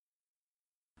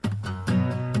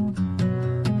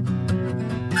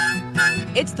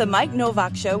It's the Mike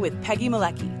Novak Show with Peggy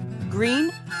Malecki.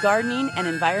 Green, gardening, and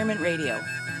environment radio,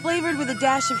 flavored with a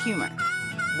dash of humor.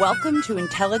 Welcome to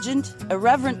intelligent,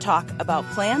 irreverent talk about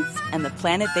plants and the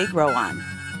planet they grow on.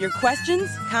 Your questions,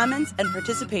 comments, and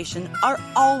participation are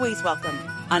always welcome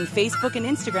on Facebook and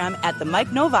Instagram at The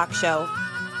Mike Novak Show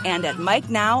and at Mike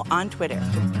Now on Twitter.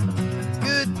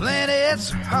 Good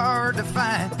planets are hard to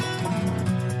find.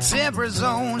 Temperate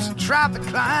zones and tropic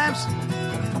climes.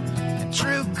 And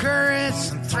true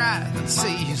currents and thriving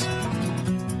seas.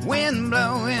 Wind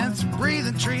blowing through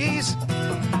breathing trees.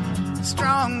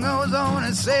 Strong ozone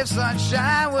and safe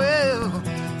sunshine. Well,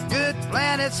 good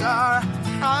planets are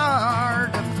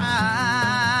hard to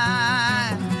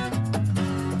find.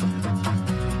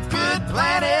 Good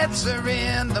planets are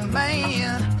in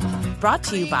demand. Brought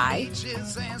to you by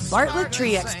Bartlett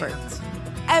Tree Experts.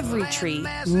 Every tree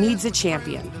needs a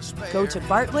champion. Go to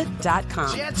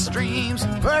bartlett.com. Jet streams,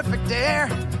 perfect air.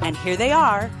 And here they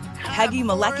are, Peggy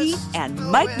Malecki and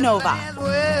Mike Novak.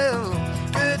 Well,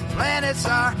 good planets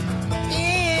are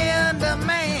in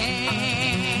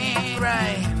demand.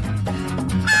 Right.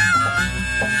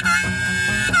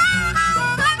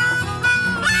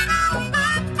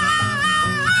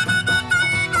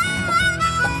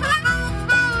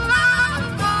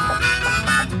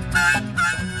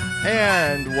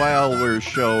 And while we're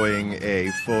showing a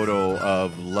photo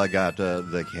of Lagata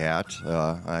the cat,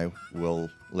 I will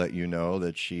let you know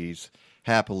that she's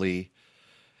happily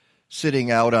sitting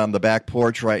out on the back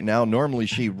porch right now. Normally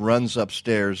she runs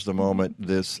upstairs the moment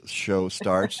this show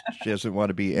starts. She doesn't want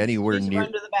to be anywhere near.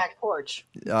 Run to the back porch.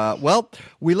 Well,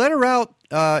 we let her out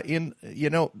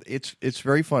it's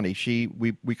very funny.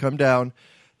 We come down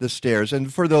the stairs,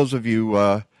 and for those of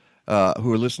you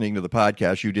who are listening to the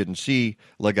podcast, you didn't see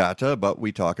Lagata, but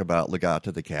we talk about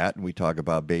Lagata the cat, and we talk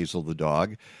about Basil the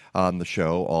dog on the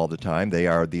show all the time. They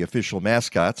are the official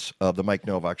mascots of the Mike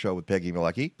Novak Show with Peggy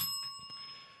Malecki.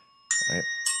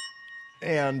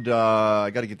 And I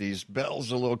got to get these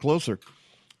bells a little closer.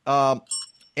 When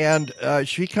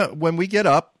we get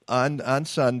up on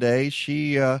Sunday,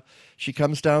 she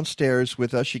comes downstairs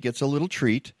with us. She gets a little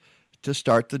treat to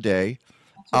start the day.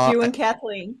 You and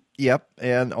Kathleen. Yep,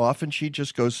 and often she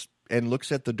just goes and looks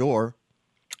at the door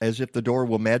as if the door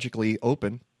will magically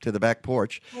open to the back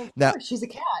porch. Well, of now, course, she's a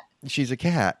cat. She's a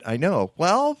cat, I know.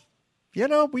 Well,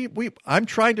 I'm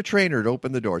trying to train her to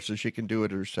open the door so she can do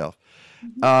it herself.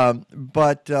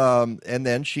 Mm-hmm. And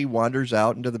then she wanders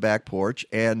out into the back porch,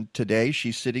 and today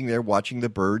she's sitting there watching the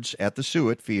birds at the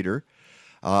suet feeder.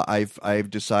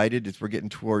 I've decided as we're getting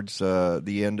towards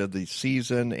the end of the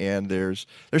season, and there's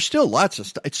still lots of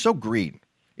stuff. It's so green.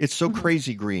 It's so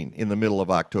crazy green in the middle of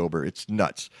October. It's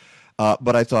nuts.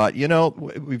 But I thought,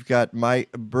 we've got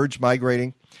birds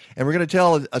migrating, and we're going to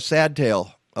tell a sad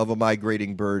tale of a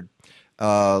migrating bird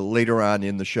later on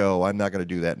in the show. I'm not going to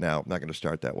do that now. I'm not going to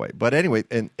start that way. But anyway,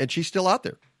 and she's still out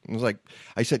there.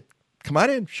 I said, come on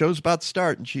in. Show's about to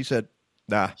start. And she said,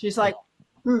 nah. She's like,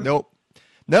 nope.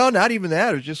 No, not even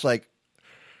that. It was just like,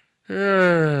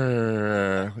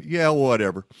 yeah,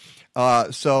 whatever.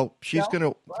 So she's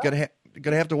gonna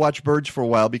have to watch birds for a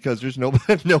while because there's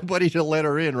nobody to let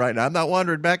her in right now. I'm not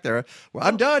wandering back there. Well,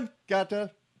 I'm done.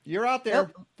 You're out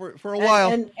there for a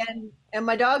while. And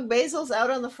my dog Basil's out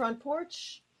on the front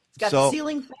porch. He's got the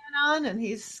ceiling fan on, and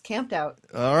he's camped out.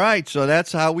 All right, so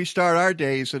that's how we start our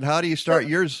days. And how do you start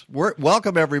yours?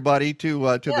 Welcome everybody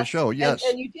to the show. Yes,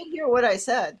 and you did hear what I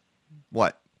said.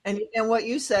 What? And what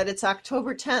you said, it's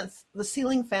October 10th. The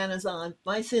ceiling fan is on.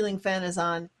 My ceiling fan is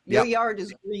on. Your yard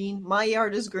is green. My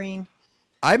yard is green.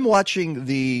 I'm watching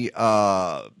the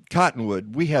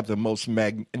cottonwood. We have the most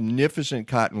magnificent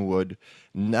cottonwood,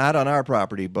 not on our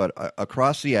property, but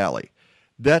across the alley.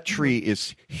 That tree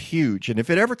is huge. And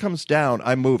if it ever comes down,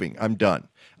 I'm moving. I'm done.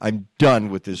 I'm done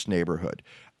with this neighborhood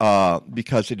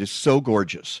because it is so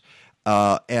gorgeous.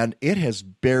 And it has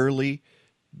barely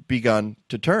begun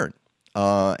to turn.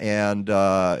 I'm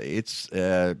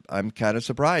kind of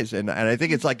surprised, and I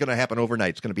think it's like going to happen overnight.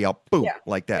 It's going to be out, boom,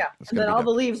 like that. Yeah. And then all the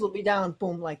leaves will be down,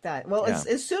 boom, like that. Well,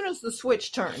 as soon as the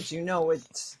switch turns,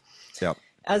 it's. Yeah.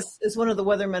 As one of the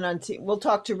weathermen on TV, we'll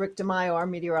talk to Rick DeMaio, our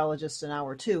meteorologist, in an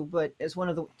hour too. But as one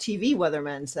of the TV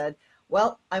weathermen said,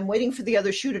 well, I'm waiting for the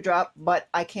other shoe to drop, but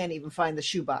I can't even find the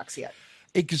shoebox yet.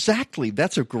 Exactly.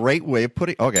 That's a great way of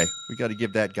putting. Okay, we got to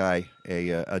give that guy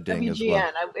a ding as well.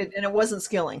 And it wasn't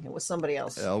Skilling; it was somebody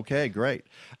else. Okay, great.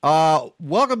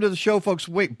 Welcome to the show, folks.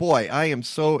 Wait, boy, I am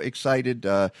so excited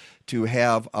to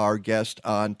have our guest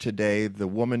on today, the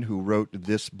woman who wrote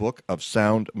this book of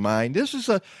Sound Mind. This is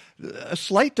a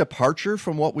slight departure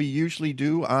from what we usually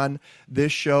do on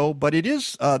this show, but it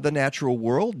is the natural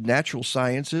world, natural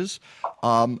sciences.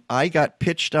 I got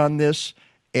pitched on this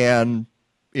and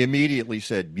immediately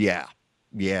said, yeah,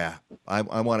 I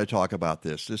want to talk about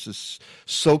this. This is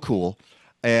so cool.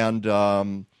 And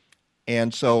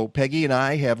so Peggy and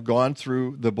I have gone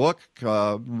through the book,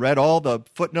 read all the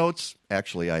footnotes.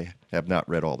 Actually, I have not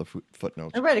read all the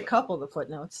footnotes. I read a couple of the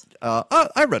footnotes.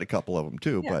 I read a couple of them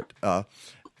too, Yeah. but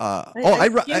I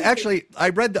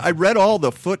read all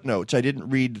the footnotes. I didn't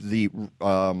read the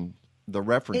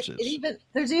references.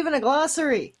 There's even a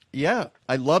glossary. Yeah,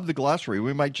 I love the glossary.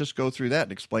 We might just go through that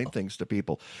and explain things to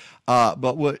people.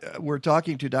 But we're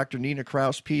talking to Dr. Nina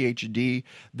Kraus, PhD,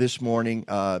 this morning,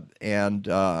 and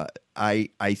I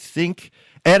think,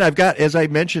 and I've got, as I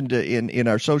mentioned in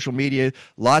our social media,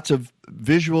 lots of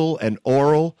visual and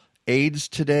oral aids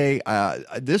today.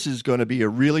 This is going to be a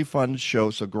really fun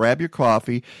show, so grab your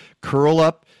coffee, curl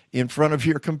up in front of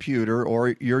your computer or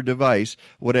your device,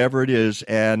 whatever it is,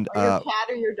 and or your cat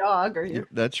or your dog or your...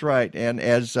 That's right. And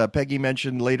as Peggy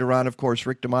mentioned later on, of course,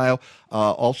 Rick DeMaio.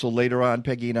 Also later on,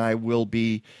 Peggy and I will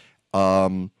be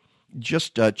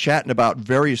just chatting about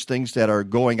various things that are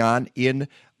going on in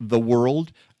the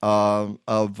world of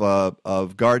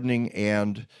gardening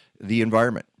and the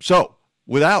environment. So,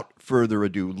 without further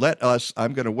ado,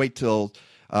 I'm going to wait till.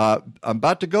 I'm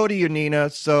about to go to you, Nina,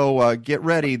 so get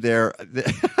ready there.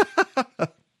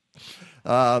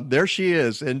 There she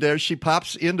is, and there she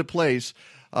pops into place.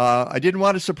 I didn't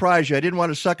want to surprise you. I didn't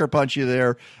want to sucker punch you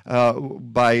there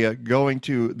by going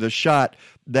to the shot.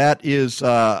 That is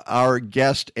our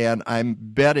guest, and I'm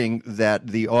betting that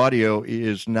the audio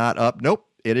is not up. Nope,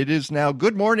 it is now.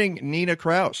 Good morning, Nina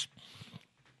Kraus.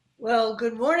 Well,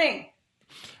 good morning.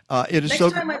 It is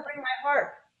Next time I bring my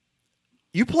harp.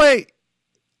 You play...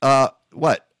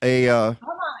 what? Harmonica.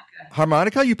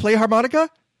 Harmonica? You play harmonica?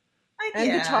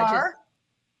 And guitar?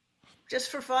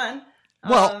 Just for fun.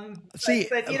 Well,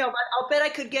 but I'll bet I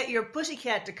could get your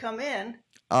pussycat to come in.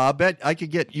 I bet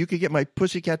you could get my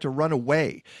pussycat to run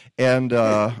away. And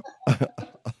Legata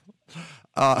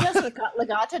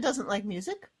doesn't like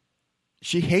music?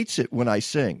 She hates it when I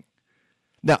sing.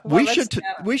 Now, we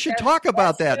should talk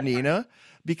about that, Nina,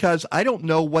 because I don't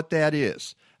know what that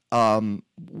is.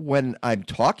 When I'm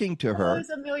talking to her. There's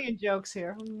a million jokes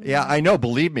here. Yeah, I know.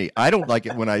 Believe me, I don't like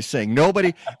it when I sing.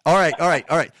 Nobody. All right.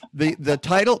 The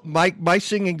title, my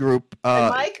singing group.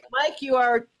 Mike, you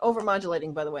are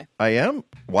overmodulating, by the way. I am.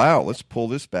 Wow. Let's pull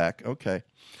this back. Okay.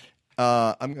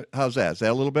 How's that? Is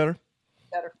that a little better?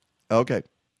 Better. Okay.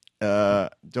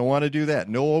 Don't want to do that.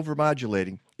 No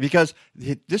overmodulating, because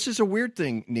this is a weird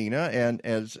thing, Nina. And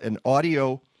as an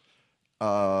audio,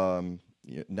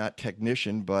 not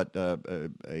technician, but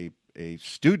a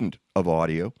student of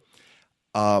audio.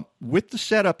 With the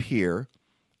setup here,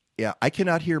 I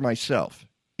cannot hear myself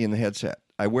in the headset.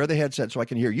 I wear the headset so I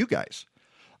can hear you guys.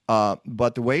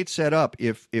 But the way it's set up,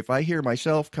 if I hear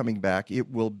myself coming back, there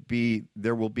will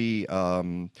be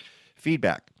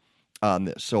feedback on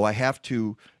this. So I have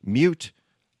to mute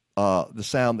the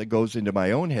sound that goes into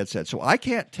my own headset. So I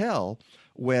can't tell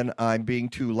when I'm being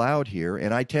too loud here,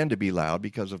 and I tend to be loud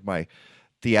because of my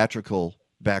theatrical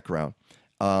background.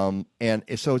 And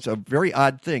so it's a very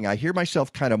odd thing. I hear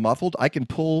myself kind of muffled. I can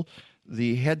pull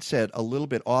the headset a little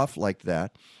bit off like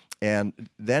that and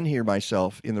then hear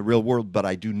myself in the real world, but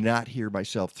I do not hear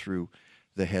myself through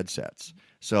the headsets.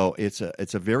 So it's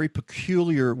a very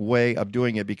peculiar way of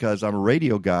doing it because I'm a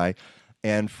radio guy,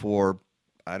 and for,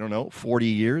 40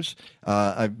 years,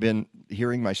 I've been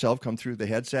hearing myself come through the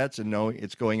headsets and know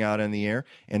it's going out in the air,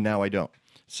 and now I don't.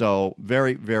 So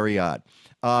very, very odd.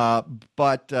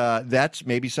 But that's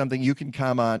maybe something you can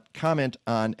comment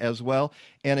on as well.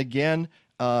 And again,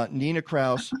 Nina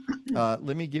Kraus,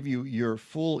 let me give you your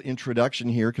full introduction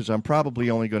here because I'm probably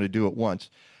only going to do it once,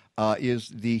 is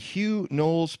the Hugh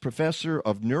Knowles Professor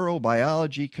of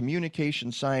Neurobiology,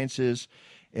 Communication Sciences,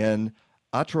 and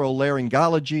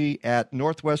Otolaryngology at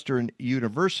Northwestern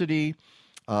University.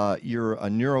 You're a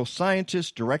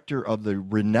neuroscientist, director of the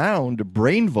renowned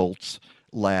Brainvolts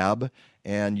Lab,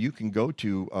 and you can go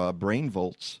to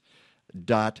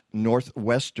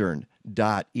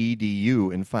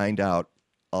brainvolts.northwestern.edu and find out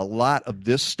a lot of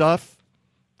this stuff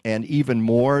and even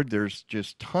more. There's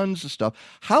just tons of stuff.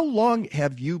 How long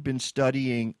have you been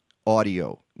studying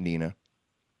audio, Nina?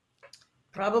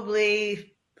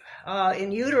 Probably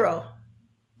in utero.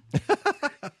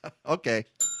 Okay,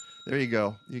 there you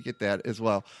go. You get that as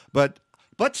well. But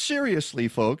seriously,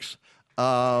 folks,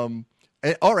 all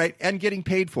right, and getting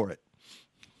paid for it.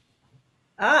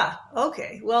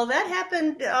 Okay. Well, that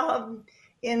happened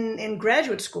in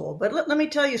graduate school. But let me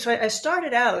tell you, so I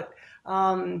started out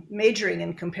majoring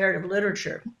in comparative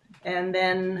literature. And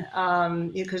then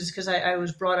because I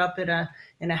was brought up in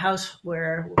a house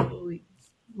where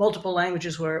multiple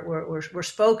languages were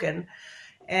spoken.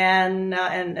 And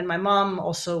my mom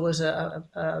also was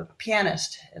a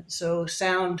pianist, and so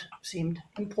sound seemed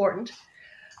important.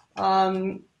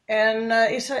 So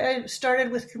I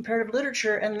started with comparative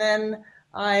literature, and then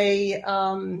I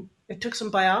took some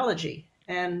biology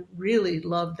and really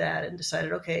loved that, and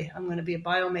decided, okay, I'm going to be a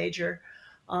bio major.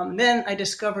 Then I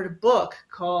discovered a book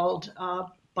called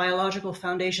Biological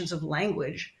Foundations of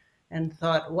Language, and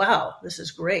thought, wow, this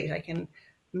is great. I can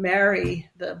marry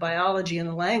the biology and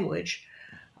the language.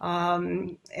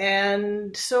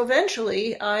 And so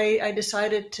eventually I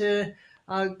decided to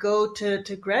go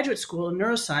to graduate school in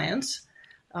neuroscience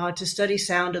to study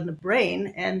sound in the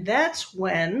brain. And that's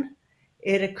when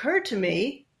it occurred to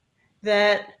me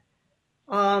that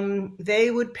they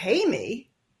would pay me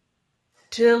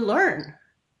to learn.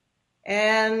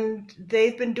 And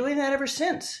they've been doing that ever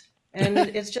since. And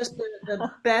it's just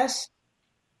the best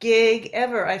gig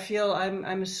ever. I feel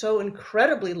I'm so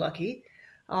incredibly lucky.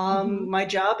 My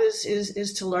job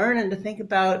is to learn and to think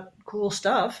about cool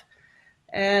stuff.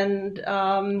 And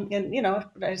you know,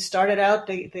 I started out,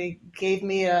 they gave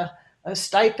me a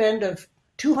stipend of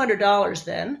 $200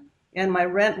 then, and my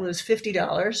rent was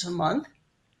 $50 a month.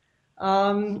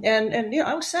 And you know,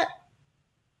 I was set.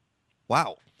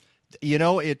 Wow. You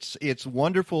know, it's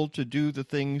wonderful to do the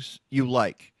things you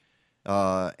like,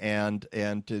 and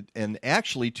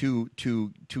actually to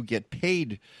get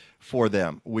paid for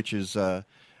them, which is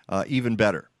even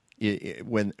better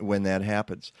when that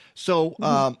happens.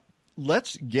 So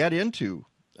let's get into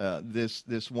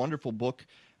this wonderful book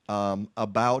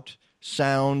about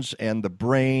sounds and the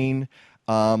brain.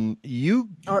 Or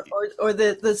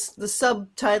the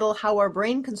subtitle, How Our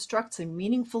Brain Constructs a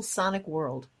Meaningful Sonic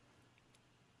World.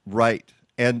 Right.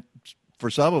 And for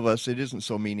some of us, it isn't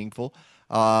so meaningful.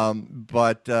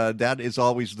 But that is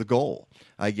always the goal,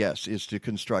 I guess, is to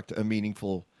construct a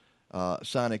meaningful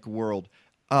sonic world.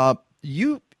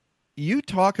 You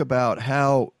talk about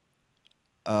how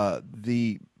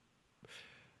the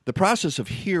process of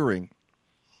hearing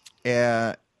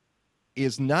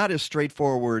is not as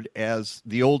straightforward as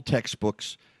the old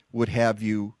textbooks would have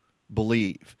you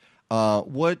believe.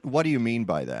 What do you mean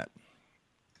by that?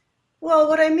 Well,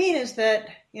 what I mean is that,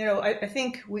 you know, I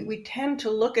think we tend to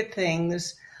look at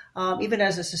things, even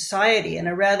as a society, in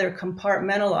a rather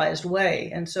compartmentalized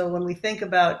way. And so when we think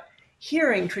about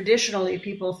hearing, traditionally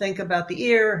people think about the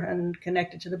ear and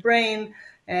connect it to the brain,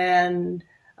 and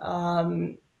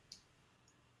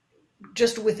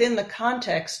just within the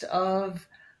context of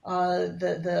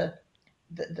the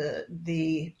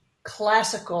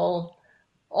classical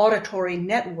auditory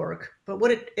network. But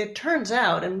what it turns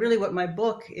out, and really what my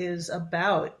book is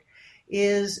about,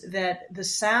 is that the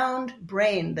sound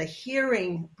brain, the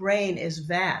hearing brain, is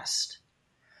vast,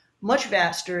 much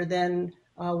vaster than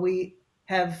we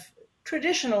have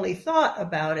traditionally thought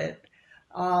about it.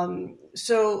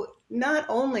 So not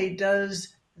only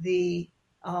does the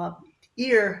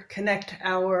ear connect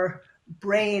our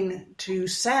brain to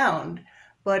sound,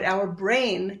 but our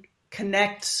brain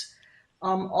connects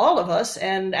all of us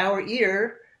and our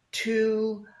ear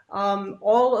to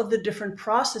all of the different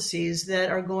processes that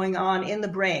are going on in the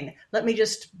brain. Let me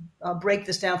just break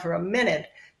this down for a minute,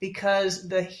 because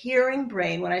the hearing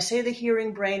brain, when I say the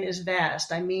hearing brain is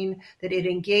vast, I mean that it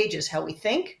engages how we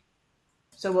think,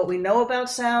 so what we know about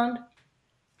sound,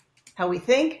 how we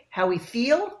think, how we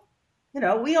feel. You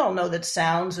know, we all know that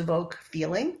sounds evoke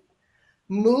feeling.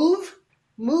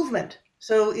 Movement.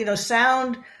 So, you know,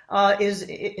 sound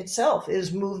itself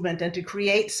is movement, and to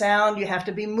create sound, you have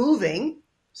to be moving.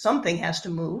 Something has to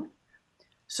move.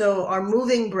 So our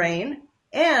moving brain,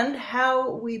 and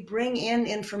how we bring in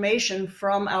information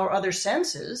from our other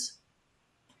senses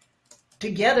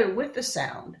together with the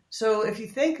sound. So if you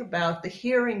think about the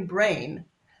hearing brain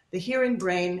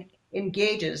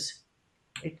engages,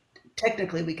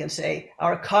 technically we can say,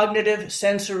 our cognitive,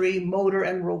 sensory, motor,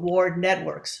 and reward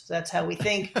networks. So that's how we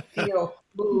think, feel,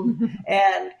 move,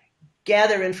 and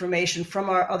gather information from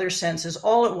our other senses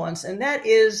all at once. And that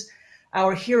is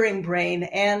our hearing brain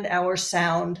and our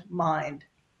sound mind.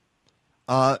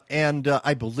 And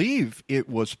I believe it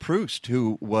was Proust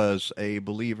who was a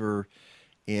believer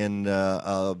in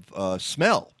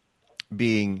smell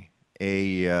being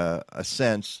a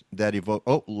sense that evoke.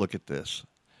 Oh, look at this.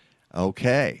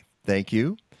 Okay, thank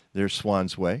you. There's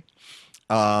Swan's Way.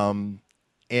 And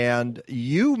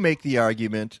you make the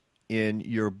argument in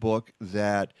your book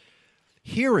that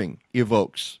hearing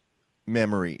evokes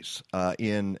memories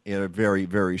in a very,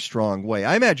 very strong way.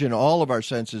 I imagine all of our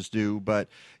senses do, but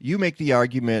you make the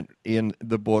argument in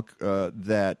the book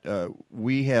that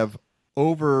we have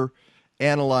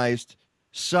over-analyzed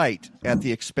sight at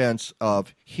the expense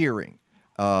of hearing.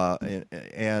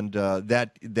 And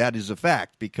that is a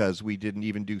fact, because we didn't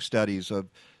even do studies of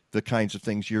the kinds of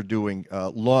things you're doing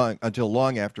until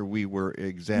long after we were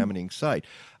examining sight.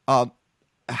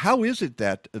 How is it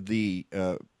that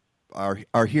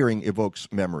our hearing evokes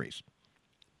memories?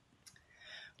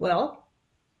 Well,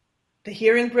 the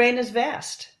hearing brain is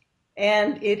vast,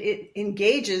 and it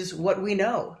engages what we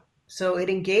know. So it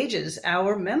engages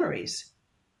our memories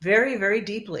very, very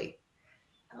deeply.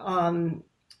 And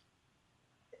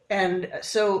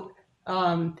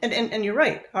you're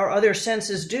right, our other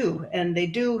senses do, and they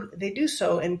do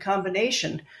so in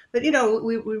combination. But,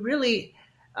 we really,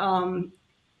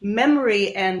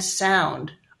 memory and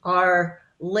sound are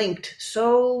linked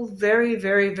so very,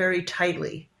 very, very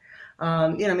tightly.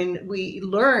 We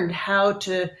learned how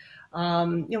to,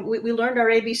 we learned our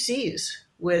ABCs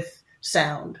with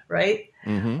sound, right?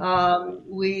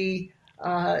 Mm-hmm.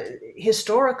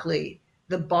 Historically,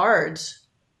 the bards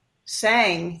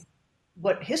sang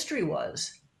what history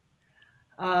was.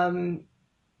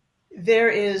 There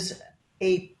is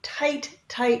a tight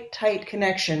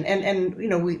connection, and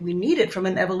we need it from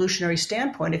an evolutionary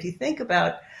standpoint. If you think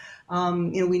about,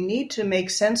 we need to make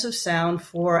sense of sound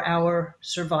for our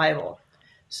survival.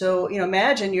 So,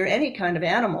 imagine you're any kind of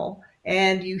animal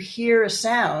and you hear a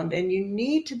sound, and you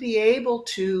need to be able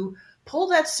to pull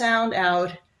that sound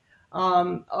out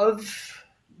of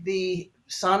the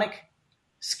sonic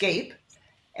scape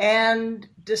and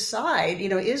decide,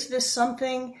 is this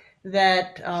something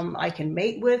that I can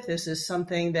mate with? Is this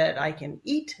something that I can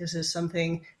eat? Is this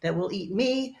something that will eat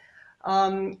me?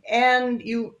 And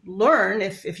you learn,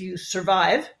 if you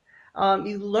survive,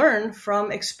 you learn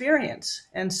from experience.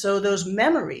 And so those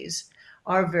memories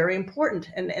are very important.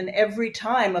 And every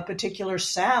time a particular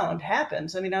sound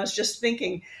happens, I was just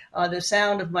thinking the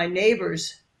sound of my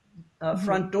neighbor's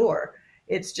front door.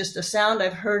 It's just a sound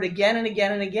I've heard again and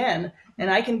again and again. And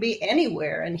I can be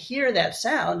anywhere and hear that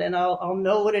sound, and I'll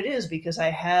know what it is because I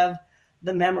have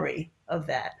the memory of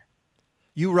that.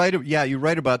 You write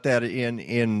about that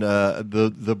in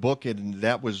the book, and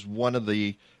that was one of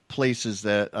the places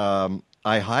that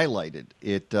I highlighted.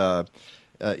 It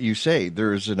you say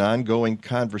there's an ongoing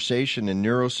conversation in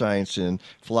neuroscience and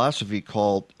philosophy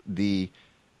called the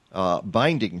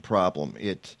binding problem.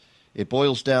 It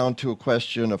boils down to a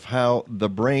question of how the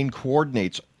brain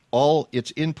coordinates all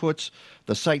its inputs,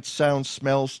 the sights, sounds,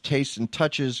 smells, tastes, and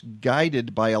touches,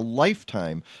 guided by a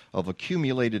lifetime of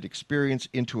accumulated experience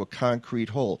into a concrete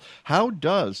whole. How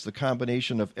does the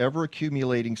combination of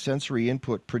ever-accumulating sensory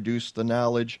input produce the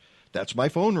knowledge, that's my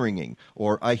phone ringing,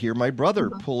 or I hear my brother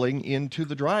pulling into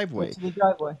the driveway?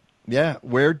 Yeah,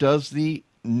 where does the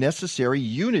necessary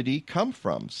unity come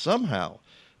from? Somehow,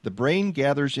 the brain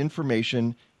gathers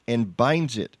information and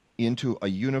binds it into a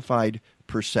unified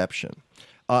perception.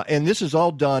 And this is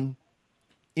all done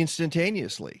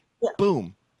instantaneously. Yeah.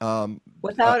 Boom.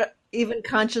 Without even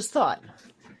conscious thought.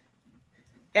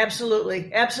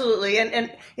 Absolutely. And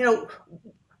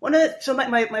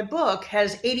my book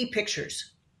has 80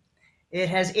 pictures. It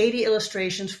has 80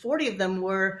 illustrations. 40 of them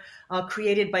were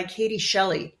created by Katie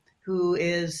Shelley, who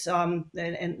is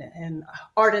an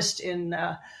artist in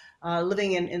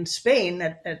living in Spain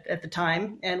at the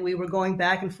time. And we were going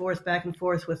back and forth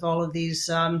with all of these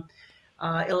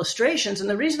illustrations. And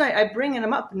the reason I bring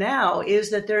them up now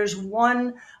is that there's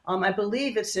one, I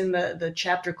believe it's in the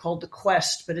chapter called The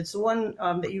Quest, but it's the one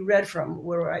that you read from,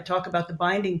 where I talk about the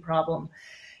binding problem.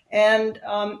 And,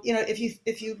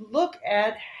 if you look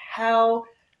at how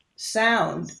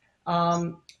sound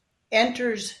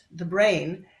enters the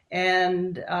brain,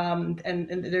 and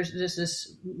there's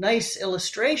this nice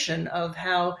illustration of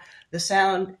how the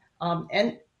sound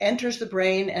enters the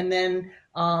brain, and then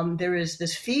there is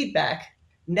this feedback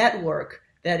network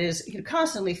that is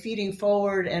constantly feeding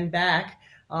forward and back.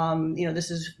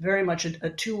 This is very much a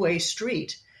two-way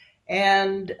street.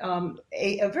 And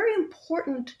a very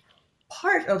important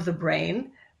part of the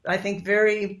brain, I think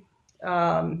very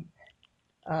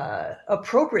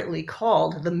appropriately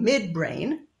called the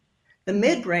midbrain. The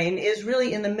midbrain is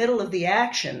really in the middle of the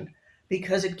action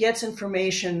because it gets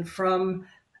information from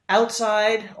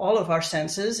outside all of our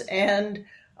senses and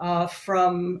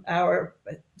from our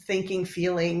thinking,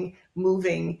 feeling,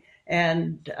 moving.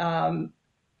 and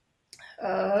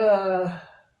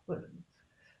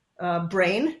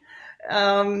brain,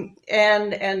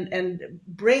 and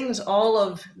brings all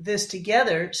of this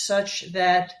together such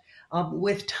that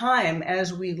with time,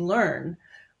 as we learn,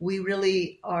 we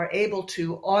really are able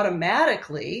to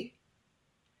automatically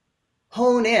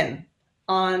hone in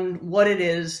on what it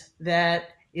is that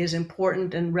is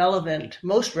important and relevant,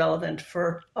 most relevant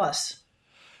for us.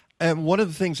 And one of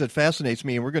the things that fascinates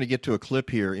me, and we're going to get to a clip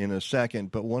here in a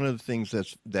second, but one of the things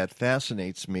that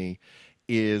fascinates me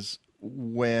is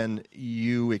when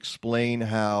you explain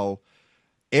how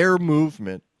air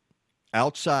movement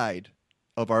outside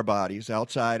of our bodies,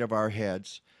 outside of our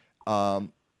heads,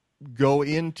 go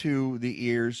into the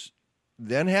ears,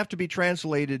 then have to be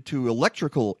translated to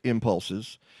electrical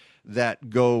impulses that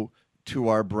go to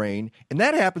our brain. And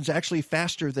that happens actually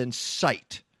faster than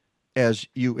sight, as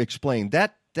you explained.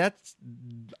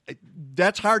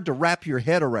 That's hard to wrap your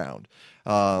head around,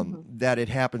 that it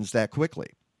happens that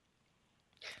quickly.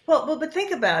 Well, but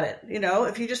think about it.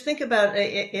 If you just think about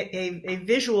a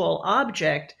visual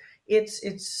object,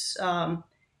 it's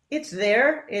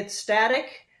there, it's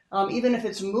static. Even if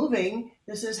it's moving,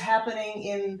 this is happening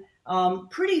in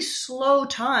pretty slow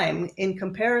time in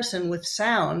comparison with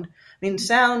sound. I mean,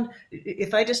 sound,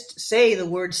 if I just say the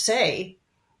word say,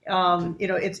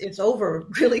 it's over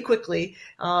really quickly.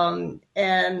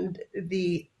 And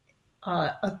the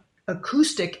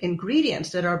acoustic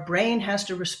ingredients that our brain has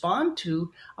to respond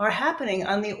to are happening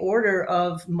on the order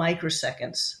of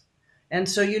microseconds. And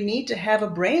so you need to have a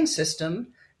brain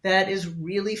system that is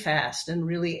really fast and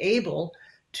really able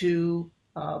to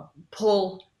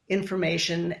pull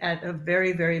information at a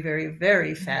very, very, very,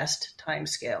 very fast time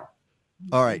scale.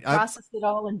 All right. Process it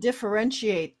all and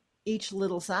differentiate each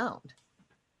little sound.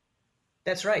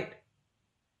 That's right.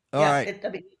 All right. It's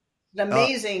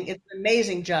an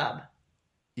amazing job.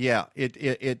 Yeah,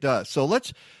 it does. So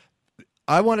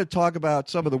I want to talk about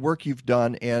some of the work you've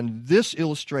done, and this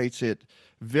illustrates it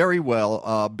very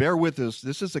well. Bear with us.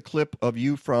 This is a clip of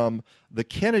you from the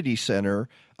Kennedy Center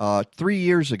 3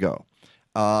 years ago.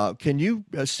 Can you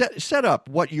set up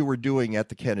what you were doing at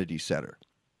the Kennedy Center?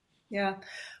 Yeah.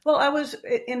 Well, I was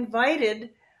invited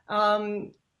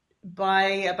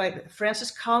by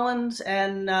Francis Collins,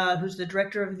 and who's the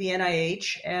director of the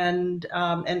NIH, and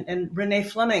Renee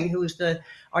Fleming, who is the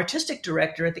artistic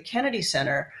director at the Kennedy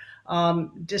Center,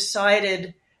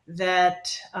 decided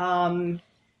that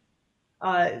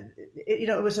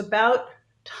it was about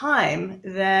time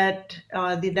that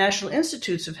the National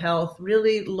Institutes of Health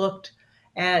really looked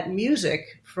at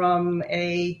music from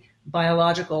a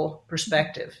biological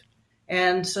perspective.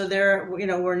 And so there,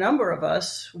 were a number of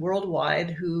us worldwide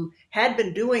who had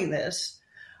been doing this.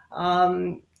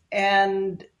 And,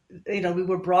 we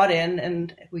were brought in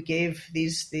and we gave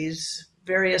these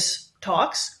various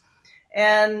talks.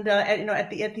 And, at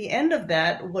the end of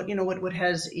that, what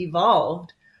has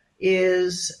evolved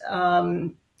is,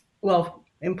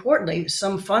 importantly,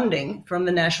 some funding from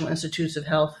the National Institutes of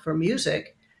Health for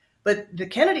music. But the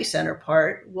Kennedy Center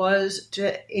part was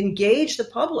to engage the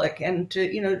public and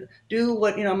to, do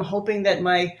what, I'm hoping that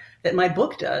my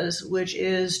book does, which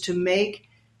is to make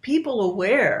people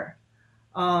aware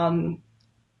of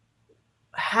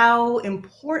how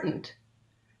important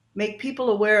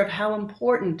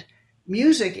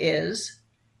music is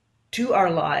to our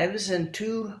lives and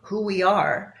to who we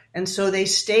are. And so they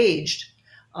staged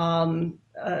a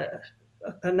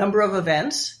number of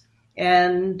events.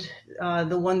 And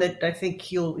the one that I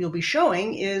think you'll be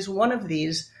showing is one of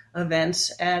these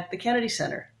events at the Kennedy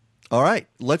Center. All right,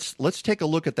 let's take a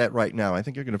look at that right now. I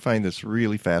think you're going to find this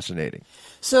really fascinating.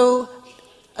 So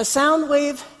a sound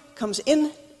wave comes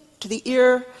in to the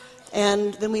ear,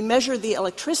 and then we measure the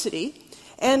electricity.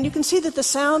 And you can see that the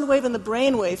sound wave and the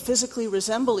brain wave physically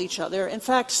resemble each other. In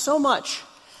fact, so much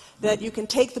that you can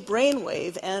take the brain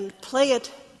wave and play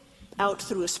it out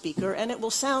through a speaker, and it will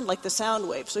sound like the sound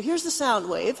wave. So here's the sound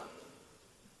wave.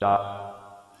 Da.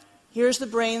 Here's the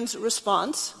brain's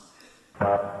response.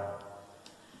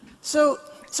 So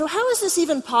how is this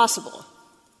even possible?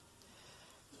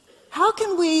 How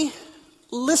can we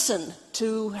listen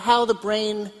to how the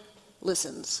brain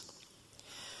listens?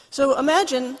 So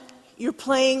imagine you're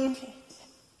playing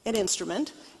an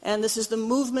instrument, and this is the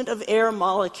movement of air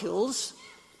molecules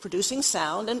producing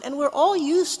sound, and we're all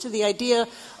used to the idea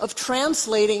of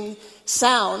translating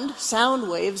sound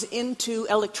waves into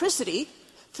electricity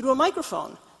through a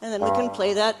microphone, and then we can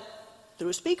play that through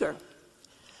a speaker.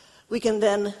 We can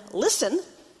then listen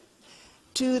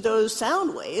to those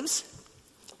sound waves,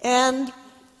 and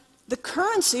the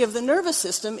currency of the nervous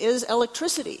system is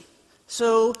electricity.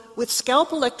 So with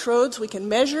scalp electrodes, we can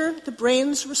measure the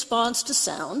brain's response to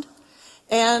sound,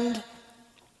 and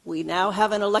we now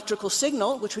have an electrical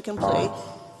signal which we can play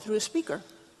through a speaker.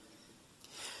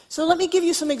 So let me give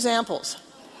you some examples.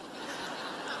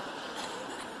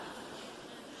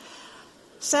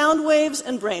 Sound waves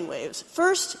and brain waves.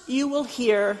 First, you will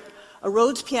hear a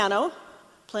Rhodes piano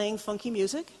playing funky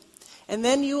music, and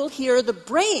then you will hear the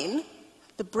brain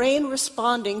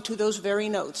responding to those very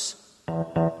notes.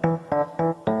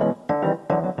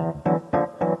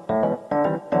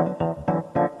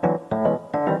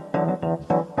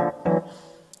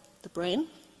 The brain.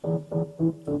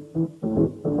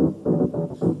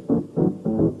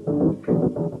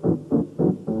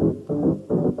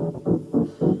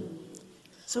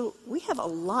 So we have a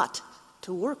lot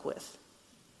to work with.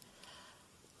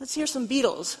 Let's hear some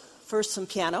Beatles. First, some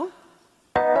piano.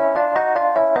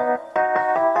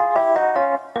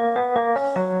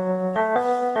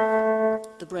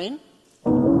 The brain.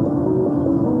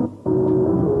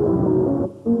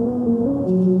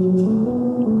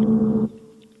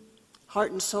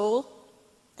 Heart and soul,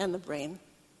 and the brain.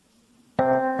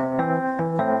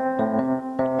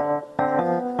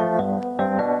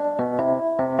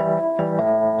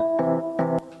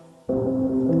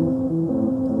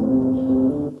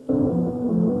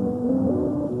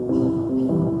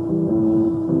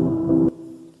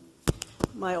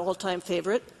 My all-time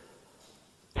favorite.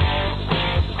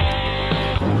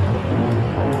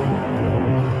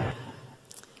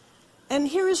 And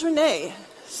here is Renee.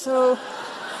 So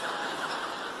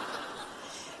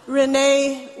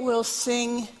Renee will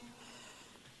sing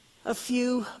a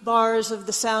few bars of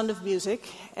The Sound of Music,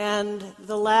 and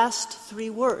the last 3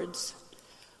 words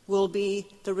will be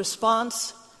the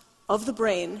response of the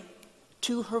brain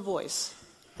to her voice.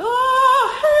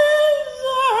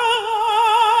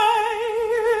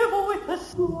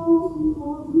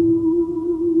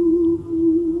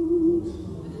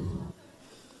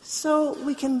 So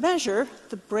we can measure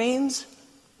the brain's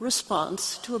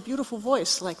response to a beautiful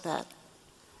voice like that.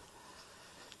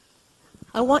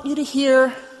 I want you to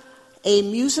hear a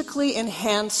musically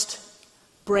enhanced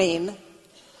brain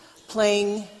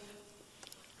playing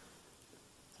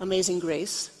Amazing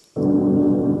Grace.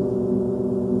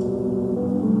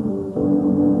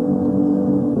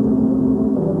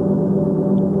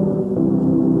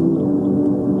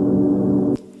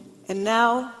 And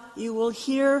now you will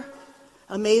hear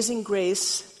Amazing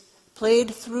Grace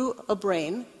played through a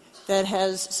brain that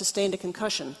has sustained a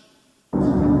concussion.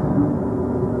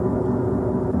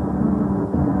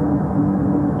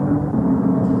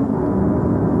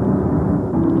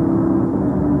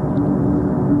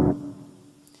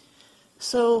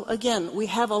 So again, we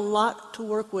have a lot to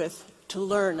work with to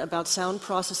learn about sound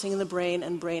processing in the brain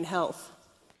and brain health.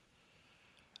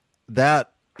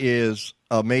 That is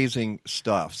amazing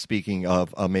stuff, speaking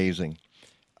of amazing.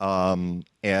 And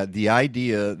the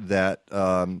idea that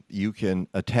you can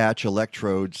attach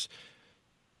electrodes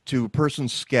to a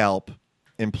person's scalp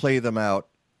and play them out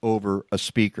over a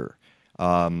speaker.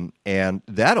 And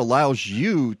that allows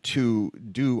you to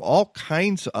do all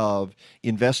kinds of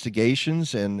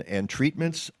investigations and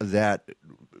treatments that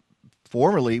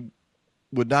formerly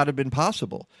would not have been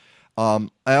possible. I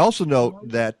also note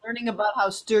that learning about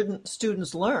how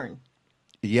students learn.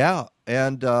 Yeah,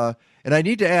 and I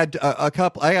need to add a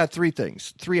couple. I got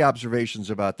 3 observations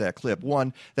about that clip.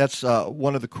 One, that's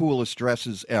one of the coolest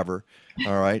dresses ever.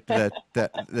 All right,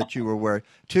 that you were wearing.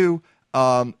 2.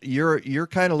 You're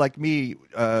kind of like me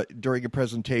during a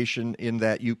presentation in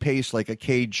that you pace like a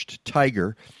caged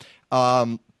tiger,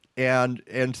 and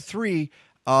 3,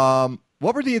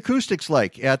 what were the acoustics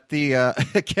like at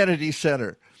the Kennedy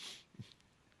Center?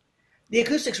 The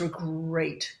acoustics were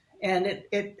great, and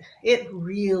it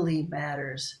really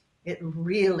matters. It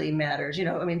really matters.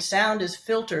 Sound is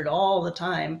filtered all the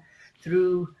time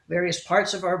through various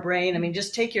parts of our brain.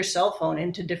 Just take your cell phone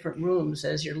into different rooms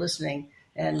as you're listening,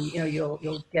 and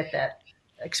you'll get that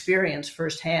experience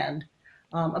firsthand.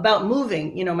 About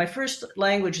moving, my first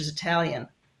language is Italian,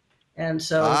 and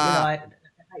so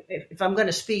if I'm going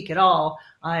to speak at all,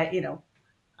 I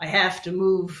have to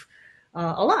move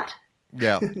a lot.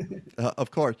 Yeah,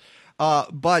 of course.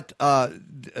 But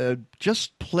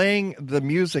just playing the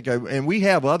music, and we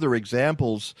have other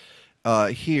examples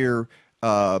here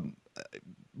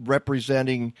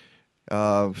representing.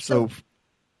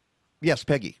 Yes,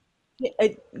 Peggy.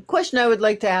 A question I would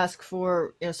like to ask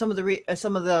for some of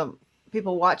the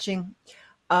people watching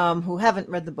who haven't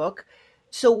read the book.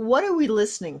 So, what are we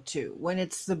listening to when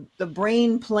it's the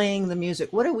brain playing the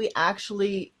music? What are we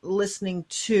actually listening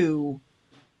to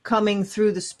coming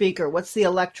through the speaker? What's the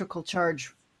electrical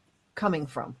charge coming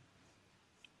from?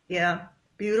 Yeah,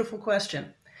 beautiful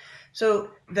question.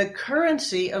 So the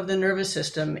currency of the nervous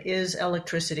system is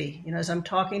electricity. As I'm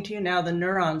talking to you now, the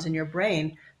neurons in your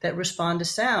brain that respond to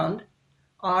sound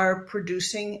are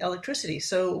producing electricity.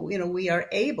 So, we are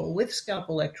able with scalp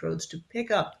electrodes to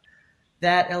pick up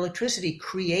that electricity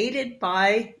created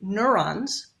by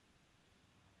neurons.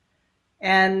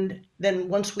 And then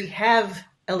once we have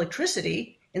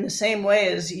electricity, in the same way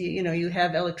as, you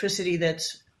have electricity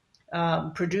that's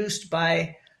produced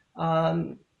by,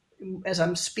 as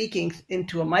I'm speaking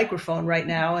into a microphone right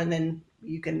now, and then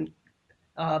you can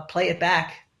play it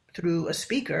back through a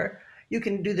speaker, you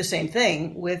can do the same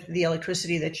thing with the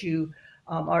electricity that you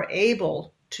are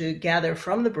able to gather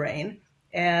from the brain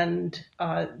and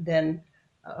then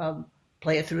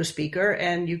play it through a speaker,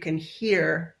 and you can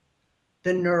hear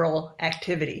the neural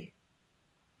activity.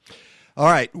 All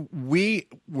right, we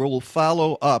will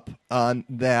follow up on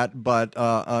that, but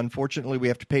unfortunately we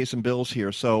have to pay some bills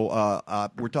here. So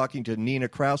we're talking to Nina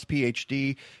Kraus,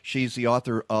 PhD. She's the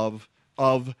author of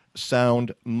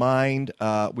Sound Mind.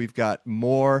 We've got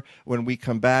more when we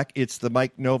come back. It's the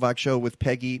Mike Novak Show with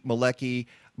Peggy Malecki.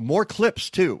 More clips,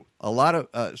 too. A lot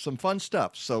of some fun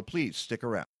stuff, so please stick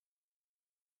around.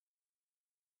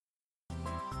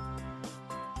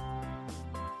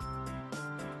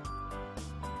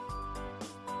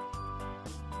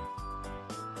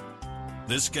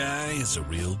 This guy is a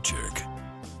real jerk.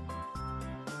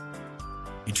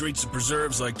 He treats the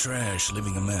preserves like trash,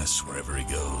 leaving a mess wherever he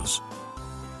goes.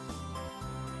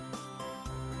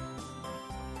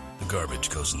 The garbage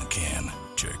goes in the can,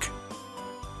 jerk.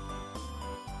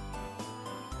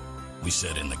 We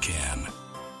said in the can.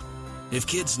 If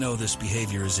kids know this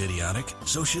behavior is idiotic,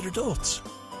 so should adults.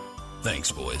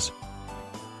 Thanks, boys.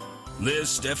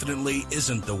 This definitely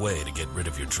isn't the way to get rid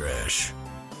of your trash.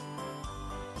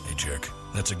 Hey, jerk,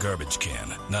 that's a garbage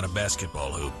can, not a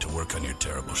basketball hoop to work on your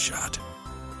terrible shot.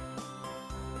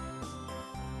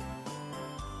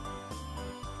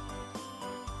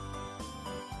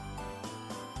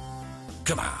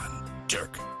 Come on,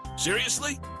 jerk.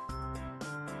 Seriously?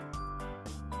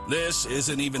 This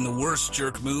isn't even the worst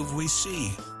jerk move we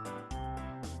see.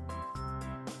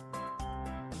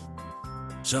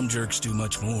 Some jerks do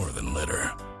much more than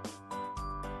litter.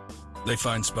 They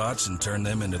find spots and turn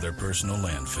them into their personal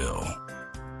landfill.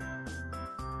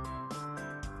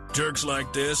 Jerks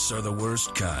like this are the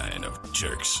worst kind of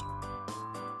jerks.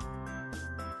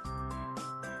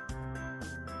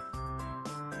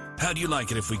 How'd you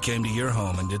like it if we came to your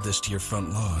home and did this to your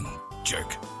front lawn,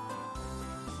 jerk?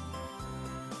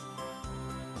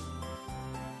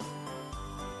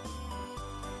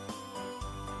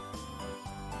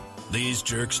 These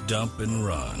jerks dump and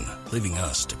run, leaving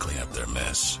us to clean up their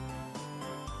mess.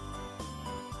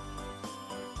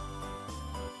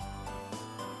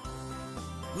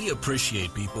 We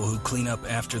appreciate people who clean up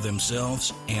after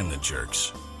themselves and the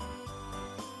jerks.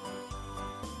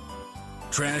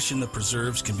 Trash in the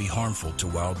preserves can be harmful to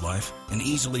wildlife and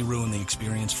easily ruin the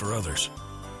experience for others.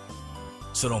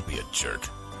 So don't be a jerk.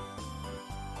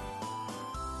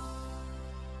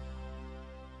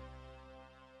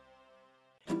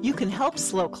 You can help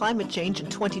slow climate change in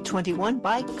 2021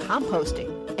 by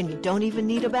composting. And you don't even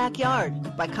need a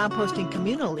backyard. By composting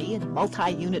communally in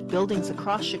multi-unit buildings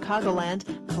across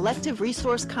Chicagoland, Collective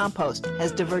Resource Compost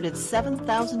has diverted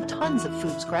 7,000 tons of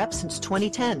food scraps since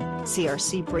 2010.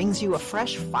 CRC brings you a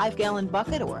fresh 5-gallon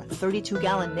bucket or a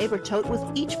 32-gallon neighbor tote with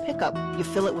each pickup. You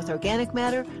fill it with organic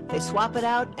matter, they swap it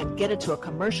out, and get it to a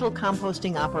commercial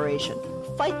composting operation.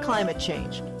 Fight climate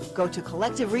change. Go to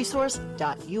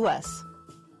collectiveresource.us.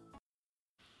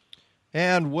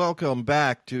 And welcome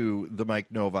back to the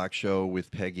Mike Novak Show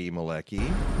with Peggy Malecki.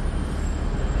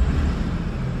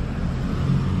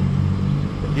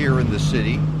 Here in the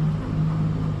city.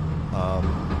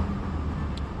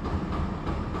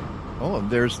 Oh, and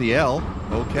there's the L.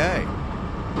 Okay.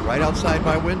 Right outside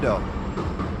my window.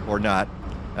 Or not.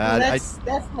 That's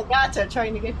Nagata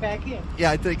trying to get back in.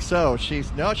 Yeah, I think so. She's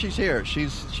here.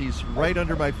 She's right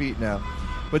under my feet now.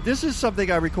 But this is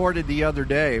something I recorded the other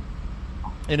day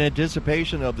in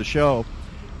anticipation of the show.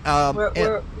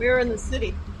 We're in the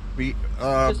city. We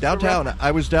downtown.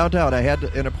 I was downtown. I had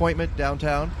an appointment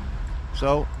downtown,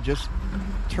 so just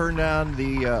turned on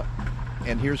the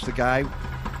and here's the guy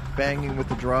banging with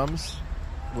the drums.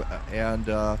 And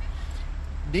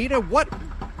Nina, what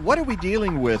are we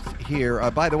dealing with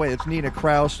here? By the way, it's Nina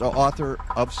Kraus, author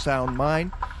of Sound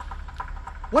Mind.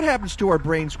 What happens to our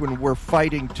brains when we're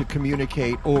fighting to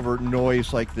communicate over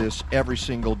noise like this every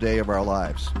single day of our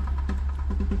lives?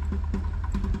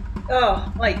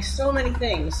 Oh, like so many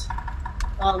things.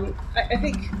 I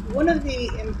think one of the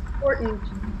important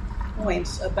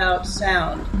points about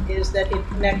sound is that it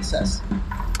connects us.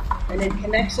 And it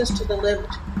connects us to the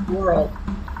lived world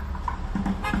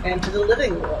and to the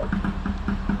living world.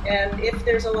 And if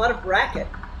there's a lot of bracket,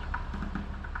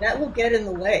 that will get in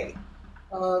the way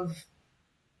of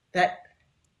that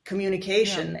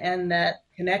communication and that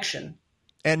connection.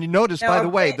 And you notice, by the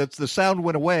way, that the sound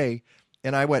went away,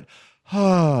 and I went,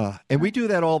 and we do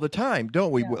that all the time,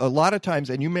 don't we? Yeah. A lot of times,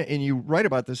 and you write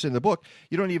about this in the book,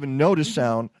 you don't even notice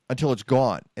sound until it's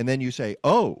gone. And then you say,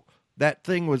 oh,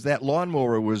 that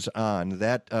lawnmower was on,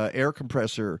 that air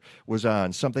compressor was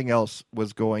on, something else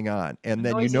was going on. And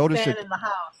then you notice it in the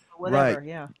house or whatever, right.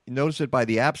 Yeah. You notice it by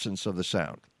the absence of the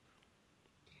sound.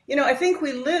 I think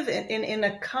we live in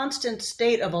a constant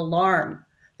state of alarm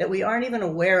that we aren't even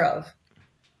aware of,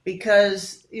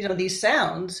 because, these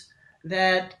sounds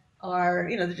that are,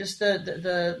 just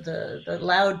the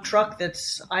loud truck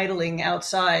that's idling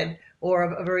outside, or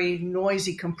a very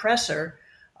noisy compressor,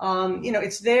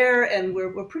 it's there, and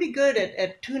we're pretty good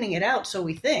at tuning it out, so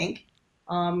we think.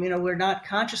 We're not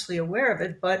consciously aware of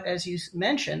it, but as you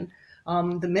mentioned,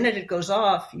 the minute it goes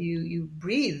off, you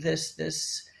breathe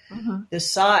this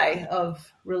sigh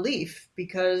of relief,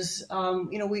 because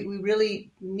we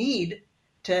really need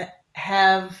to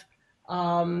have.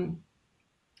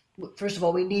 First of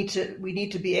all, we need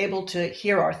to be able to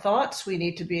hear our thoughts. We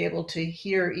need to be able to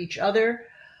hear each other,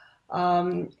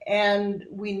 and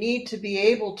we need to be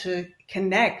able to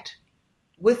connect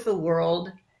with the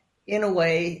world in a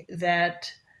way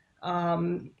that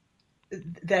that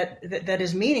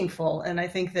is meaningful. And I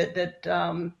think that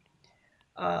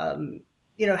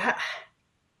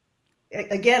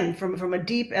again, from a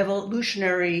deep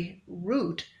evolutionary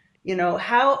root,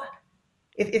 how.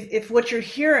 If what you're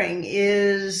hearing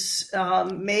is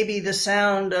maybe the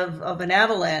sound of an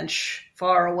avalanche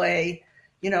far away,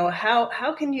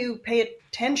 how can you pay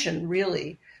attention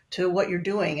really to what you're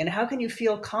doing, and how can you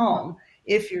feel calm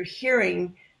if you're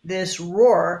hearing this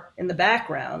roar in the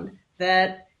background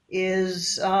that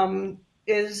is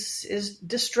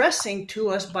distressing to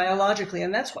us biologically?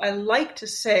 And that's what I like to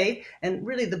say. And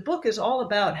really, the book is all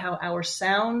about how our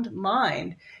sound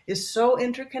mind is so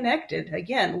interconnected,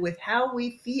 again, with how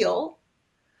we feel,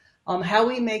 how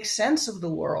we make sense of the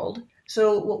world.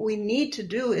 So what we need to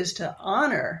do is to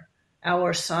honor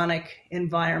our sonic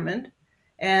environment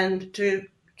and to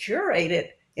curate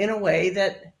it in a way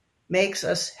that makes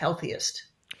us healthiest.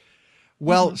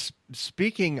 Well,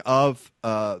 speaking of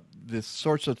the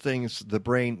sorts of things the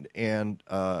brain and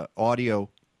audio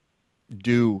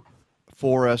do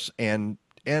for us, and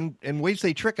ways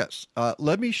they trick us.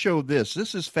 Let me show this.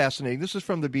 This is fascinating. This is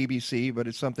from the BBC, but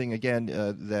it's something, again,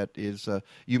 that is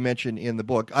you mentioned in the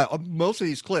book. Most of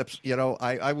these clips,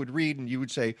 I would read, and you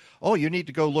would say, oh, you need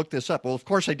to go look this up. Well, of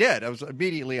course I did. I was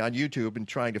immediately on YouTube and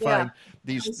trying to find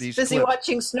these busy clips.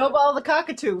 Watching Snowball the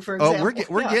Cockatoo, for example. Oh,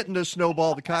 we're getting to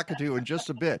Snowball the Cockatoo in just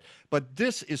a bit. But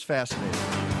this is fascinating.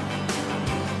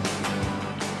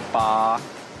 Ba,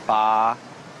 ba,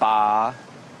 ba.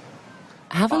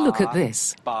 Have a look at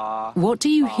this. What do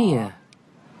you hear?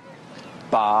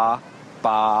 Ba,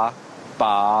 ba,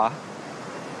 ba.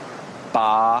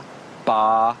 Ba,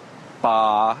 ba,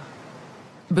 ba.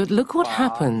 But look what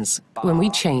happens when we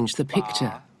change the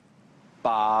picture.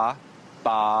 Ba,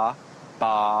 ba,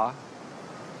 ba.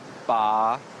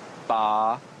 Ba,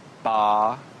 ba,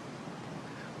 ba.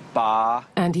 Ba.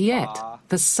 And yet,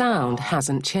 the sound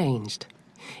hasn't changed.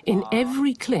 In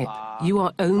every clip, you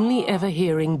are only ever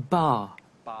hearing ba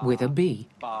with a B.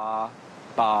 Ba,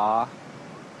 ba,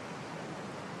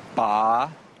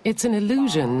 ba. It's an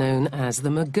illusion known as the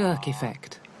McGurk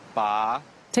effect. Ba.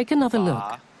 Take another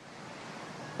look.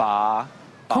 Ba.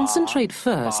 Concentrate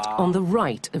first on the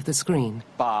right of the screen.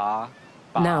 Ba.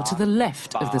 Now to the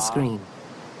left of the screen.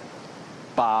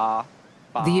 Ba.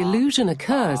 The illusion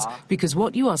occurs because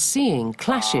what you are seeing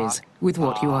clashes with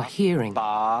what you are hearing.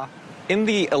 In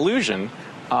the illusion,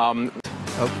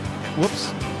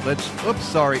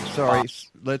 Sorry.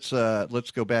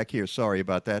 Let's go back here. Sorry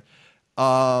about that.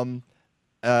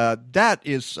 That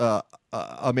is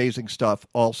amazing stuff.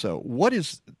 Also, what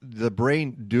is the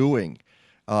brain doing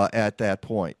at that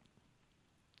point?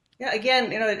 Yeah,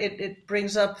 again, it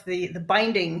brings up the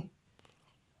binding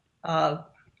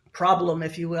problem,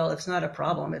 if you will. It's not a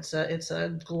problem. It's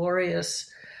a glorious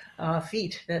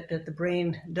feat that the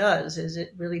brain does. Is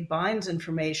it really binds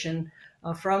information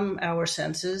from our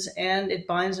senses, and it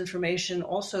binds information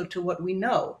also to what we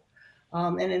know.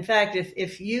 And in fact,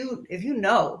 if you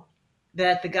know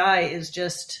that the guy is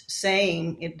just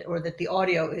saying it, or that the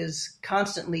audio is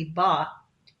constantly ba,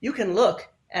 you can look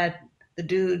at the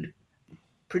dude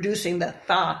producing the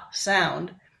tha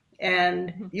sound,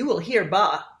 and you will hear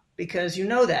ba, because you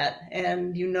know that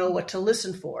and you know what to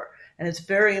listen for. And it's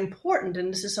very important,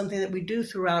 and this is something that we do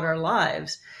throughout our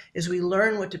lives, is we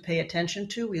learn what to pay attention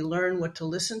to, we learn what to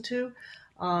listen to.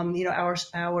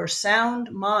 Our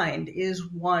sound mind is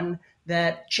one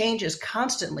that changes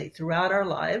constantly throughout our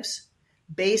lives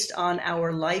based on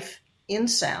our life in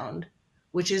sound,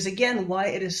 which is, again, why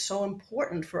it is so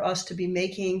important for us to be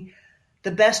making the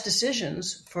best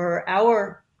decisions for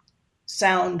our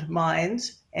sound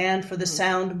minds and for the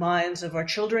sound minds of our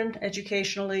children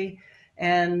educationally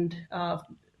and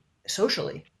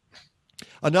socially.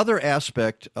 Another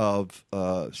aspect of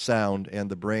sound and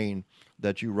the brain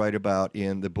that you write about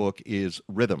in the book is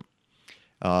rhythm.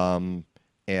 You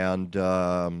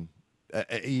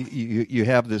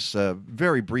have this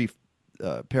very brief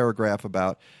paragraph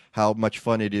about how much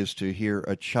fun it is to hear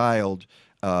a child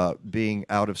being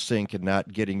out of sync and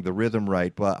not getting the rhythm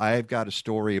right. But I've got a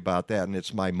story about that, and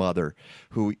it's my mother,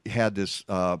 who had this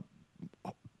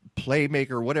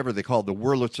Playmaker, whatever they call it, the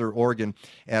Wurlitzer organ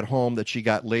at home that she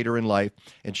got later in life,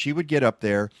 and she would get up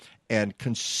there and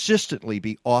consistently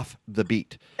be off the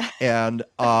beat. And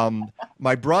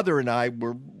my brother and I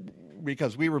were,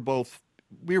 because we were both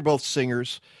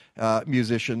singers,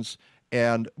 musicians,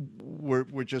 and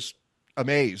we're just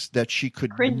amazed that she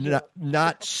could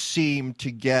not seem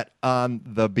to get on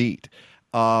the beat.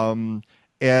 And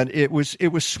it was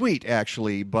sweet,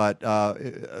 actually, but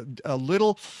a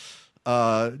little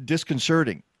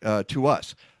disconcerting to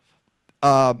us.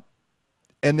 And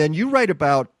then you write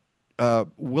about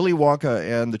Willy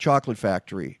Wonka and the Chocolate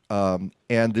Factory,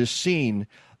 and this scene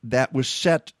that was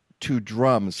set to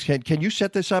drums. Can you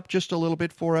set this up just a little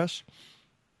bit for us?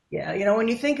 Yeah, when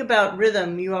you think about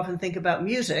rhythm, you often think about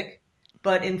music,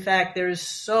 but in fact, there's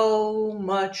so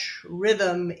much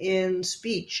rhythm in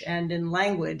speech and in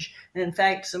language. And in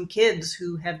fact, some kids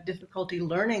who have difficulty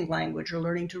learning language or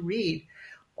learning to read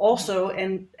also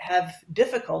and have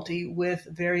difficulty with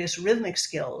various rhythmic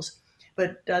skills.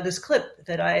 But this clip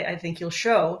that I think you'll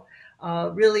show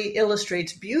really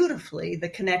illustrates beautifully the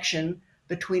connection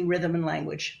between rhythm and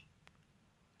language.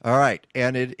 All right,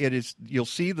 and it is. You'll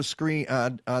see the screen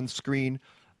on screen.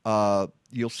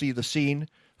 You'll see the scene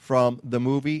from the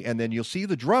movie, and then you'll see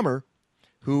the drummer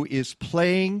who is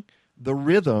playing the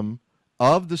rhythm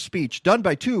of the speech, done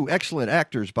by two excellent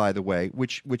actors, by the way,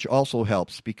 which also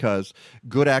helps because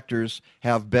good actors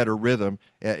have better rhythm.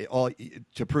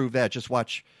 To prove that, just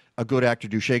watch a good actor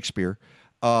do Shakespeare.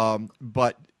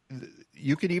 But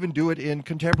you can even do it in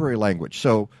contemporary language.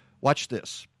 So watch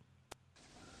this.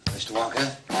 Mr.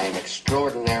 Wonka, I am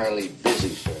extraordinarily busy,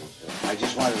 sir. I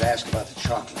just wanted to ask about the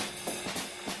chocolate.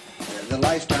 The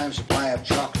lifetime supply of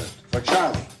chocolate for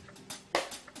Charlie.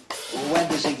 When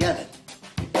does he get it?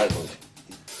 He doesn't.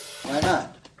 Why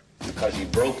not? Because he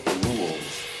broke the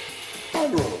rules.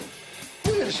 What rules?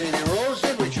 We didn't see any rules,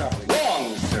 did we, Charlie?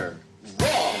 Wrong, sir.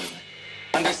 Wrong.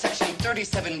 Under Section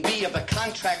 37B of the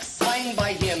contract signed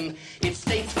by him, it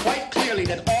states quite clearly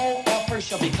that all offers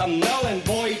shall become null and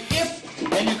void if,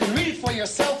 and you can read it for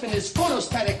yourself in his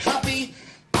photostatic copy,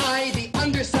 I, the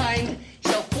undersigned,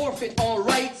 shall forfeit all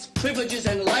rights, privileges,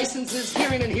 and licenses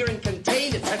herein and herein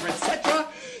contained, etc., etc.,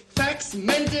 fax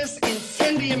mentis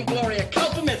incendium gloria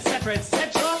culpum, etc.,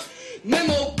 etc.,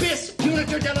 memo bis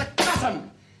punitor delicatum.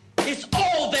 It's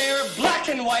all there, black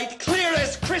and white, clear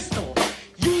as crystal.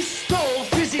 You stole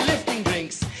fizzy lifting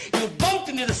drinks. You bumped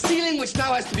into the ceiling, which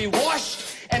now has to be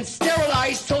washed and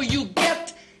sterilized, so you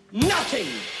get nothing.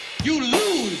 You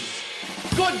lose.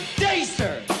 Good day,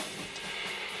 sir.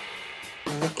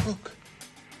 You're a crook.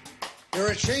 You're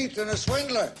a cheat and a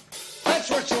swindler. That's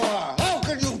what you are. How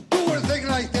can you do a thing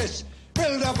like this?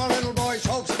 Build up a little boy's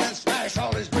hopes and then smash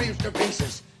all his dreams to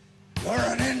pieces. You're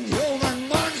an inhuman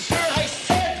monster. I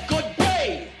said good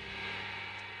day.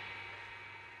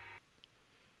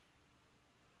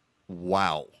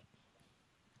 Wow.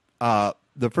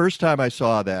 The first time I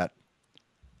saw that,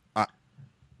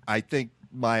 I think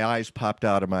my eyes popped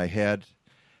out of my head,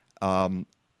 and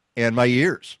my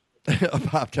ears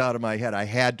popped out of my head. I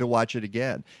had to watch it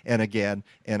again and again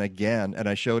and again, and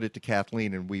I showed it to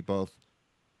Kathleen, and we both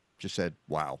just said,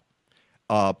 wow.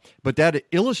 But that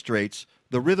illustrates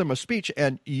the rhythm of speech,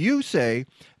 and you say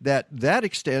that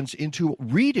extends into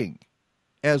reading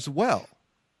as well.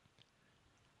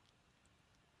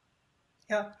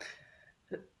 Yeah.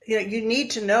 You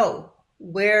need to know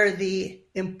where the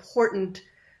important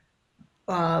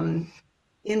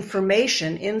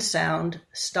information in sound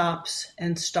stops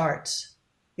and starts.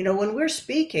 When we're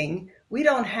speaking, we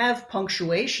don't have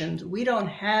punctuations. We don't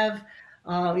have,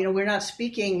 we're not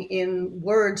speaking in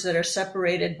words that are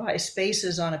separated by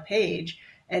spaces on a page.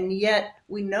 And yet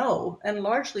we know, and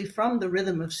largely from the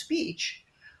rhythm of speech,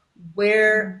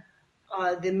 where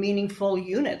the meaningful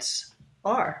units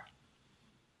are.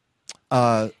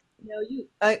 You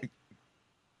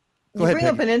bring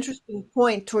up an interesting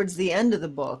point towards the end of the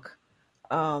book.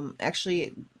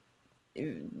 Actually,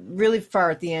 really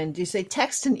far at the end, you say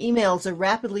text and emails are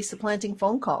rapidly supplanting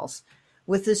phone calls.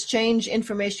 With this change,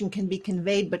 information can be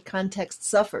conveyed, but context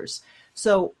suffers.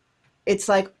 So it's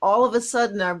like all of a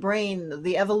sudden our brain,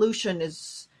 the evolution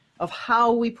is of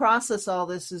how we process all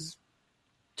this is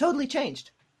totally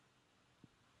changed.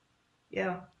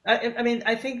 Yeah. I mean,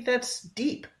 I think that's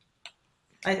deep.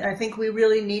 I think we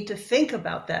really need to think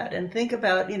about that and think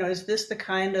about, is this the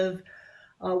kind of,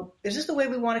 is this the way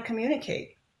we want to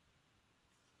communicate?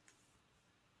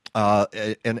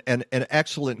 An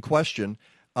excellent question.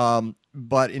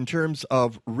 But in terms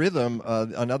of rhythm,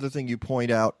 another thing you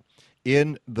point out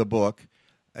in the book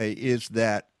is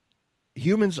that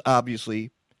humans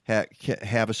obviously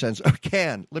have a sense of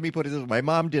let me put it this way, my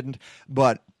mom didn't,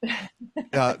 but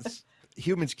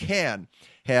humans can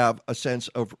have a sense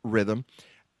of rhythm,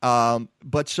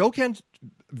 but so can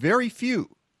very few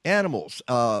animals,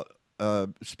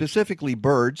 specifically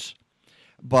birds,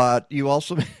 but you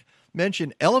also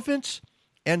mentioned elephants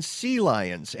and sea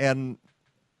lions, and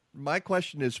my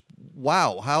question is,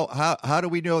 wow, how do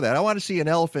we know that? I want to see an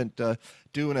elephant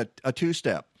doing a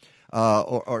two-step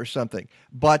or something.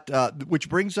 But which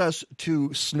brings us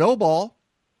to Snowball,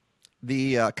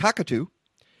 the cockatoo.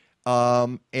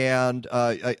 And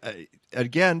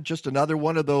again, just another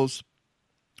one of those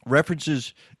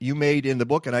references you made in the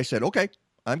book. And I said, okay,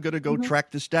 I'm going to go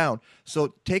track this down.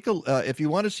 So take if you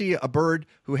want to see a bird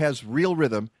who has real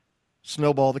rhythm,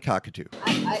 Snowball the cockatoo.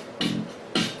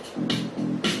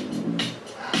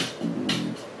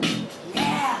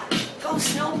 Yeah, go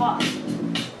Snowball.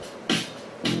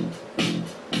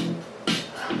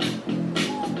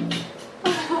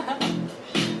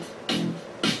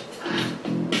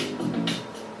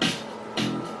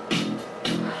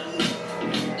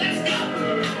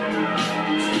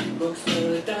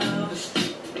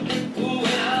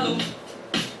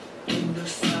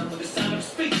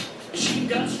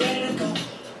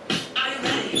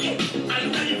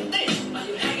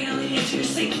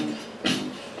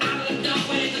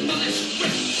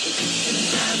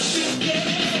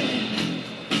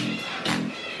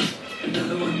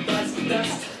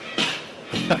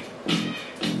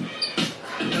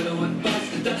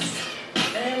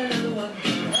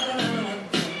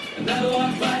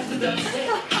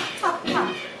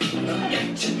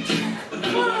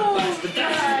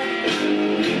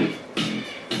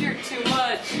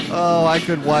 Oh, I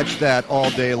could watch that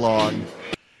all day long.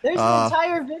 There's an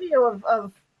entire video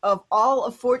of all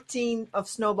of 14 of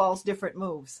Snowball's different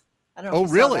moves. I don't know if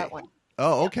you really? saw that one.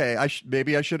 Oh, okay.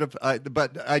 Maybe I should have,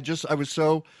 but I was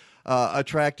so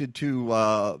attracted to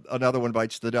Another One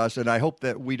Bites the Dust, and I hope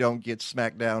that we don't get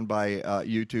smacked down by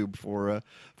YouTube for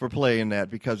playing that,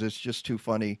 because it's just too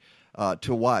funny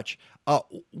to watch.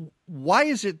 Why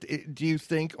is it, do you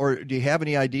think, or do you have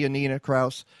any idea, Nina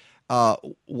Kraus,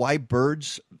 why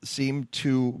birds seem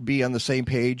to be on the same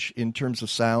page in terms of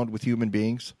sound with human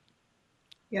beings?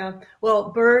 Yeah, well,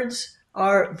 birds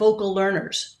are vocal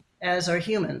learners, as are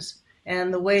humans.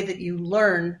 And the way that you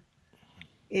learn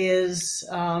is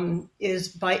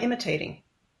by imitating.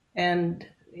 And,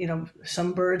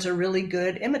 some birds are really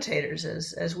good imitators,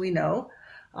 as we know.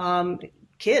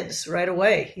 Kids right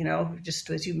away, just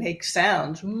as you make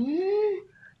sounds,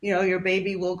 your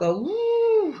baby will go,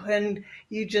 woo, and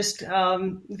you just,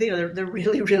 they're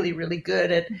really, really, really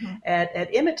good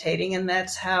at imitating. And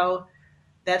that's how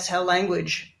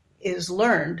language is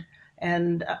learned.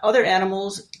 And other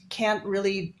animals can't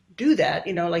really do that.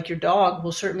 Like your dog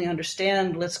will certainly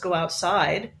understand, let's go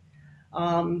outside.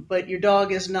 But your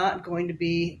dog is not going to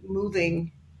be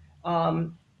moving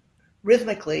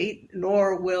rhythmically,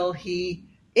 nor will he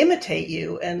imitate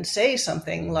you and say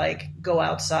something like, go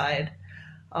outside.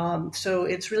 So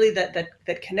it's really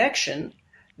that connection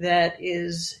that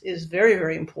is very,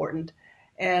 very important.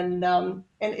 And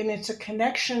it's a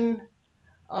connection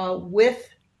with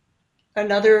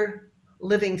another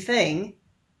living thing.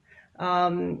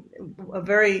 A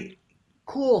very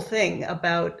cool thing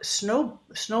about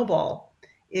Snowball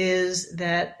is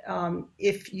that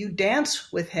if you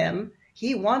dance with him,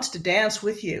 he wants to dance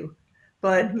with you.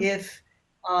 But if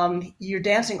you're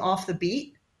dancing off the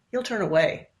beat, he'll turn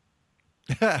away.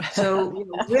 So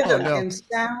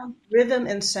rhythm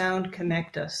and sound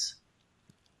connect us.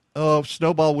 Oh,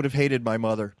 Snowball would have hated my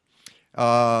mother.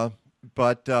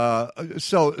 But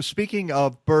so speaking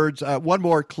of birds, one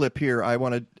more clip here. I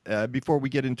want to, before we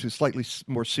get into slightly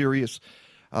more serious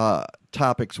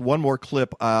topics. One more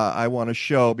clip I want to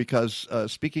show because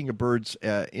speaking of birds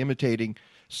imitating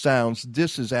sounds,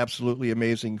 this is absolutely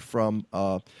amazing from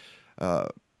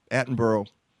Attenborough,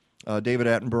 David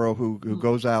Attenborough, who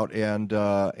goes out and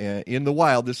in the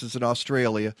wild. This is in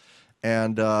Australia,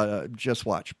 and just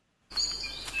watch.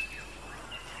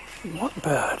 What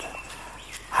bird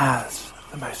has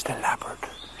the most elaborate,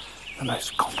 the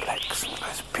most complex, the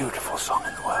most beautiful song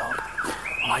in the world?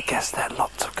 Well, I guess there are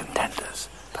lots of contenders,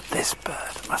 but this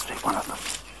bird must be one of them.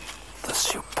 The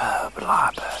superb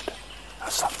lyrebird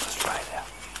of Southern Australia.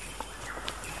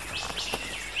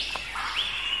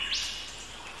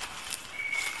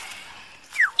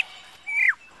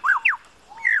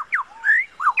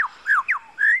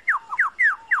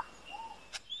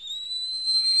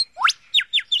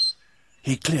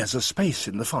 He clears a space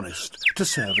in the forest to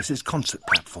serve as his concert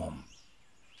platform.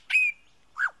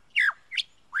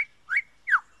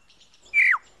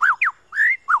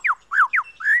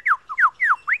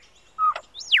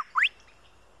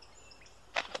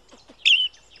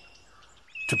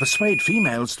 To persuade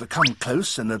females to come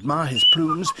close and admire his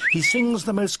plumes, he sings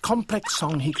the most complex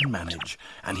song he can manage,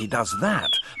 and he does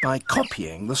that by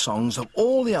copying the songs of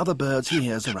all the other birds he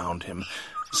hears around him,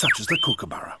 such as the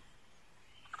kookaburra.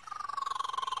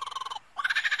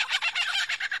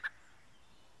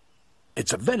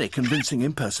 It's a very convincing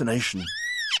impersonation.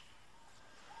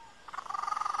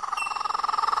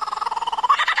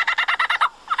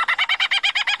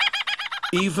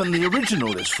 Even the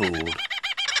original is fooled.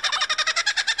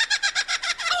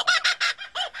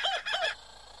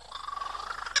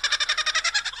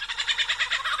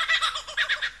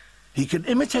 He can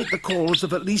imitate the calls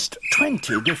of at least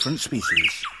 20 different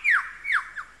species.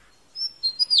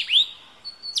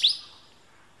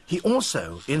 He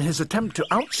also, in his attempt to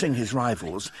outsing his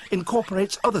rivals,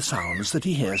 incorporates other sounds that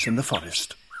he hears in the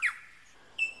forest.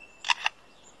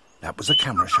 That was a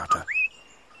camera shutter.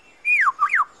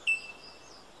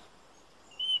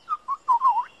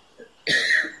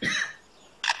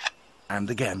 And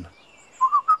again.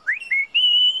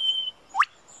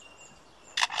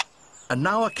 And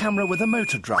now a camera with a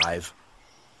motor drive.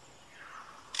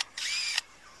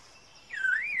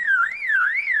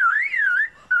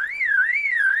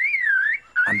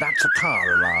 And that's a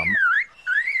car alarm.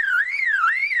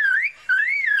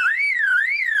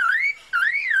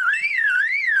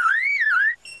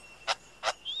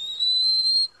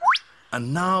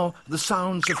 And now the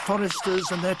sounds of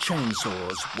foresters and their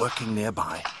chainsaws working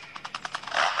nearby.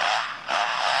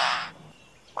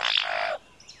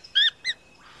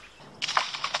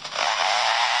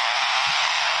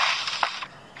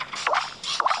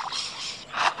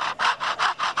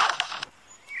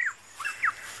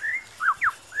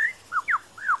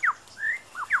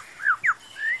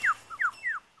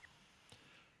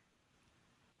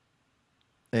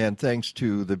 And thanks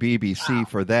to the BBC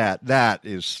for that. That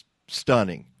is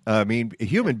stunning. I mean,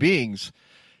 human beings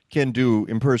can do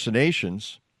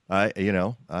impersonations. I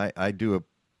do a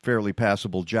fairly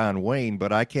passable John Wayne,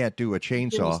 but I can't do a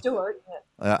chainsaw. Jimmy Stewart.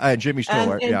 Jimmy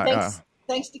Stewart. And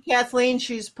thanks to Kathleen.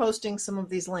 She's posting some of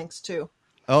these links too.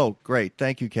 Oh, great.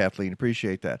 Thank you, Kathleen.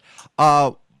 Appreciate that.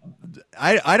 I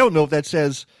don't know if that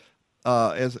says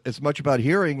as much about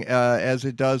hearing as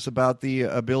it does about the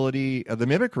ability, the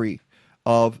mimicry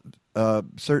of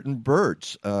certain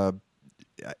birds.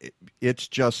 It's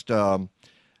just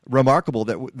remarkable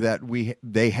that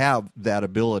they have that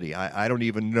ability. I don't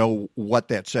even know what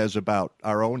that says about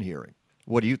our own hearing.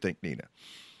 What do you think, Nina?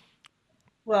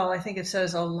 Well, I think it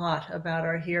says a lot about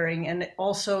our hearing. And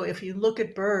also, if you look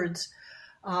at birds,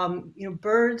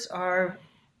 birds are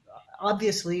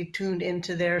obviously tuned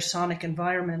into their sonic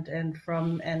environment, and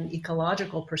from an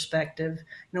ecological perspective,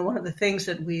 one of the things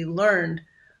that we learned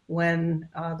when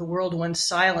the world went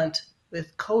silent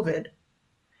with COVID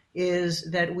is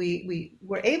that we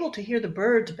were able to hear the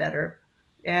birds better.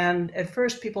 And at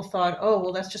first people thought, oh,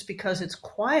 well, that's just because it's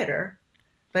quieter.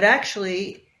 But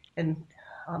actually, and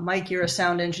Mike, you're a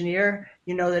sound engineer,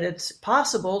 you know that it's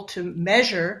possible to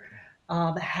measure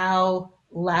how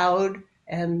loud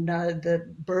and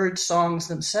the bird songs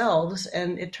themselves.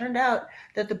 And it turned out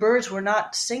that the birds were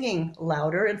not singing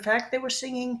louder. In fact, they were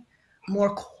singing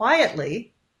more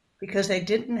quietly because they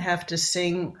didn't have to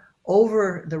sing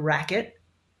over the racket.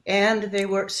 And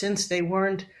since they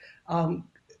weren't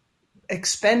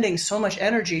expending so much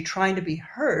energy trying to be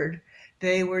heard,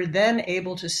 they were then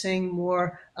able to sing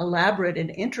more elaborate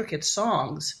and intricate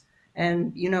songs.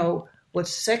 And,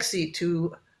 what's sexy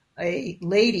to a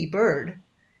lady bird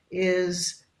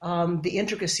is the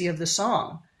intricacy of the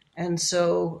song. And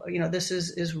so, this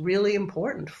is really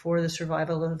important for the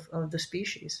survival of the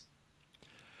species.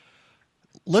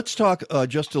 Let's talk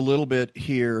just a little bit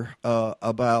here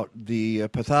about the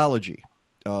pathology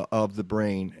of the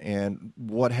brain and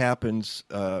what happens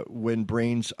when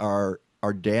brains are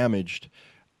damaged.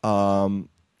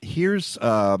 Here's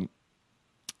an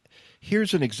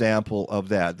example of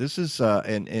that. This is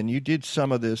and you did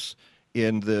some of this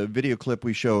in the video clip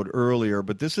we showed earlier,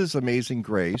 but this is Amazing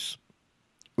Grace.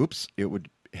 Oops, it would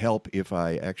help if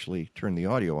I actually turn the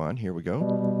audio on. Here we go.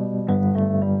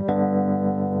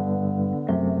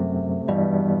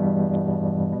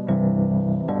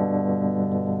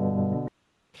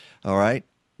 All right.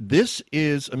 This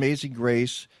is Amazing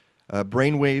Grace,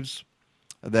 brainwaves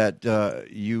that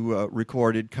you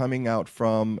recorded coming out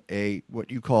from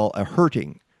what you call a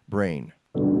hurting brain.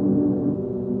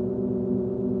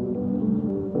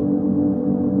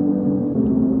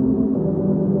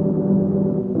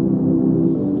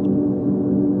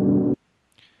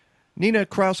 Nina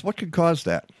Kraus, what could cause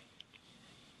that?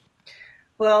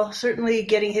 Well, certainly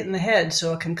getting hit in the head,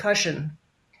 so a concussion.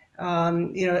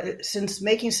 Since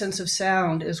making sense of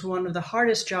sound is one of the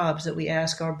hardest jobs that we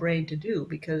ask our brain to do,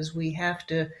 because we have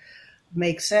to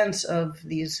make sense of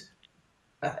these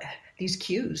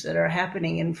cues that are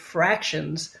happening in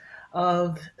fractions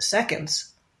of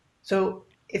seconds. So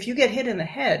if you get hit in the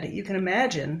head, you can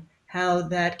imagine how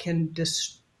that can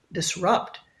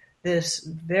disrupt this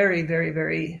very, very,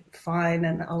 very fine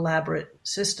and elaborate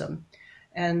system.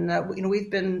 And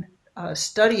we've been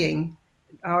studying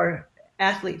our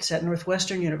athletes at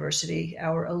Northwestern University,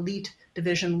 our elite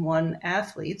Division I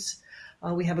athletes.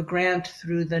 We have a grant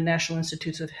through the National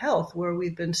Institutes of Health where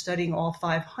we've been studying all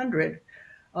 500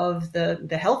 of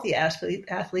the healthy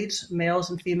athletes,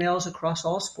 males and females across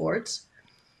all sports,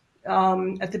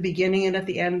 at the beginning and at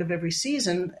the end of every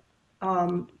season.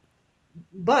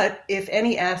 But if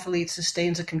any athlete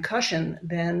sustains a concussion,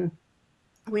 then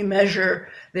we measure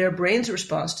their brain's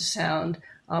response to sound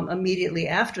immediately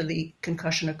after the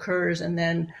concussion occurs, and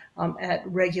then at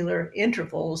regular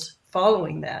intervals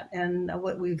following that. And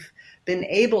what we've been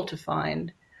able to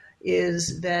find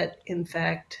is that, in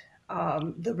fact,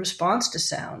 the response to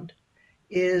sound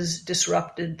is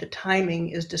disrupted, the timing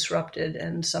is disrupted,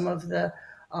 and some of the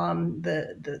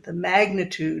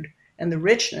magnitude and the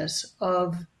richness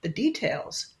of the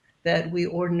details that we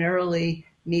ordinarily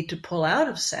need to pull out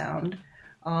of sound,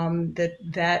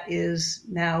 that is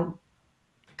now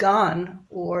gone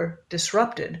or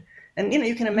disrupted. And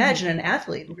you can imagine an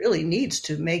athlete really needs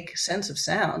to make sense of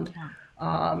sound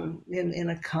in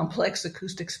a complex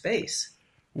acoustic space.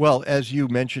 Well, as you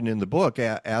mentioned in the book,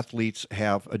 athletes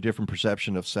have a different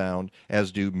perception of sound,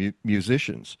 as do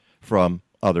musicians, from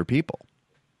other people.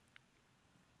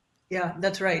 Yeah,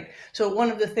 that's right. So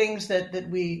one of the things that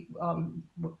we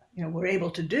we're able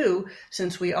to do,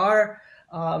 since we are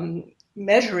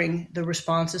measuring the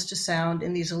responses to sound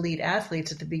in these elite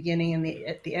athletes at the beginning and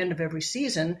at the end of every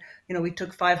season, we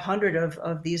took 500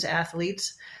 of these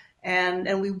athletes,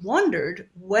 and we wondered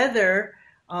whether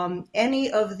any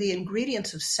of the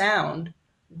ingredients of sound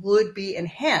would be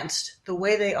enhanced the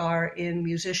way they are in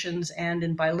musicians and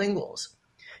in bilinguals.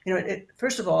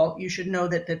 First of all, you should know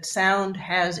that sound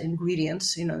has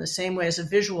ingredients, the same way as a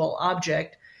visual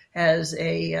object has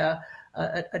a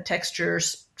texture,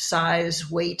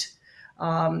 size, weight,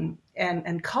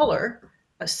 and color.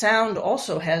 A sound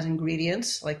also has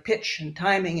ingredients like pitch and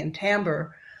timing and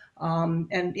timbre.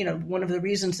 And one of the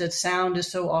reasons that sound is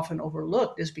so often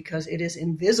overlooked is because it is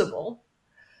invisible.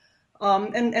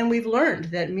 And we've learned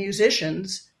that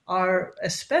musicians are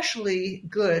especially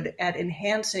good at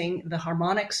enhancing the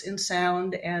harmonics in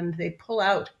sound, and they pull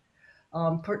out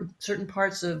certain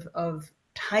parts of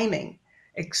timing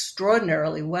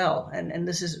extraordinarily well. And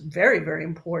this is very, very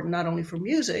important, not only for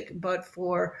music, but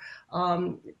for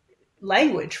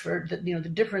language. For the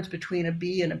difference between a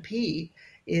B and a P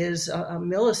is a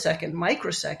millisecond,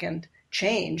 microsecond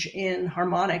change in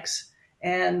harmonics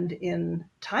and in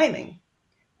timing.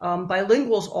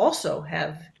 Bilinguals also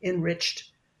have enriched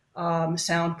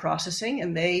sound processing,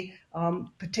 and they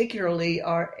particularly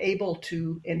are able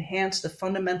to enhance the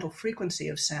fundamental frequency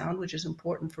of sound, which is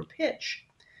important for pitch.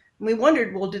 And we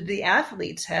wondered, well, did the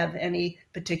athletes have any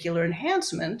particular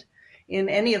enhancement in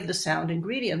any of the sound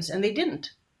ingredients? And they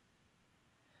didn't.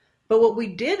 But what we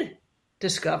did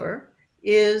discover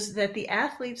is that the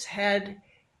athletes had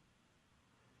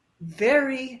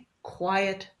very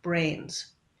quiet brains.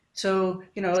 So,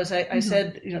 as I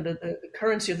said, the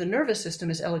currency of the nervous system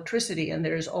is electricity, and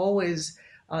there's always,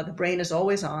 the brain is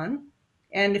always on.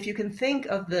 And if you can think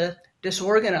of the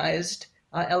disorganized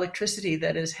electricity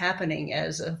that is happening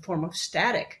as a form of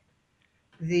static,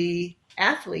 the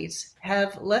athletes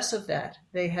have less of that.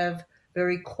 They have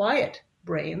very quiet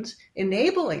brains,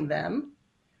 enabling them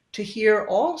to hear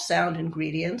all sound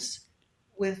ingredients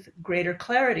with greater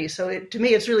clarity. So to me,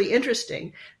 it's really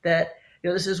interesting that,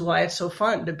 this is why it's so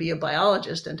fun to be a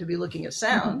biologist and to be looking at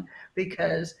sound,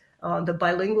 because the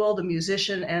bilingual, the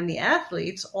musician, and the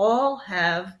athletes all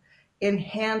have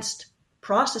enhanced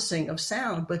processing of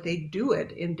sound, but they do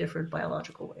it in different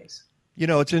biological ways.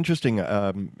 It's interesting,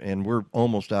 and we're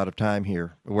almost out of time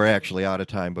here. We're actually out of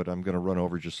time, but I'm going to run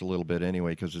over just a little bit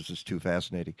anyway because this is too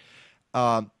fascinating.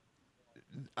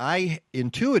 I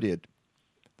intuited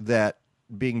that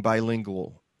being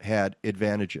bilingual had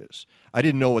advantages. I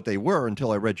didn't know what they were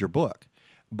until I read your book,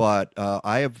 but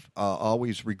I have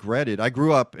always regretted. I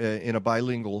grew up in a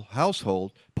bilingual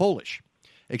household, Polish,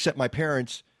 except my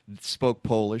parents spoke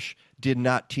Polish, did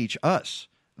not teach us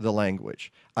the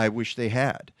language. I wish they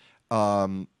had.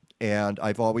 And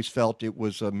I've always felt it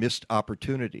was a missed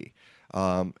opportunity.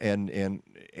 And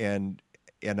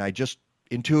I just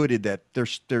intuited that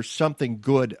there's something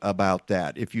good about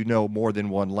that. If you know more than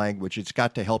one language, it's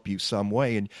got to help you some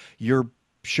way. And you're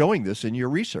showing this in your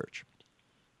research.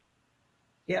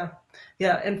 Yeah.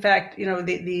 In fact,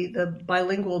 the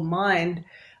bilingual mind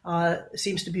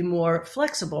seems to be more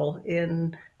flexible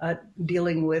in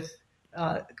dealing with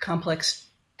complex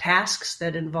tasks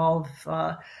that involve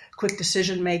quick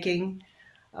decision making.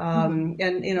 And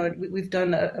we've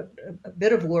done a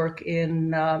bit of work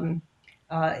in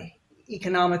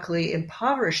economically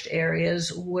impoverished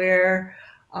areas where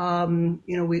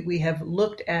we have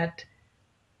looked at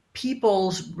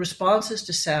people's responses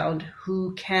to sound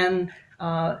who can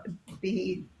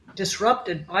be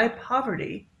disrupted by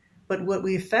poverty. But what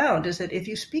we've found is that if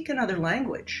you speak another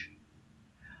language,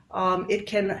 it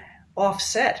can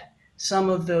offset some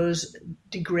of those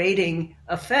degrading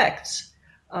effects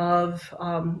of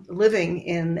living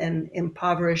in an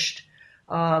impoverished,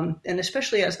 and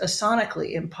especially as a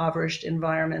sonically impoverished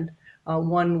environment,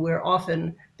 one where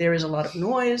often there is a lot of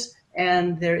noise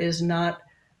and there is not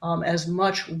as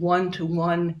much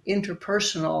one-to-one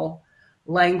interpersonal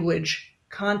language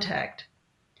contact.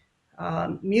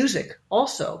 Music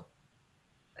also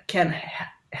can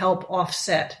help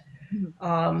offset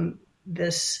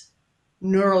this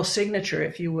neural signature,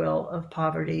 if you will, of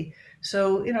poverty.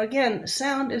 So, again,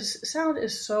 sound is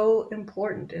so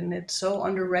important and it's so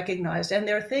under-recognized. And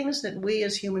there are things that we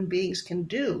as human beings can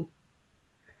do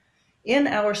in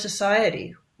our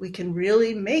society. We can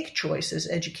really make choices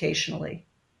educationally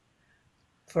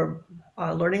for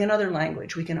learning another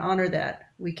language. We can honor that.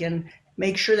 We can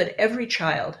make sure that every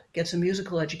child gets a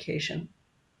musical education.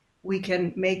 We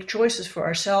can make choices for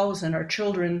ourselves and our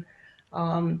children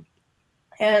and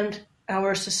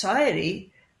our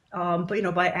society,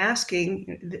 by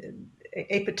asking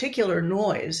a particular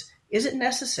noise, is it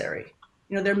necessary?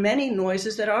 There are many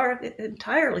noises that are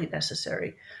entirely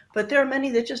necessary, but there are many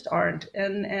that just aren't.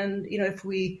 And if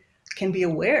we can be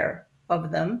aware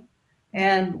of them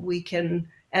and we can,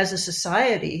 as a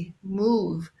society,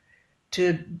 move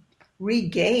to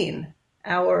regain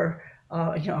our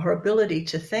ability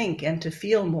to think and to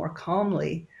feel more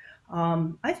calmly,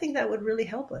 I think that would really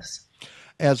help us.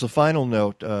 As a final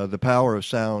note, the power of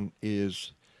sound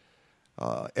is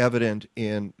evident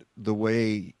in the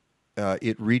way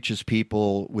it reaches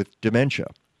people with dementia.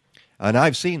 And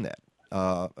I've seen that.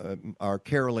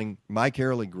 My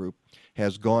caroling group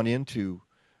has gone into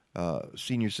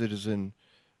senior citizen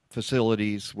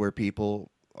facilities where people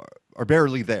are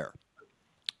barely there.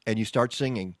 And you start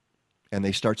singing, and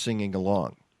they start singing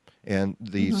along. And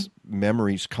these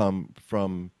memories come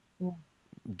from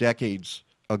decades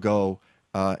ago,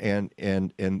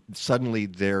 and suddenly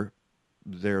they're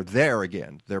there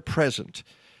again. They're present,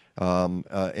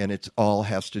 and it all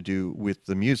has to do with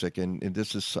the music. And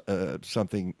this is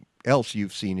something else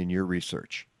you've seen in your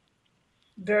research.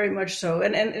 Very much so,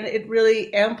 and it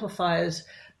really amplifies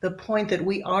the point that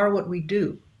we are what we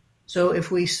do. So if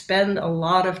we spend a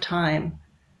lot of time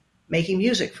making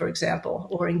music, for example,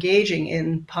 or engaging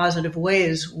in positive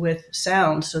ways with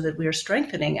sound so that we are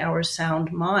strengthening our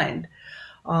sound mind,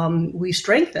 we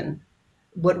strengthen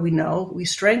what we know, we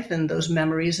strengthen those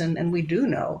memories, and we do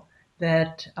know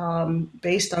that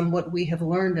based on what we have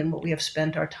learned and what we have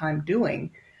spent our time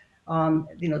doing,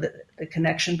 the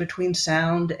connection between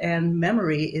sound and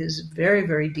memory is very,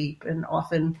 very deep, and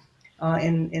often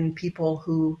in people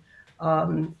who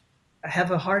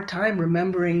have a hard time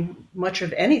remembering much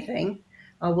of anything,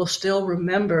 will still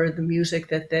remember the music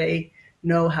that they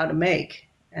know how to make.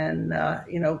 And,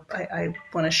 I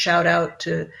want to shout out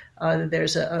to,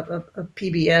 there's a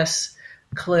PBS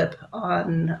clip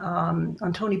on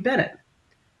Tony Bennett,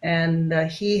 and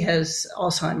he has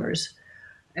Alzheimer's,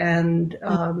 and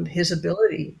his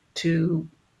ability to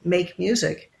make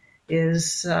music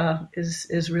is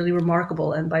really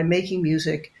remarkable. And by making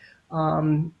music,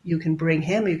 you can bring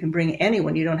him, you can bring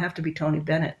anyone. You don't have to be Tony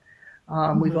Bennett.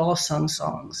 We've all sung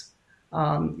songs.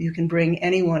 You can bring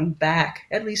anyone back,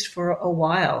 at least for a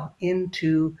while,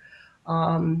 into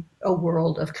a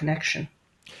world of connection.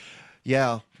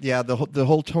 Yeah. The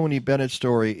whole Tony Bennett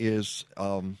story is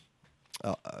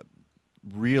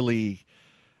really,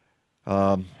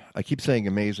 I keep saying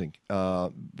amazing,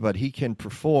 but he can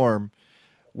perform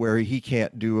where he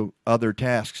can't do other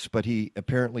tasks, but he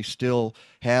apparently still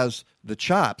has the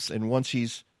chops. And once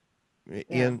he's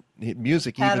in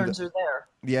music, patterns are there.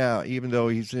 Yeah, even though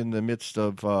he's in the midst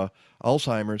of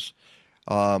Alzheimer's,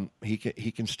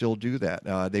 he can still do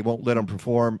that. They won't let him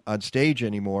perform on stage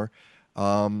anymore,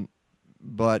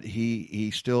 but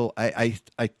he still. I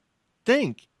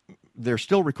think they're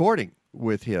still recording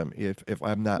with him, if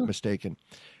I'm not mistaken.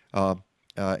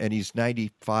 And he's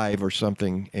 95 or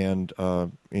something, and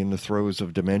in the throes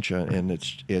of dementia, and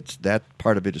it's that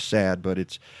part of it is sad, but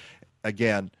it's,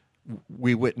 again,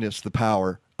 we witness the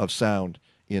power of sound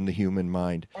in the human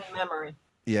mind and memory.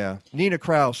 Yeah, Nina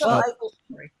Kraus.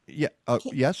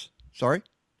 Yes. Sorry.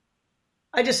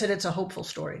 I just said it's a hopeful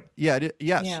story. Yes.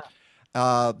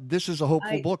 Yeah. This is a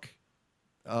hopeful book.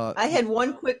 I had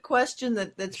one quick question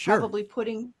that's sure. Probably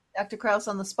putting Dr. Kraus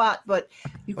on the spot, but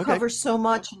you cover so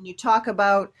much, and you talk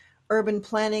about urban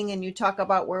planning, and you talk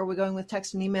about where we're going with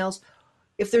text and emails.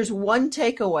 If there's one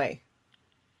takeaway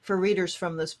for readers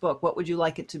from this book, what would you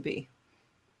like it to be?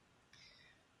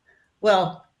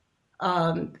 Well,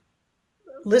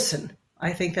 listen.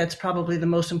 I think that's probably the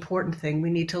most important thing. We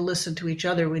need to listen to each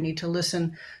other. We need to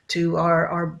listen to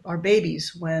our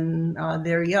babies when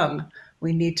they're young.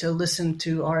 We need to listen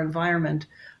to our environment.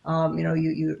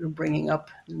 You're bringing up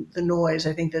the noise.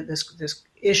 I think that this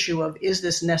issue of, is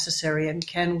this necessary, and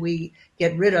can we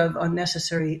get rid of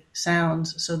unnecessary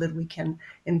sounds so that we can,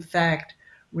 in fact,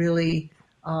 really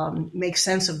make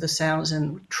sense of the sounds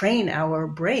and train our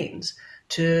brains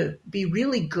to be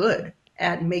really good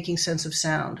at making sense of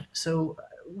sound. So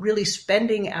really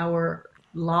spending our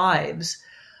lives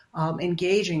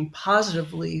engaging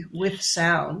positively with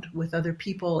sound, with other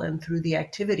people, and through the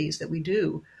activities that we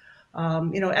do.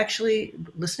 Actually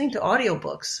listening to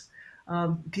audiobooks.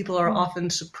 People are often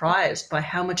surprised by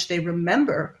how much they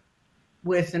remember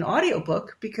with an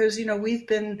audiobook because, we've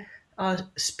been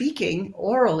speaking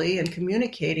orally and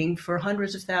communicating for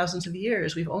hundreds of thousands of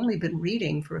years. We've only been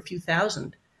reading for a few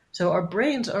thousand. So our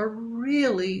brains are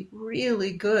really,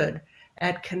 really good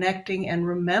at connecting and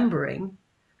remembering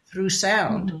through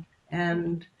sound. Mm-hmm.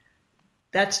 And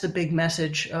that's the big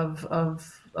message of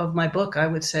my book, I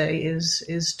would say,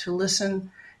 is to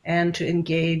listen and to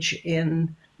engage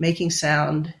in making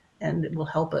sound, and it will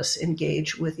help us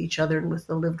engage with each other and with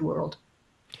the lived world.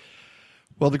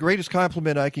 Well, the greatest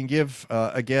compliment I can give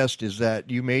a guest is that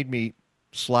you made me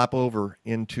slop over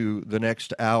into the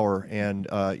next hour, and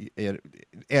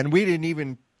we didn't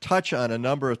even touch on a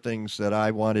number of things that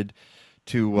I wanted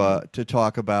to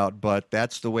talk about, but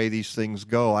that's the way these things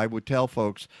go. I would tell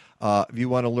folks, if you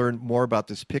want to learn more about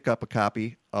this, pick up a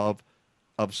copy of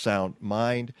Sound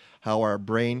Mind, How Our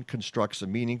Brain Constructs a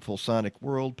Meaningful Sonic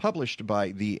World, published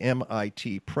by the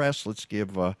MIT Press. Let's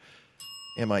give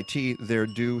MIT their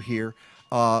due here.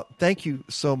 Thank you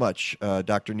so much,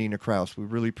 Dr. Nina Kraus. We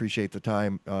really appreciate the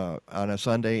time on a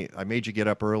Sunday. I made you get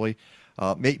up early.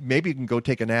 Maybe you can go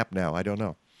take a nap now. I don't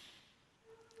know.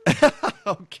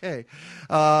 Okay.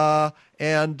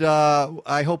 And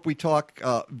I hope we talk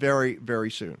very,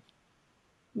 very soon.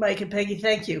 Mike and Peggy,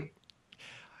 thank you.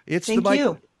 It's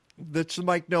the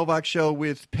Mike Novak Show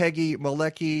with Peggy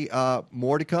Malecki.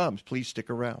 More to come. Please stick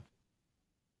around.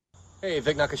 Hey,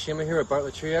 Vic Nakashima here at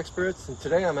Bartlett Tree Experts, and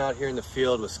today I'm out here in the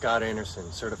field with Scott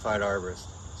Anderson, certified arborist.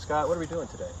 Scott, what are we doing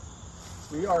today?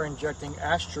 We are injecting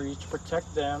ash trees to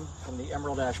protect them from the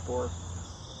emerald ash borer.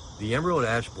 The emerald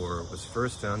ash borer was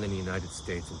first found in the United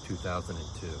States in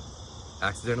 2002,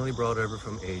 accidentally brought over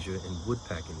from Asia in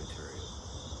woodpacking material.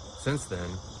 Since then,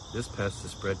 this pest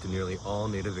has spread to nearly all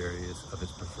native areas of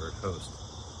its preferred host,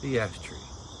 the ash tree.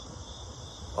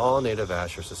 All native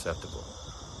ash are susceptible,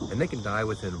 and they can die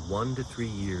within 1 to 3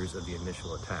 years of the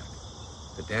initial attack.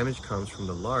 The damage comes from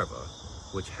the larvae,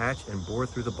 which hatch and bore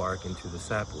through the bark into the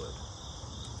sapwood.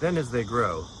 Then as they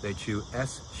grow, they chew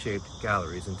S-shaped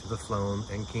galleries into the phloem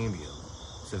and cambium,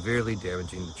 severely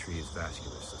damaging the tree's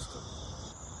vascular system.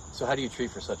 So how do you treat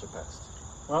for such a pest?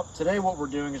 Well, today what we're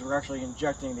doing is we're actually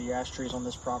injecting the ash trees on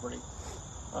this property.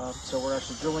 So we're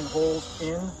actually drilling holes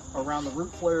in around the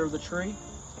root flare of the tree,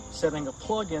 setting a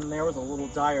plug in there with a little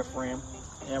diaphragm,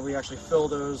 and we actually fill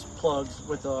those plugs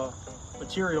with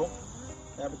material.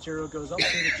 That material goes up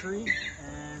through the tree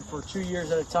and And for 2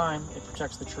 years at a time, it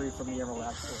protects the tree from the emerald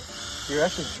ash borer. So you're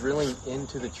actually drilling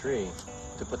into the tree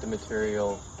to put the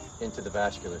material into the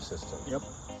vascular system. Yep.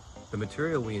 The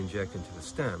material we inject into the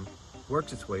stem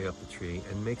works its way up the tree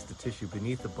and makes the tissue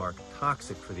beneath the bark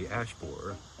toxic for the ash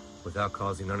borer without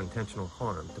causing unintentional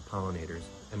harm to pollinators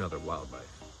and other wildlife.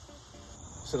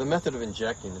 So the method of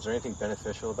injecting, is there anything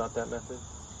beneficial about that method?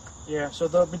 Yeah, so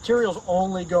the material's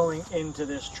only going into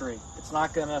this tree. It's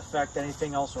not going to affect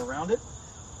anything else around it.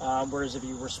 Whereas if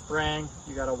you were spraying,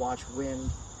 you got to watch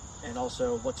wind and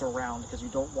also what's around, because you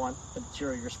don't want the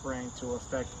material you're spraying to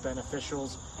affect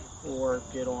beneficials or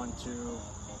get onto,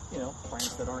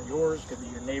 plants that aren't yours, could be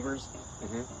your neighbors.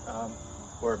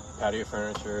 Mm-hmm. Or patio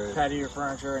furniture.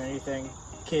 Anything.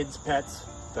 Kids, pets.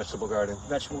 Vegetable garden.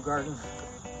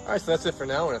 All right, so that's it for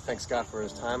now. I want to thank Scott for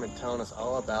his time and telling us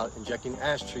all about injecting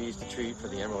ash trees to treat for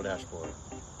the emerald ash borer.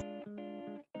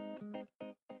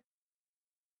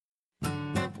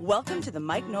 Welcome to the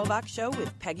Mike Novak Show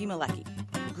with Peggy Malecki.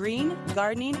 Green,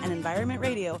 gardening, and environment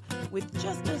radio with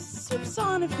just a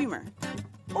soupçon of humor.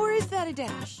 Or is that a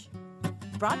dash?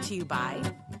 Brought to you by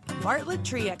Bartlett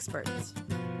Tree Experts.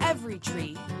 Every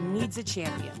tree needs a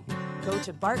champion. Go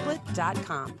to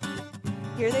bartlett.com.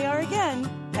 Here they are again,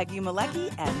 Peggy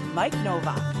Malecki and Mike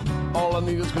Novak. All I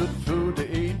need is good food to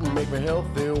eat and make me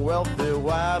healthy, wealthy,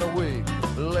 wide awake.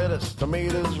 Lettuce,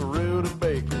 tomatoes, root,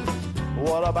 bacon.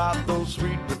 What about those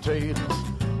sweet potatoes?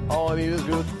 All I need is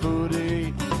good food to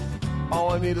eat.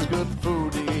 All I need is good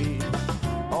food to eat.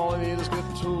 All I need is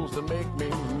good tools to make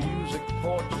me music,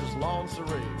 porches, lawn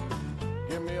serene.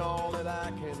 Give me all that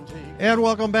I can take. And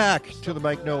welcome back to the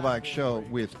Mike Novak Show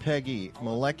with Peggy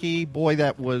Malecki. Boy,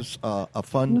 that was a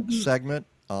fun segment.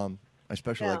 I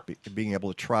especially like being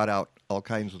able to trot out all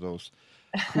kinds of those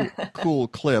cool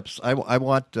clips. I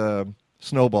want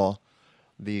Snowball,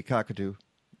 the cockatoo,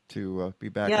 to be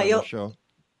back on the show.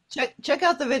 Check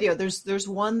out the video. There's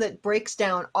one that breaks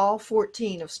down all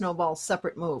 14 of Snowball's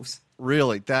separate moves.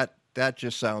 Really, that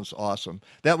just sounds awesome.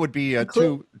 That would be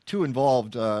too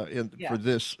involved for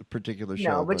this particular show.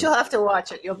 No, but you'll have to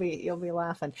watch it. You'll be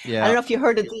laughing. Yeah. I don't know if you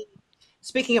heard it.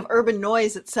 Speaking of urban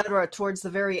noise, etc., towards the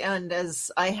very end,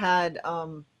 as I had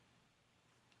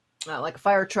like a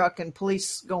fire truck and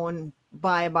police going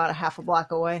by about a half a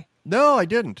block away. No, I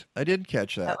didn't. I didn't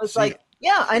catch that. That was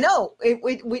yeah, I know.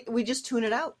 We just tune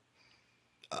it out.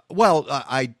 Well,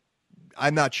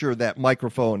 I'm not sure that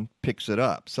microphone picks it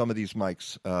up. Some of these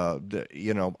mics,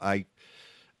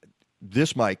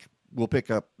 this mic will pick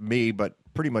up me, but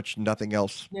pretty much nothing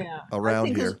else around I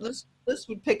think here. This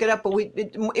would pick it up, but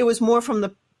it was more from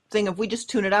the thing of we just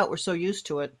tune it out. We're so used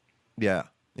to it. Yeah.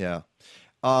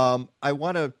 I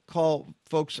want to call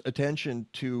folks' attention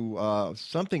to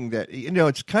something that,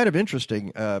 it's kind of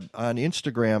interesting. On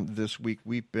Instagram this week,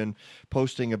 we've been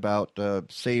posting about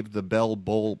Save the Bell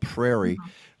Bowl Prairie,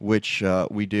 which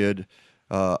we did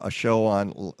a show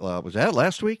on. Was that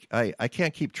last week? I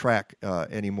can't keep track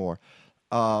anymore.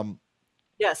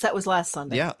 Yes, that was last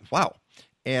Sunday. Yeah, wow.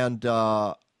 And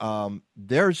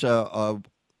there's a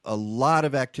lot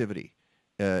of activity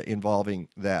involving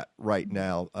that right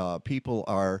now. People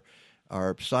are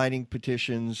signing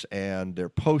petitions and they're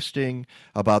posting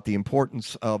about the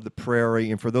importance of the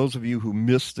prairie. And for those of you who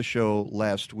missed the show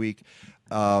last week,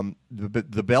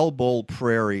 the Bell Bowl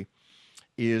Prairie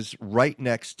is right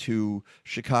next to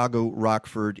Chicago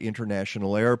Rockford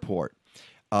International Airport.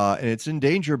 And it's in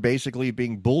danger, basically, of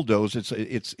being bulldozed.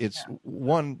 It's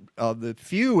one of the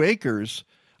few acres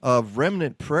of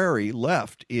remnant prairie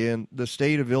left in the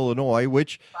state of Illinois,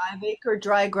 which 5-acre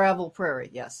dry gravel prairie.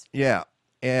 Yes. Yeah,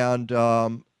 and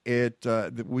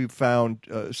we've found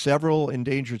several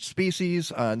endangered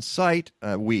species on site.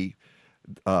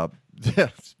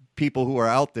 People who are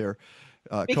out there.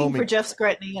 Speaking for Jeff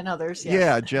Scretny and others. Yes.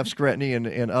 Yeah, Jeff Scretny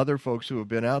and other folks who have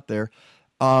been out there.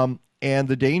 And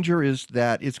the danger is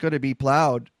that it's going to be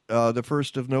plowed the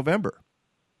 1st of November.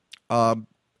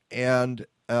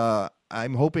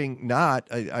 I'm hoping not.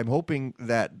 I'm hoping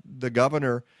that the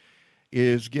governor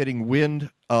is getting wind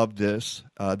of this.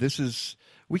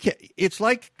 It's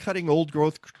like cutting old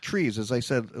growth trees, as I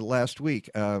said last week.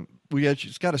 We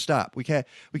just got to stop. We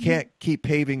can't keep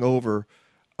paving over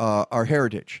our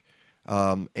heritage.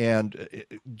 And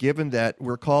given that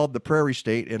we're called the Prairie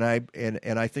State, and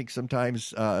I think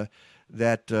sometimes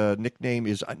that nickname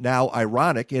is now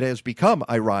ironic. It has become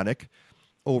ironic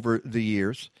over the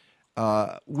years.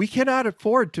 We cannot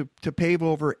afford to pave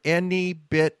over any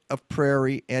bit of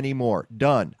prairie anymore.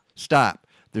 Done. Stop.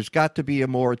 There's got to be a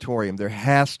moratorium. There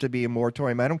has to be a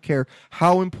moratorium. I don't care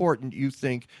how important you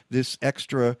think this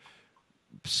extra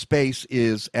space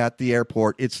is at the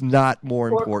airport. It's not more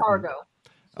important. Cargo.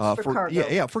 For cargo.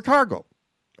 Yeah, for cargo.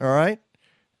 All right.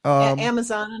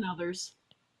 Amazon and others.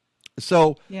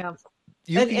 So yeah,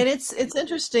 and it's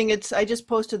interesting. I just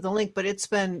posted the link, but it's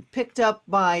been picked up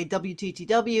by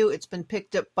WTTW. It's been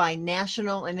picked up by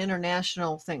national and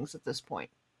international things at this point.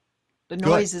 The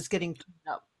noise is getting turned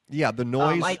up. Yeah, the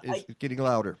noise is getting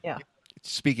louder. Yeah.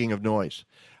 Speaking of noise,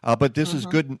 but this is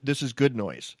good. This is good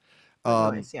noise.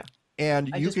 Noise, yeah.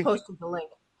 And I just posted the link.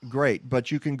 Great,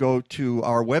 but you can go to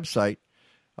our website,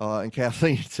 and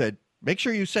Kathleen said, make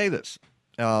sure you say this.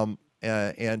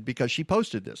 And because she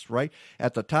posted this right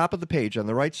at the top of the page, on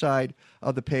the right side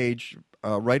of the page,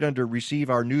 right under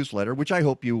Receive Our Newsletter, which I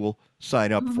hope you will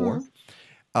sign up for,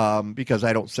 because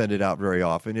I don't send it out very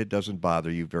often. It doesn't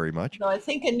bother you very much. So I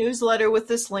think a newsletter with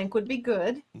this link would be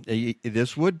good.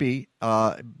 This would be,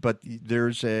 but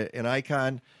there's an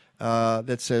icon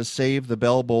that says Save the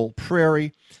Bell Bowl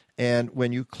Prairie, and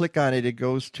when you click on it, it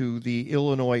goes to the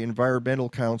Illinois Environmental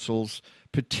Council's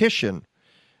petition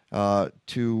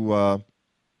to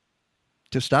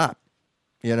stop,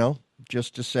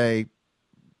 just to say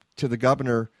to the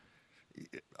governor,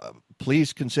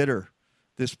 please consider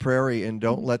this prairie and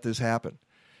don't let this happen.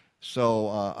 So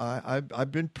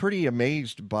I've been pretty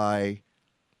amazed by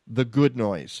the good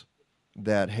noise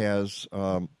that has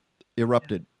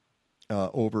erupted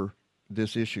over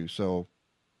this issue. So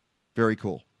very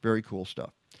cool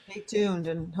stuff. Stay tuned,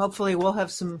 and hopefully we'll have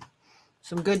some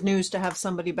good news to have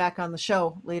somebody back on the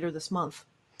show later this month.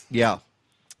 Yeah.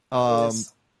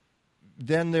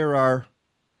 Then there are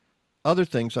other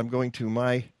things. I'm going to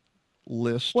my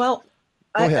list. Well,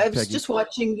 ahead, I was Peggy. just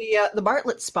watching the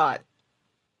Bartlett spot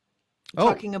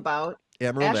talking about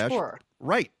Emerald ash Ash. borer.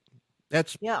 Right.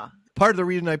 That's part of the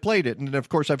reason I played it. And of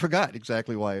course, I forgot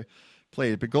exactly why I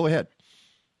played it. But go ahead.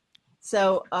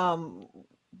 So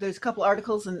there's a couple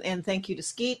articles, and thank you to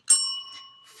Skeet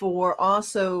for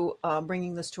also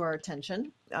bringing this to our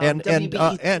attention. And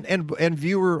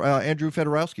viewer Andrew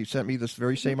Fedorowski sent me this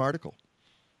very same article.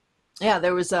 Yeah,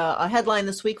 there was a headline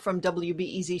this week from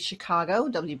WBEZ Chicago,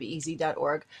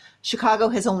 WBEZ.org. Chicago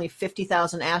has only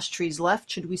 50,000 ash trees left.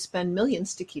 Should we spend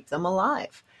millions to keep them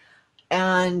alive?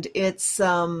 And it's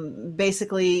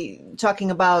basically talking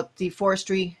about the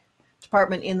forestry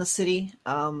department in the city,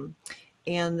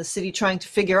 and the city trying to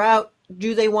figure out,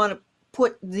 do they want to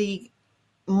put the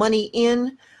money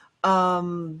in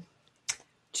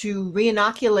to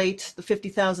re-inoculate the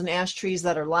 50,000 ash trees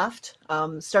that are left.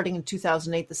 Starting in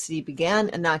 2008, the city began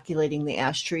inoculating the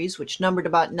ash trees, which numbered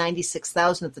about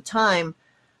 96,000 at the time,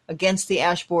 against the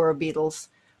ash borer beetles.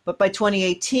 But by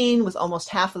 2018, with almost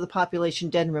half of the population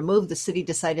dead and removed, the city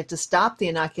decided to stop the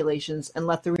inoculations and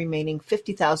let the remaining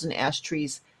 50,000 ash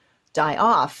trees die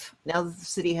off. Now that the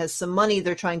city has some money,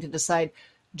 they're trying to decide,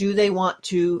 do they want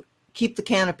to keep the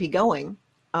canopy going,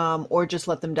 or just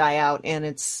let them die out? And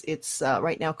it's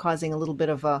right now causing a little bit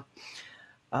of a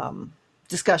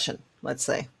discussion, let's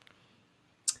say.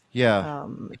 Yeah.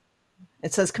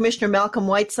 It says Commissioner Malcolm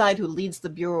Whiteside, who leads the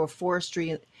Bureau of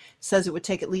Forestry, says it would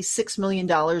take at least $6 million,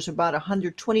 or about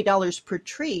 $120 per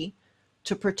tree,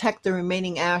 to protect the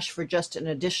remaining ash for just an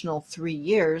additional 3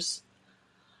 years.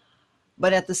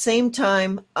 But at the same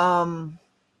time,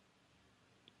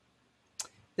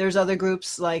 there's other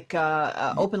groups like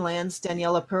Open Lands,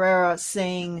 Daniela Pereira,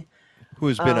 saying, who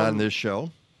has been on this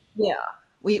show. Yeah,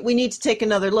 we need to take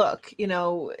another look.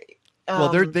 Well,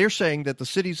 they're saying that the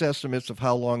city's estimates of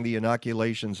how long the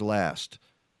inoculations last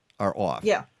are off.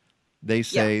 Yeah. They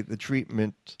say the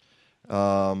treatment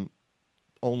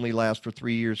only lasts for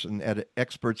 3 years, and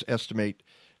experts estimate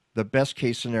the best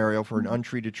case scenario for an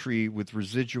untreated tree with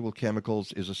residual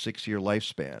chemicals is a 6-year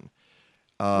lifespan.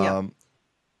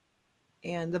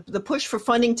 And the push for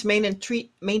funding to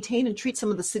maintain and treat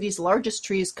some of the city's largest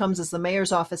trees comes as the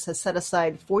mayor's office has set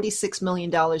aside $46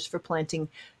 million for planting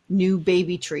new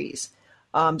baby trees,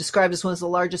 described as one of the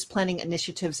largest planting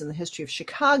initiatives in the history of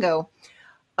Chicago.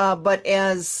 But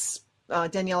as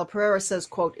Daniela Pereira says,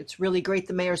 quote, "It's really great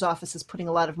the mayor's office is putting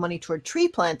a lot of money toward tree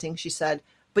planting," she said,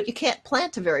 "but you can't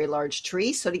plant a very large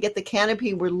tree. So to get the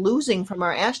canopy we're losing from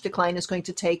our ash decline is going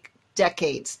to take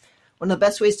decades. One of the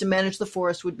best ways to manage the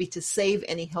forest would be to save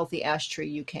any healthy ash tree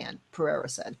you can," Pereira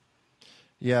said.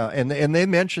 Yeah, and they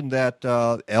mentioned that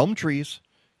elm trees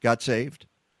got saved,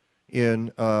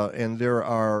 and there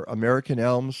are American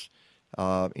elms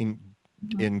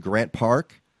in Grant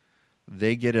Park.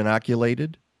 They get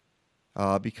inoculated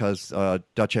because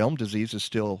Dutch elm disease is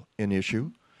still an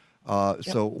issue.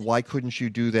 So why couldn't you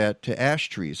do that to ash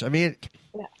trees? I mean,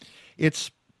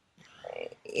 it's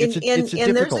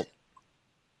difficult.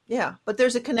 Yeah, but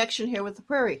there's a connection here with the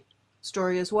prairie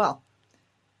story as well.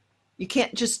 You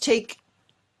can't just take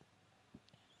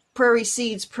prairie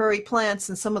seeds, prairie plants,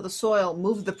 and some of the soil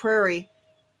move the prairie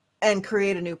and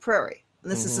create a new prairie.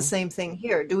 And this is the same thing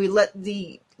here. Do we let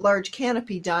the large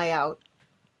canopy die out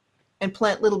and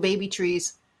plant little baby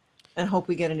trees and hope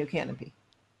we get a new canopy?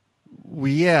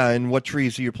 Well, yeah, and what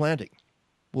trees are you planting?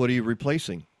 What are you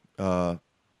replacing?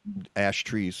 Ash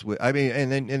trees. I mean,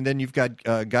 and then you've got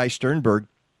Guy Sternberg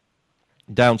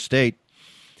downstate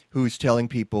who's telling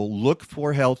people look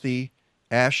for healthy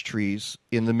ash trees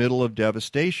in the middle of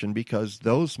devastation because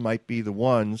those might be the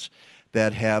ones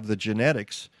that have the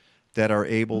genetics that are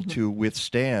able to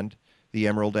withstand the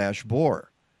emerald ash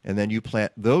borer. And then you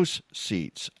plant those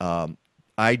seeds.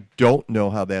 I don't know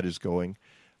how that is going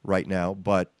right now,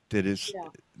 but it is.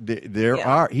 There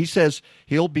are. He says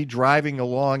he'll be driving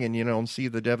along and see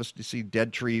the see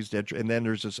dead trees, and then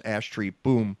there's this ash tree,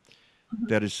 boom,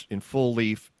 that is in full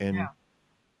leaf, and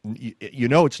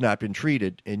it's not been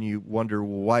treated, and you wonder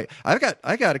why. I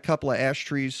got a couple of ash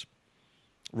trees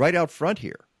right out front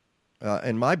here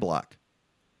in my block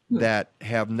that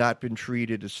have not been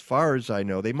treated. As far as I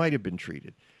know, they might have been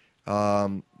treated,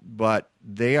 but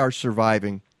they are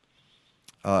surviving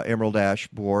emerald ash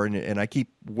borer, and I keep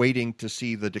waiting to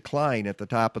see the decline at the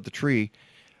top of the tree,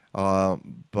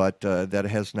 but that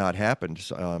has not happened,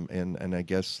 and I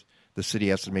guess the city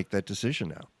has to make that decision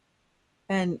now.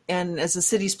 And as the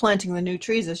city's planting the new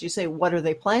trees, as you say, what are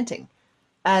they planting?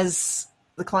 As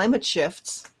the climate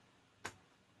shifts,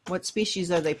 what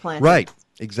species are they planting? Right,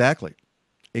 exactly,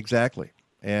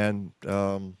 and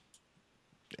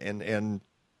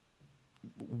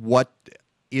what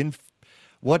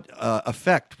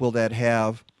effect will that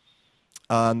have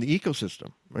on the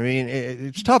ecosystem? I mean,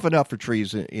 it's tough enough for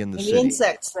trees in the city. The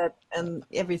insects and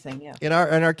everything, yeah. And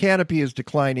our canopy is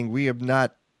declining. We have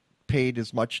not paid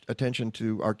as much attention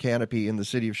to our canopy in the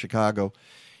city of Chicago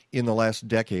in the last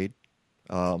decade,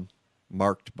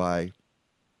 marked by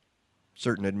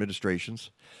certain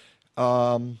administrations.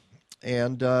 And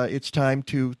it's time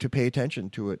to pay attention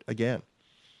to it again.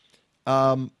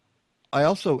 I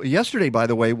also, yesterday, by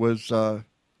the way, was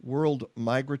World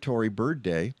Migratory Bird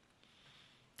Day.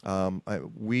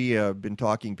 We have been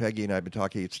talking, Peggy and I have been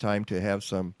talking, it's time to have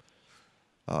some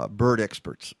bird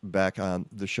experts back on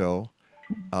the show.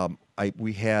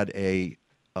 We had there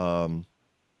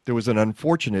was an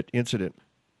unfortunate incident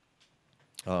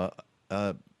on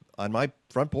my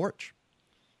front porch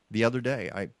the other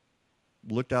day. I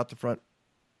looked out the front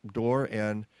door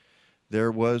and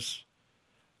there was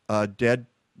a dead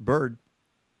bird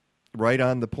right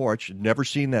on the porch. Never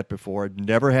seen that before.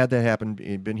 Never had that happen.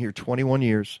 Been here 21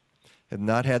 years. Have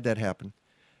not had that happen.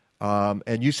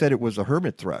 And you said it was a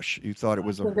hermit thrush. You thought it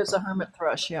was I think it's a hermit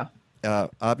thrush, yeah.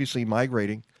 Obviously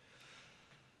migrating.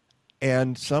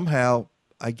 And somehow,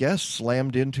 I guess,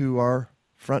 slammed into our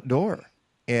front door.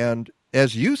 And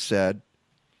as you said,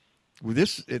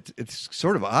 it's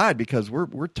sort of odd because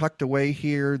we're tucked away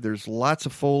here. There's lots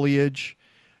of foliage.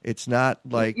 It's not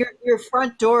like your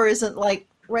front door isn't like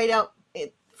right out in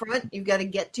front. You've got to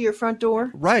get to your front door.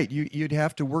 Right. You'd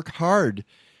have to work hard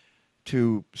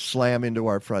to slam into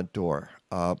our front door.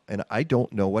 And I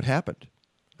don't know what happened.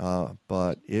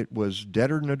 But it was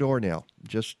deader than a doornail,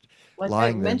 just like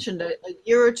lying I there. mentioned a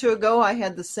year or two ago, I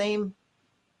had the same.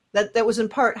 That was in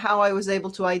part how I was able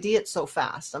to ID it so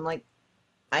fast. I'm like,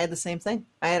 I had the same thing.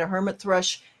 I had a hermit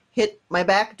thrush hit my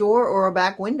back door or a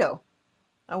back window.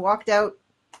 I walked out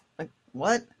like,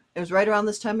 what? It was right around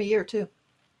this time of year too.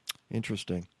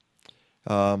 Interesting,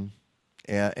 and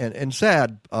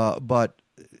sad. But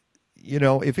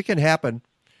if it can happen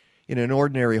in an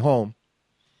ordinary home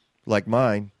like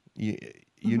mine,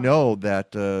 you know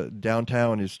that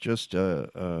downtown is just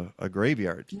a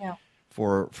graveyard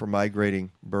for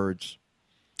migrating birds.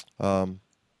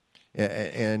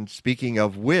 And speaking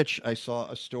of which, I saw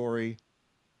a story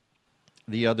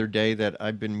the other day that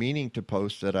I've been meaning to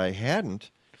post that I hadn't,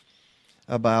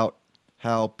 about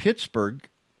how Pittsburgh,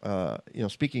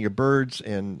 speaking of birds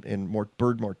and more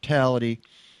bird mortality,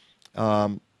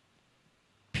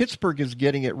 Pittsburgh is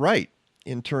getting it right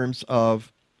in terms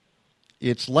of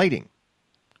its lighting.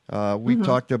 We've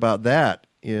talked about that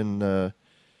and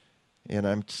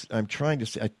I'm trying to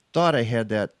see. I thought I had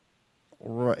that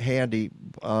handy,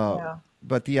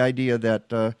 but the idea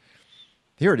that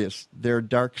here it is, their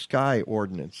dark sky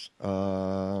ordinance.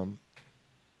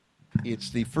 It's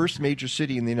the first major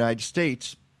city in the United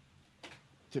States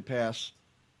to pass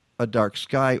a dark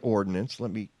sky ordinance.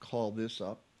 Let me call this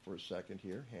up for a second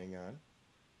here. Hang on.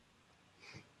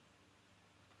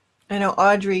 I know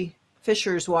Audrey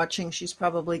Fisher's watching. She's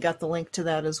probably got the link to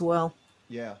that as well.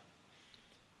 Yeah.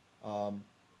 And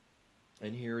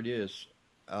here it is.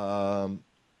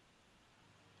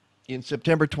 In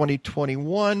September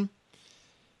 2021,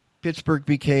 Pittsburgh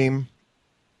became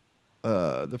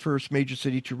the first major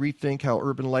city to rethink how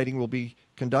urban lighting will be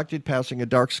conducted, passing a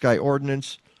dark sky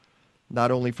ordinance,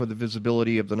 not only for the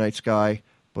visibility of the night sky,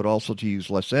 but also to use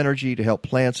less energy, to help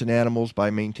plants and animals by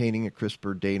maintaining a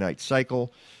crisper day-night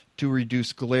cycle, to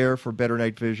reduce glare for better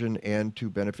night vision, and to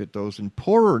benefit those in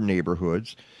poorer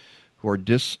neighborhoods who are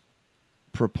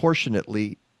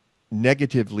disproportionately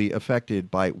negatively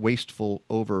affected by wasteful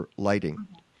overlighting.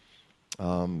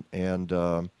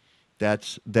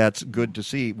 That's good to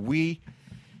see. We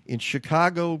in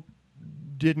Chicago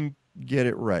didn't get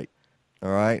it right,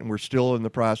 all right? And we're still in the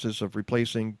process of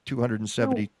replacing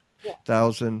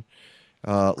 270,000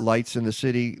 lights in the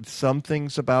city. Some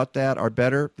things about that are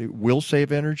better. It will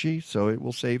save energy, so it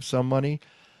will save some money.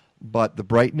 But the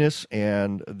brightness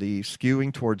and the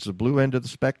skewing towards the blue end of the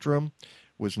spectrum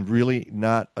was really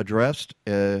not addressed.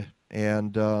 As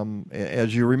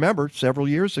you remember, several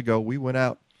years ago, we went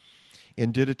out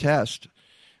and did a test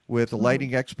with a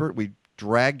lighting expert. We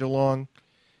dragged along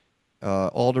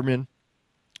Alderman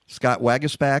Scott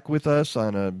Wagasback with us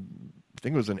on I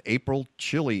think it was an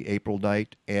chilly April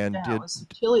night. And it was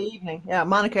a chilly evening. Yeah,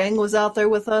 Monica Eng was out there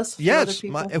with us. Yes,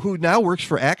 who now works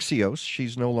for Axios.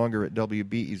 She's no longer at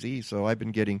WBEZ, so I've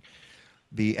been getting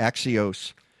the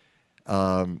Axios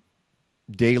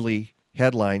daily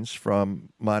headlines from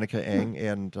Monica Eng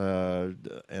and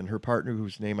her partner,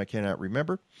 whose name I cannot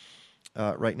remember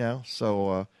right now.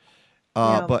 So,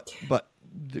 but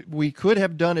we could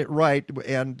have done it right,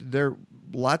 and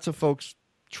lots of folks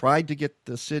tried to get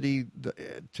the city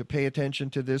to pay attention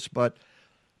to this, but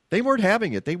they weren't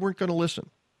having it. They weren't going to listen.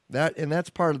 That's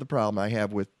part of the problem I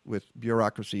have with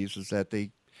bureaucracies is that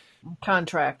they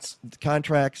contracts.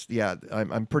 Yeah,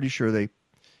 I'm pretty sure they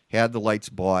had the lights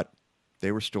bought.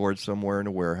 They were stored somewhere in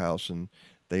a warehouse, and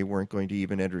they weren't going to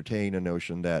even entertain a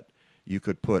notion that you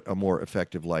could put a more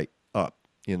effective light up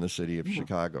in the city of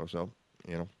Chicago. So,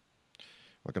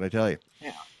 what can I tell you?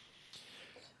 Yeah.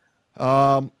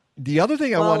 The other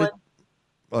thing I wanted...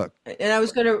 and I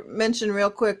was going to mention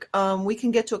real quick, we can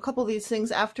get to a couple of these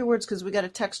things afterwards because we got a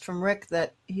text from Rick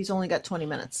that he's only got 20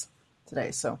 minutes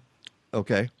today. So,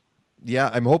 okay.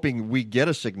 Yeah, I'm hoping we get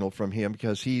a signal from him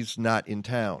because he's not in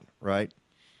town, right?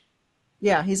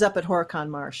 Yeah, he's up at Horicon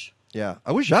Marsh. Yeah,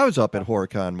 I wish I was up at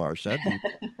Horicon Marsh. That'd be...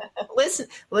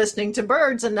 listening to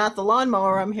birds and not the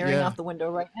lawnmower I'm hearing out the window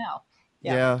right now.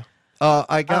 Yeah.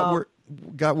 I got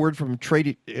word from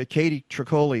Katie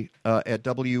Tricoli at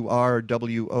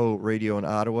WRWO Radio in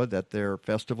Ottawa that their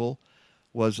festival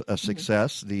was a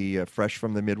success, the Fresh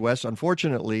from the Midwest.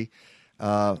 Unfortunately,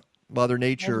 Mother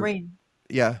Nature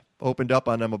opened up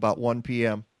on them about 1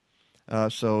 p.m.,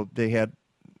 so they had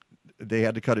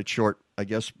to cut it short, I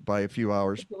guess, by a few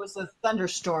hours. It was the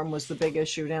thunderstorm was the big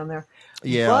issue down there.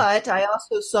 Yeah. But I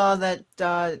also saw that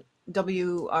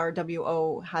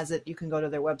WRWO has it. You can go to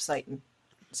their website and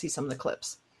see some of the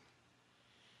clips.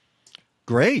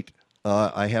 Great.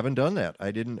 I haven't done that.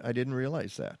 I didn't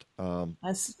realize that.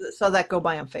 I saw that go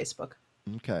by on Facebook.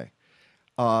 Okay.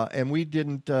 And we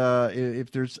didn't, I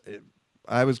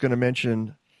was going to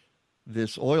mention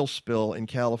this oil spill in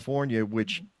California,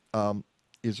 which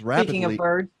is rapidly... Speaking of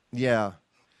birds. Yeah,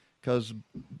 because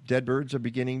dead birds are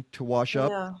beginning to wash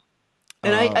up. Yeah.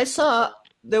 And I saw,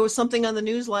 there was something on the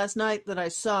news last night that I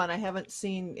saw, and I haven't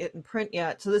seen it in print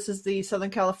yet. So this is the Southern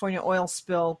California oil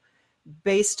spill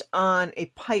based on a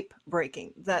pipe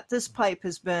breaking. That this pipe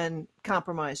has been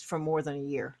compromised for more than a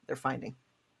year, they're finding.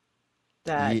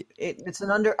 That it's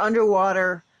an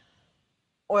underwater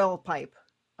oil pipe.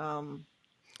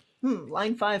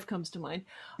 Line 5 comes to mind.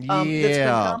 That's been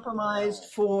compromised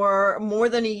for more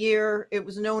than a year. It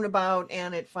was known about,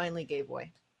 and it finally gave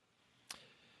way.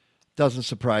 Doesn't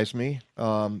surprise me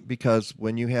because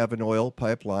when you have an oil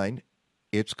pipeline,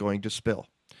 it's going to spill.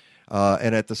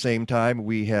 And at the same time,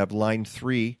 we have Line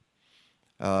 3,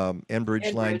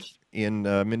 Enbridge Line in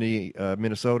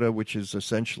Minnesota, which is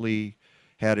essentially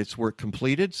had its work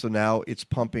completed. So now it's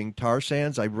pumping tar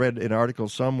sands. I read an article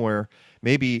somewhere,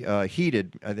 maybe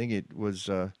heated. I think it was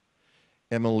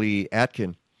Emily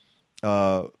Atkin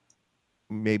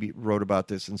maybe wrote about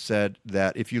this and said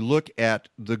that if you look at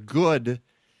the good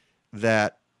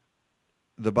that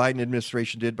the Biden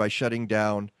administration did by shutting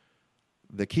down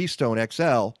the Keystone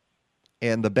XL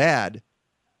and the bad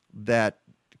that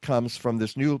comes from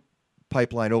this new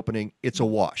pipeline opening, it's a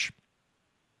wash.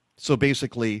 So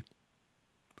basically,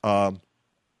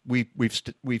 we've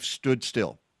stood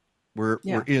still. We're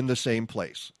in the same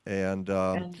place, and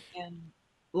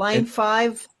Line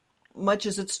 5, much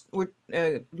as it's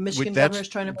Michigan governor's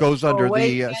trying to goes under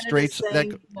away, the straits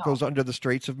saying, goes under the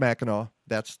Straits of Mackinac.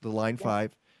 That's the Line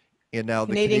 5 And now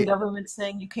the Canadian government's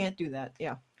saying you can't do that.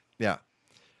 Yeah. Yeah.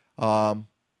 Well,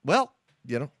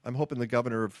 I'm hoping the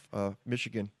governor of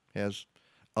Michigan has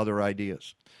other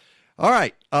ideas. All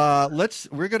right,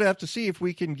 we're going to have to see if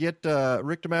we can get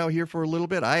Rick DeMaio here for a little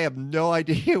bit. I have no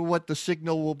idea what the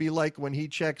signal will be like when he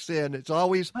checks in. It's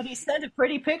always. But he sent a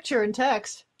pretty picture in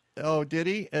text. Oh, did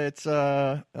he? It's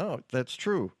that's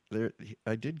true. There,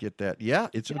 I did get that. Yeah,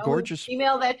 it's a gorgeous.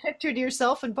 Email that picture to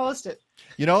yourself and post it.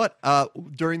 You know what?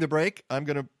 During the break, I'm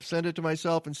going to send it to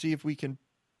myself and see if we can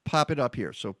pop it up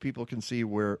here so people can see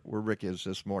where Rick is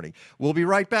this morning. We'll be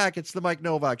right back. It's the Mike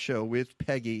Novak Show with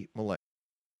Peggy Malecki.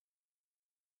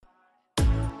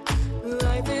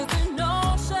 Life is an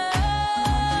ocean,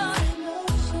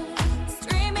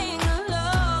 streaming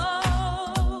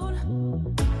alone,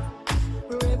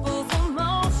 ripples of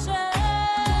motion,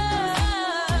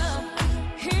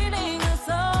 hitting us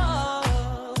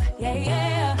all.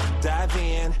 Yeah. Dive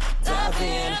in,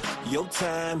 your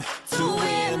time to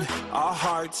win. Our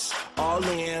hearts all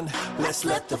in. Let's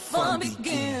let the fun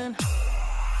begin.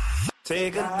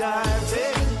 Take a dive,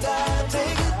 take a dive,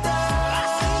 take a dive.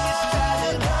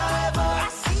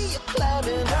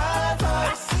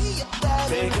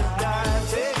 Take a dive,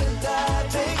 take a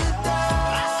dive, take a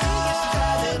dive.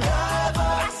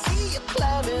 I see you standing high, I see you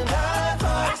climbing high,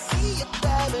 I see you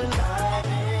diving.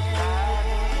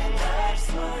 Dive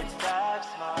smart, dive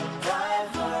smart,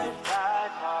 dive hard,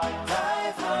 dive hard,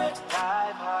 dive hard,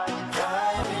 dive hard,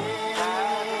 dive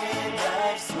in.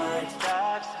 Dive smart,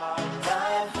 dive smart,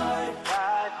 dive hard,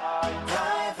 dive hard,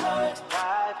 dive hard,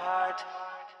 dive hard.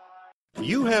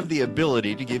 You have the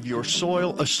ability to give your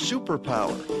soil a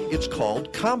superpower. It's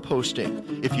called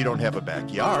composting. If you don't have a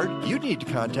backyard, you need to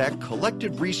contact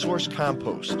Collective Resource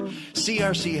Compost.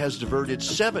 CRC has diverted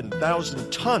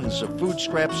 7,000 tons of food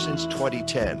scraps since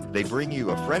 2010. They bring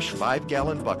you a fresh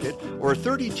 5-gallon bucket or a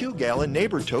 32-gallon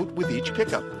neighbor tote with each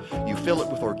pickup. You fill it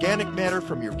with organic matter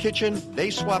from your kitchen, they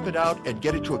swap it out and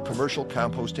get it to a commercial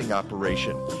composting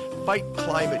operation. Fight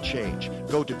climate change.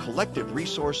 Go to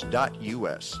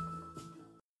collectiveresource.us.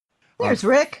 There's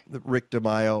Rick. Rick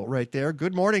DeMaio right there.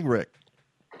 Good morning, Rick.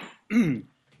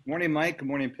 Morning, Mike. Good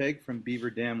morning, Peg from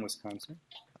Beaver Dam, Wisconsin.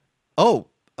 Oh,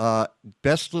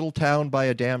 best little town by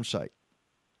a dam site.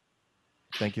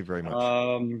 Thank you very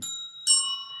much.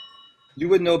 You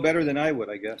would know better than I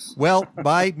would, I guess. Well,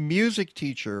 my music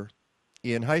teacher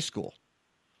in high school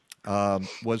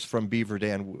was from Beaver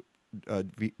Dam,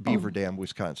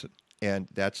 Wisconsin. And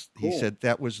he said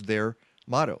that was their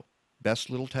motto,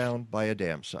 best little town by a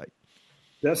dam site.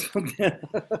 That's what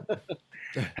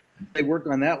they work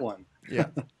on that one. Yeah.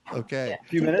 Okay. Yeah, a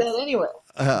few minutes. That anyway.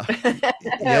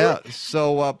 Yeah.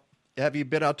 So, have you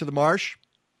been out to the marsh?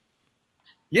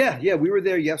 Yeah. We were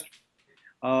there yesterday.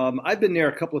 I've been there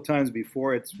a couple of times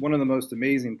before. It's one of the most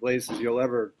amazing places you'll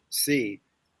ever see.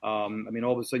 I mean,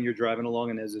 all of a sudden you're driving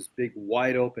along and there's this big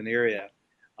wide open area.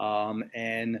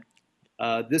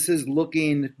 This is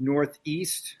looking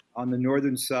northeast on the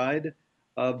northern side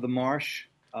of the marsh.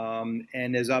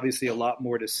 And there's obviously a lot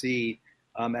more to see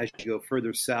as you go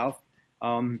further south.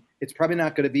 It's probably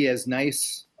not going to be as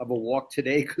nice of a walk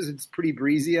today because it's pretty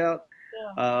breezy out.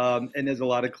 Yeah. And there's a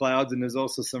lot of clouds and there's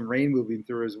also some rain moving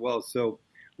through as well. So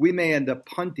we may end up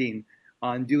punting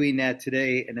on doing that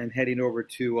today and then heading over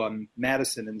to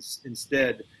Madison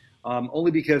instead,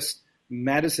 only because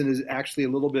Madison is actually a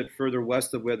little bit further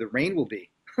west of where the rain will be.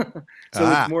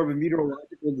 It's more of a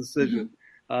meteorological decision.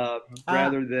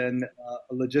 Rather than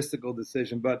a logistical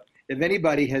decision. But if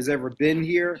anybody has ever been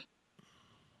here.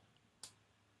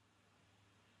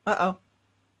 Uh-oh.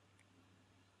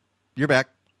 You're back.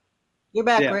 You're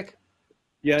back, Rick.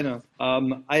 Yeah, I know.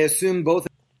 I assume both.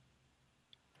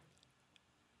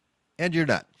 And you're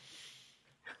not.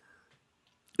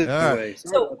 Right.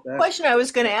 So, question I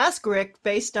was going to ask Rick,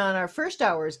 based on our first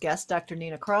hour's guest, Dr.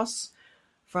 Nina Kraus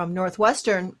from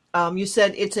Northwestern, you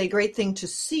said it's a great thing to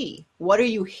see. What are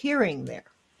you hearing there?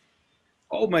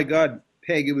 Oh, my God,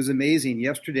 Peg, it was amazing.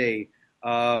 Yesterday,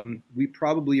 we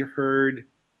probably heard,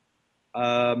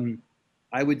 I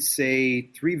would say,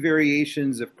 3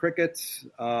 variations of crickets,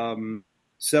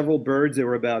 several birds. There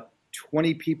were about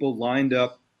 20 people lined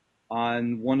up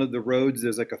on one of the roads.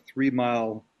 There's like a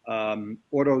 3-mile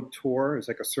auto tour. It's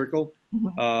like a circle.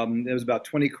 Mm-hmm. There was about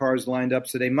 20 cars lined up.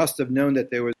 So they must have known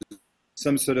that there was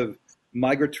some sort of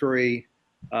migratory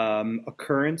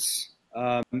occurrence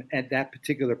at that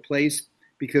particular place,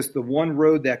 because the one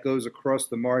road that goes across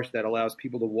the marsh that allows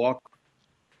people to walk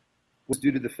was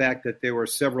due to the fact that there were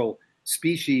several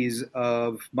species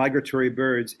of migratory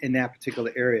birds in that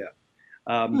particular area,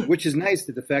 which is nice,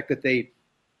 that the fact that they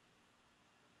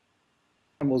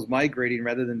animals migrating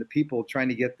rather than the people trying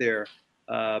to get there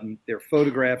their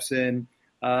photographs in.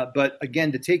 But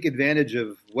again, to take advantage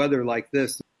of weather like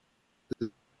this,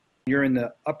 you're in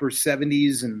the upper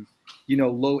 70s and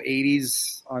low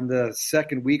 80s on the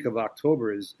second week of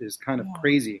October is kind of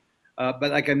crazy.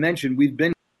 But like I mentioned, we've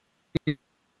been.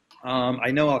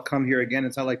 I know I'll come here again.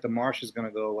 It's not like the marsh is going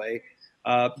to go away,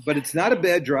 but it's not a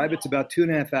bad drive. It's about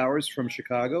 2.5 hours from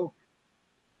Chicago.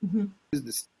 Mm-hmm.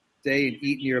 To stay and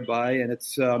eat nearby, and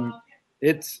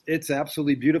it's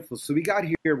absolutely beautiful. So we got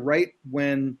here right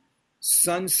when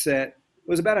sunset. It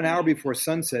was about an hour before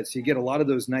sunset, so you get a lot of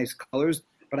those nice colors.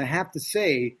 But I have to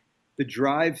say, the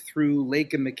drive through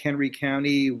Lake and McHenry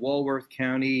County, Walworth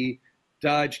County,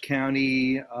 Dodge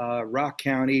County, Rock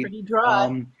County, pretty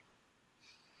dry.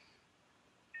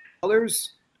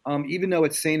 Colors, even though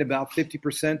it's saying about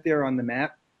 50% there on the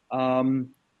map,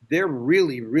 they're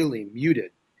really, really muted.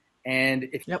 And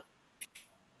if a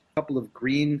couple of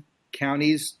green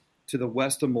counties to the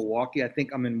west of Milwaukee, I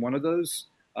think I'm in one of those.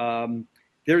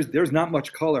 There's not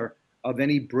much color of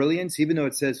any brilliance, even though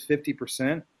it says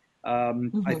 50%.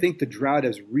 I think the drought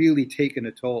has really taken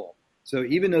a toll. So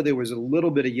even though there was a little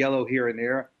bit of yellow here and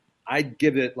there, I'd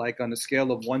give it like on a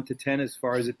scale of 1 to 10 as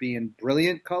far as it being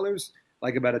brilliant colors,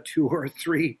 like about a 2 or a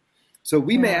 3. So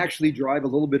we may actually drive a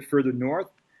little bit further north,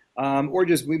 or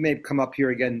just we may come up here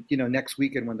again, next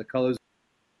weekend when the colors.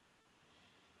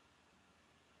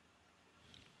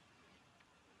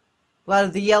 A lot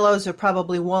of the yellows are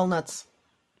probably walnuts.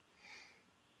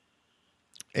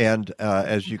 And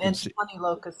as you can see, honey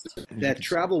locust. That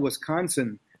Travel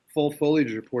Wisconsin full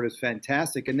foliage report is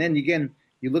fantastic. And then again,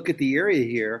 you look at the area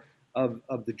here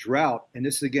of the drought, and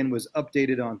this again was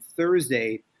updated on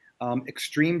Thursday.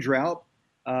 Extreme drought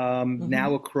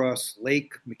now across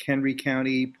Lake, McHenry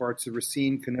County, parts of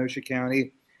Racine, Kenosha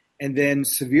County, and then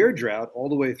severe drought all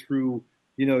the way through,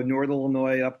 northern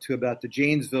Illinois up to about the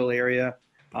Janesville area,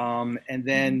 and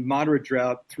then moderate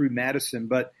drought through Madison.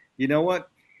 But you know what?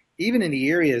 Even in the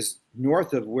areas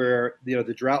north of where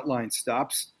the drought line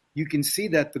stops, you can see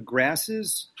that the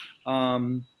grasses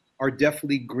are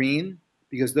definitely green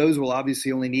because those will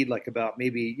obviously only need like about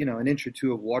maybe an inch or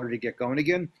two of water to get going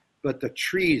again. But the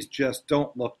trees just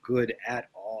don't look good at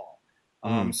all.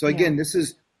 So again,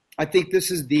 I think this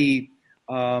is the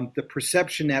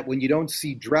perception that when you don't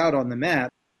see drought on the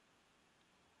map,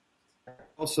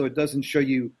 also it doesn't show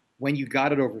you when you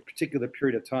got it over a particular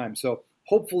period of time. So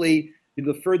hopefully,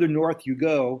 the further north you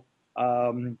go,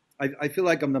 I feel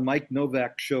like I'm the Mike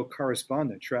Novak show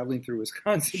correspondent traveling through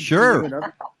Wisconsin. Sure.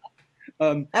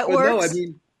 That works. No, I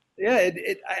mean, yeah,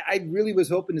 I really was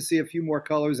hoping to see a few more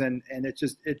colors, and it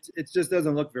just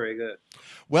doesn't look very good.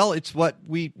 Well, it's what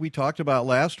we talked about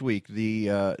last week.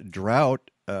 The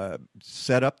drought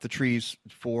set up the trees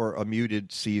for a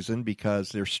muted season because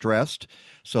they're stressed,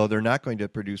 so they're not going to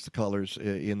produce the colors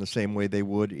in the same way they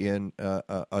would in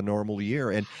a normal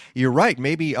year. And you're right,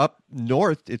 maybe up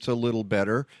north it's a little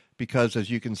better because,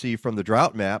 as you can see from the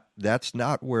drought map, that's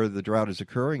not where the drought is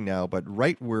occurring now, but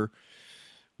right where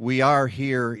we are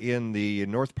here in the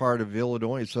north part of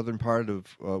Illinois, southern part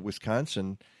of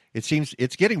Wisconsin, it seems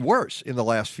it's getting worse in the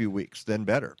last few weeks than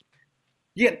better.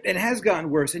 Yeah, it has gotten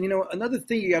worse. And, another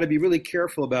thing you got to be really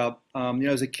careful about,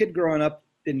 as a kid growing up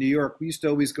in New York, we used to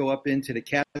always go up into the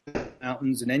Catskill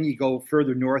Mountains, and then you go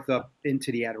further north up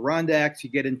into the Adirondacks. You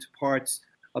get into parts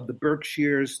of the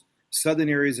Berkshires, southern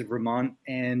areas of Vermont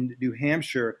and New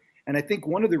Hampshire. And I think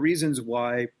one of the reasons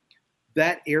why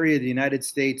that area of the United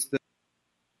States,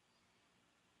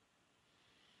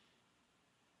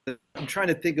 I'm trying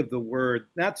to think of the word,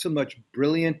 not so much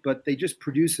brilliant, but they just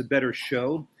produce a better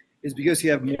show, is because you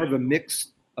have more of a mix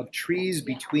of trees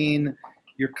between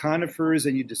your conifers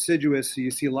and your deciduous. So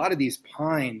you see a lot of these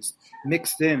pines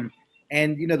mixed in.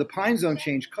 And, the pines don't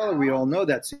change color. We all know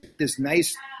that. So this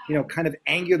nice, kind of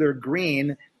angular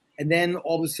green. And then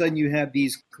all of a sudden you have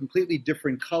these completely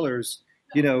different colors,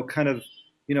 kind of,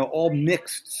 all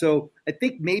mixed. So I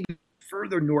think maybe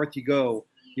further north you go,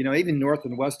 even north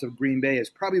and west of Green Bay is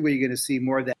probably where you're going to see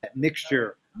more of that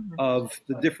mixture of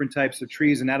the different types of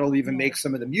trees. And that'll even make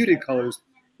some of the muted colors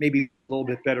maybe a little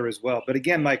bit better as well. But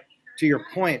again, Mike, to your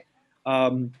point,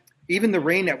 even the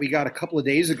rain that we got a couple of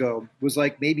days ago was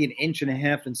like maybe 1.5 inches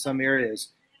in some areas.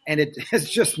 And it has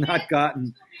just not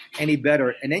gotten any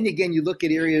better. And then again, you look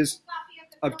at areas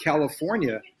of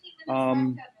California,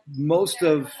 most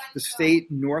of the state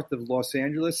north of Los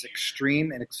Angeles,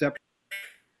 extreme and exceptional.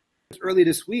 Early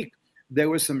this week, there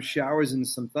were some showers and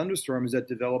some thunderstorms that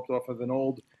developed off of an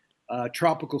old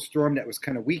tropical storm that was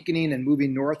kind of weakening and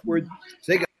moving northward.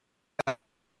 So they got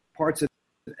parts of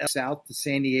south to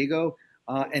San Diego,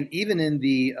 and even in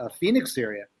the Phoenix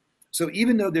area, So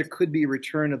even though there could be a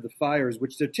return of the fires,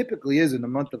 which there typically is in the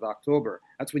month of October,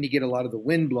 that's when you get a lot of the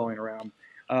wind blowing around,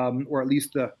 or at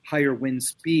least the higher wind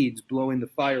speeds blowing the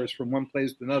fires from one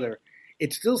place to another.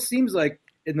 It still seems like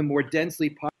in the more densely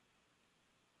populated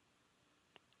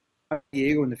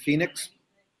Diego and the Phoenix,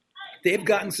 they've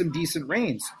gotten some decent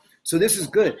rains. So this is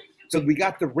good. So we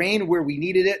got the rain where we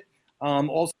needed it.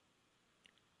 Also,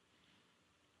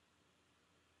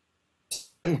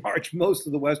 in March, most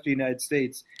of the western United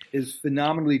States is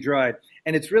phenomenally dry.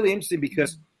 And it's really interesting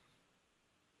because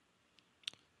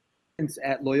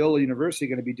at Loyola University are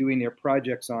going to be doing their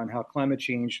projects on how climate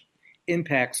change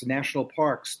impacts national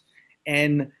parks.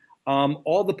 And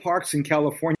all the parks in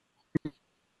California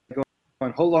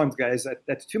going, hold on, guys,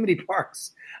 that's too many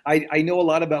parks. I know a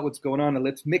lot about what's going on, and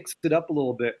let's mix it up a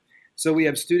little bit. So we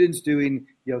have students doing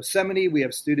Yosemite, we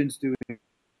have students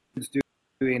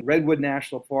doing Redwood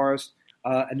National Forest,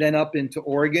 and then up into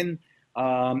Oregon,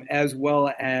 as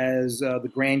well as the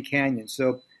Grand Canyon.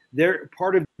 So they're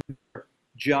part of their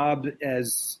job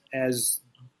as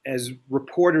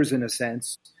reporters, in a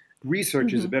sense.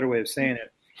 Research is a better way of saying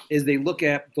it. Is they look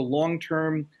at the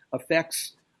long-term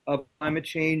effects of climate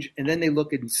change, and then they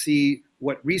look and see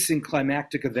what recent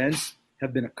climatic events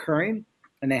have been occurring,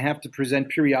 and they have to present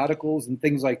periodicals and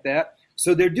things like that.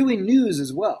 So they're doing news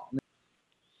as well.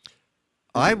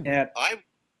 I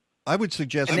would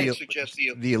suggest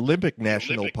the Olympic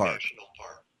National Park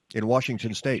in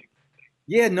Washington State.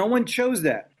 Yeah, no one chose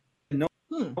that. No,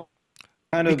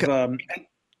 kind of.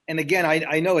 And again,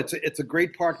 I know it's a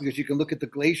great park because you can look at the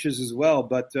glaciers as well.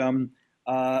 But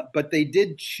they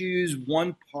did choose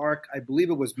one park. I believe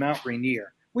it was Mount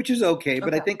Rainier, which is okay.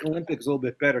 But I think Olympic is a little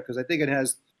bit better because I think it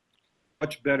has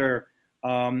much better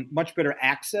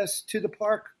access to the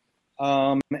park.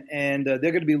 And they're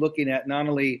going to be looking at not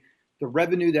only the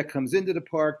revenue that comes into the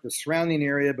park, the surrounding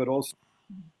area, but also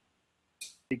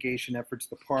mitigation efforts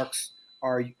the parks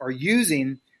are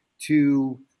using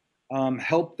to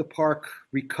help the park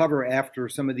recover after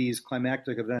some of these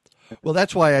climatic events. Well,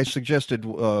 that's why I suggested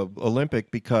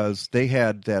Olympic, because they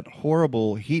had that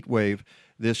horrible heat wave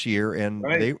this year, and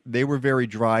they were very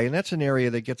dry, and that's an area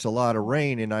that gets a lot of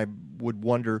rain, and I would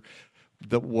wonder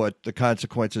what the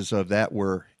consequences of that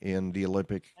were in the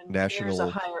Olympic National. There's a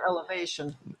higher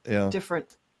elevation. Yeah.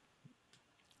 Different.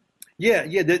 Yeah.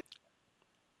 There's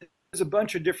a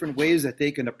bunch of different ways that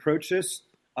they can approach this.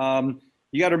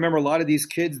 You got to remember, a lot of these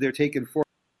kids, they're taking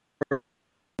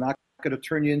not going to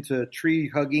turn you into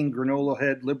tree-hugging,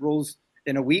 granola-head liberals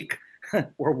in a week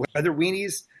or weather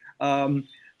weenies.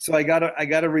 So I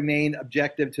gotta remain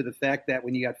objective to the fact that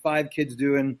when you got 5 kids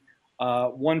doing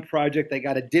one project, they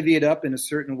got to divvy it up in a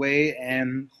certain way,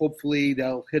 and hopefully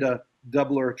they'll hit a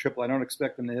double or a triple. I don't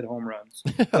expect them to hit home runs,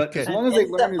 but okay. as long as they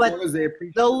learn, as long as they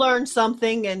appreciate, they'll learn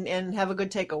something and have a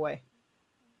good takeaway.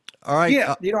 All right.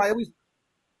 Yeah,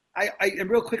 and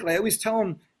real quickly, I always tell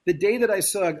them the day that I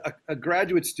saw a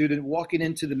graduate student walking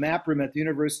into the map room at the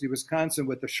University of Wisconsin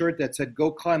with a shirt that said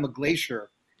 "Go climb a glacier,"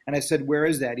 and I said, "Where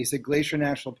is that?" He said, "Glacier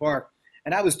National Park."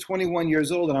 And I was 21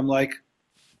 years old, and I'm like,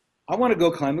 I want to go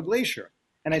climb a glacier.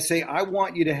 And I say, I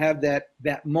want you to have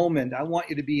that moment. I want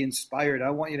you to be inspired.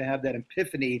 I want you to have that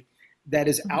epiphany that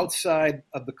is outside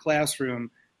of the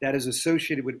classroom, that is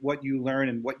associated with what you learn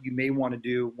and what you may want to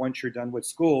do once you're done with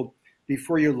school,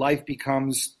 before your life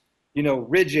becomes,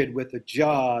 rigid with a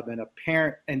job and a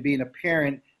parent and being a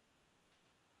parent,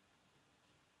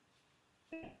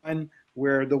 and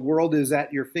where the world is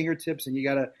at your fingertips and you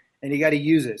gotta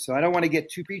use it. So I don't want to get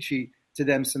too preachy to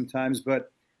them sometimes,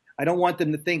 but I don't want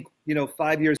them to think,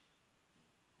 5 years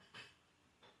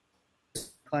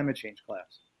climate change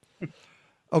class.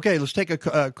 Okay, let's take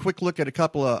a quick look at a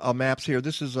couple of maps here.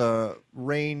 This is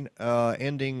rain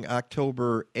ending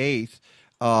October 8th.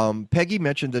 Peggy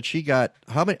mentioned that she got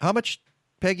how much,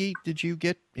 Peggy, did you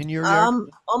get in your yard?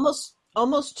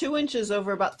 Almost 2 inches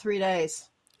over about 3 days,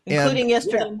 including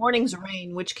yesterday morning's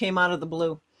rain, which came out of the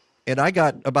blue. And I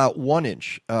got about 1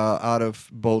 inch out of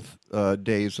both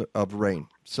days of rain.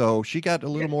 So she got a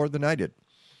little more than I did.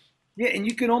 Yeah, and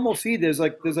you can almost see there's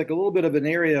like a little bit of an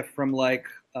area from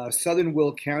southern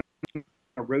Will County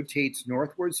rotates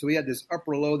northward. So we had this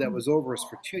upper low that was over us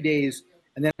for 2 days,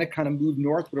 and then it kind of moved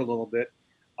northward a little bit.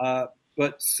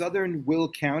 But southern Will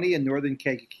County and northern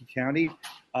Kankakee County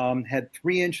had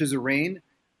 3 inches of rain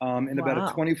in about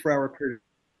a 24-hour period.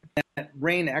 That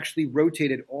rain actually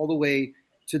rotated all the way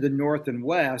to the north and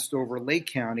west over Lake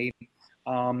County.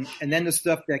 And then the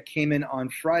stuff that came in on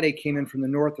Friday came in from the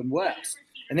north and west.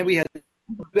 And then we had a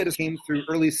bit of came through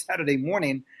early Saturday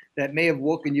morning that may have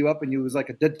woken you up and it was like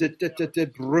a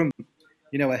broom,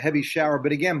 a heavy shower.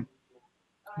 But again,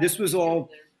 this was all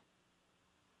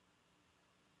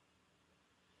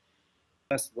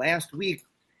us last week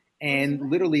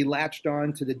and literally latched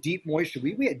on to the deep moisture.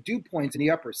 We had dew points in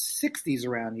the upper 60s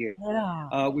around here,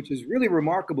 which is really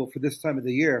remarkable for this time of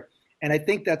the year. And I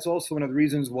think that's also one of the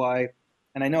reasons why,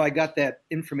 and I know I got that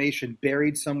information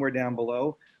buried somewhere down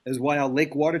below, is why our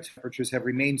lake water temperatures have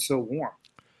remained so warm.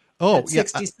 Oh, At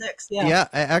 66,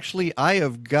 Actually, I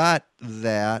have got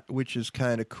that, which is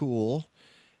kind of cool.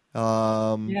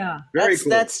 Very cool.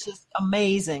 That's just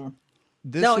amazing.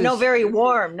 This No, is- very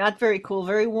warm, not very cool,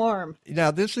 very warm.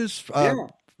 Now, this is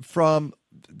from,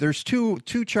 there's two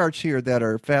charts here that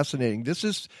are fascinating. This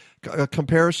is a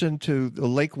comparison to the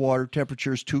lake water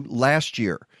temperatures to last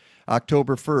year,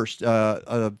 October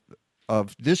 1st.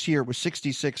 Of this year, it was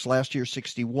 66. Last year,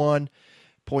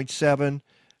 61.7.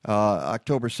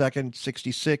 October 2nd,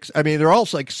 66. I mean, they're all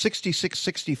like 66,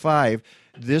 65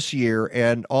 this year,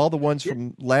 and all the ones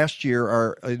from last year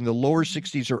are in the lower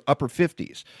 60s or upper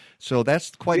 50s. So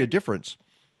that's quite a difference.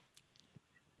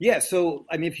 Yeah, so,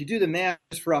 I mean, if you do the math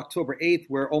just for October 8th,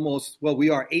 we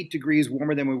are 8 degrees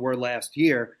warmer than we were last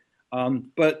year.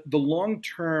 But the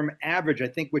long-term average, I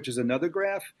think, which is another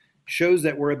graph, shows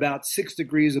that we're about 6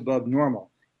 degrees above normal.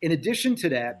 In addition to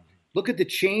that, look at the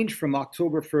change from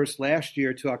October 1st last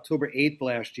year to October 8th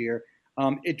last year.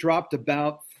 It dropped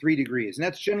about 3 degrees, and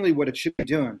that's generally what it should be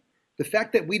doing. The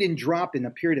fact that we didn't drop in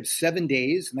a period of 7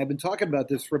 days, and I've been talking about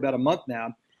this for about a month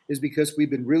now, is because we've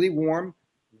been really warm,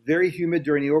 very humid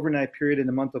during the overnight period in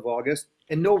the month of August,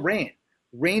 and no rain.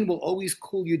 Rain will always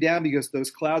cool you down because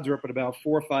those clouds are up at about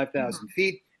 4,000 or 5,000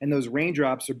 feet, and those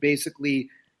raindrops are basically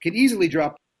can easily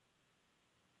drop.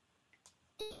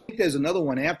 I think there's another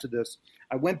one after this.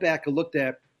 I went back and looked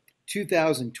at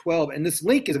 2012, and this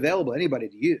link is available to anybody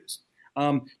to use.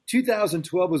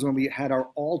 2012 was when we had our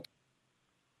all.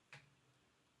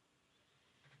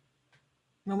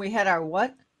 When we had our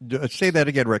what? Say that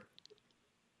again, Rick.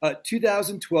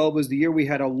 2012 was the year we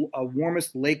had a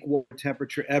warmest lake water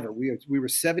temperature ever. We were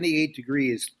 78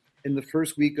 degrees in the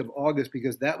first week of August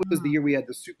because that was the year we had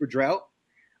the super drought.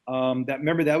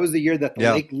 That was the year that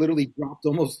the lake literally dropped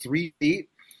almost 3 feet.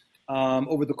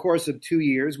 Over the course of 2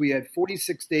 years, we had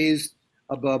 46 days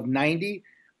above 90.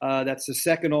 That's the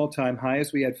second all-time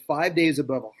highest. We had 5 days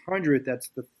above 100. That's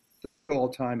the third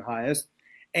all-time highest.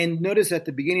 And notice at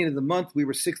the beginning of the month, we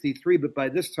were 63, but by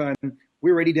this time,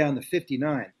 we're already down to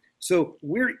 59. So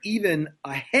we're even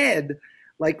ahead,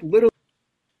 like literally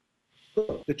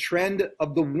the trend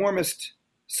of the warmest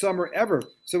summer ever.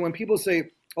 So when people say,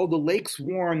 oh, the lake's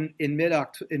warm in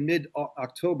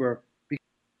mid-October,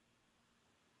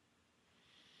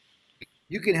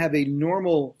 you can have a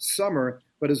normal summer,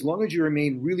 but as long as you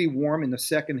remain really warm in the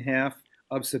second half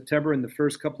of September and the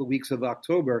first couple of weeks of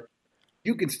October,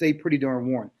 you can stay pretty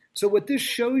darn warm. So what this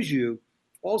shows you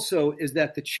also is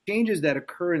that the changes that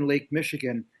occur in Lake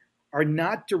Michigan are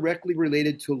not directly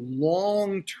related to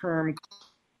long-term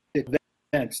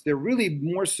events. They're really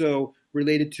more so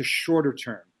related to shorter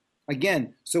term.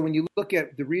 Again, so when you look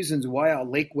at the reasons why our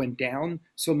lake went down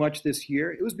so much this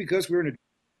year, it was because we were in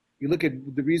you look at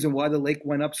the reason why the lake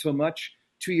went up so much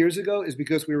 2 years ago is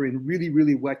because we were in really,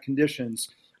 really wet conditions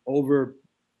over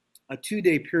a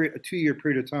 2-year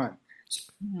period of time. So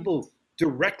people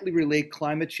directly relate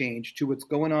climate change to what's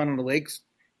going on the lakes.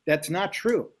 That's not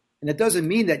true. And it doesn't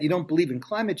mean that you don't believe in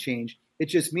climate change. It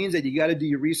just means that you got to do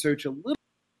your research a little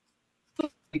so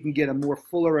you can get a more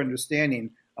fuller understanding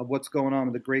of what's going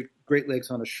on with the Great Lakes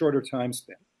on a shorter time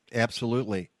span.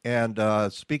 Absolutely. And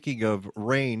speaking of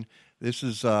rain, this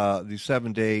is the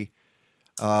 7-day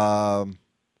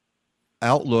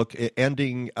outlook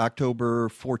ending October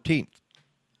 14th.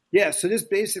 Yeah, so this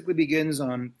basically begins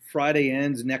on Friday,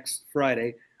 ends next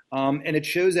Friday. And it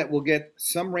shows that we'll get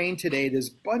some rain today. There's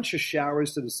a bunch of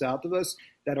showers to the south of us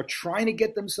that are trying to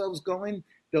get themselves going.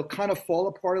 They'll kind of fall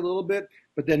apart a little bit.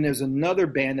 But then there's another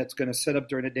band that's going to set up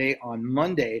during the day on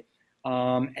Monday.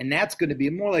 And that's going to be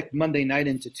more like Monday night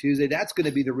into Tuesday. That's going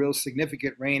to be the real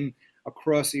significant rain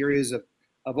across areas of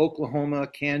Oklahoma,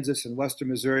 Kansas, and western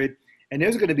Missouri. And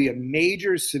there's going to be a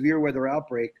major severe weather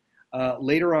outbreak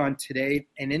later on today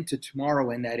and into tomorrow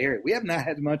in that area. We have not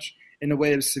had much in the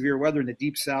way of severe weather in the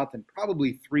deep south in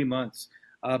probably 3 months.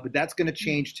 But that's going to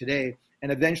change today,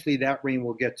 and eventually that rain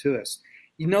will get to us.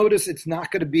 You notice it's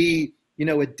not going to be,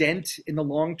 a dent in the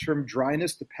long-term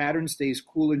dryness. The pattern stays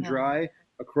cool and dry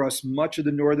across much of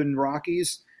the northern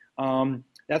Rockies.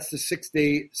 That's the 6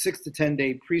 to 10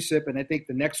 day precip, and I think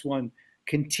the next one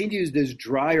continues this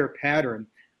drier pattern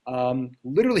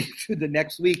literally through the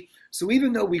next week. So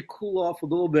even though we cool off a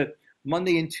little bit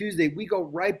Monday and Tuesday, we go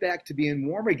right back to being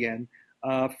warm again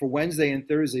for Wednesday and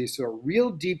Thursday. So a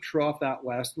real deep trough out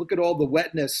west. Look at all the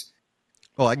wetness.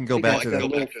 Oh, I can go back to that a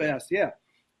little fast. Yeah.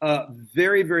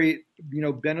 Very, very,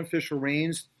 beneficial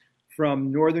rains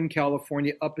from Northern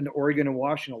California up into Oregon and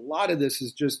Washington. A lot of this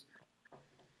is just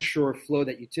shore flow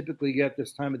that you typically get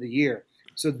this time of the year.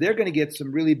 So they're going to get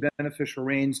some really beneficial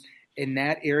rains in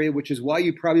that area, which is why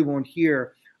you probably won't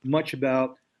hear much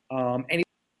about any.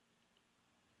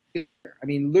 I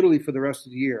mean, literally for the rest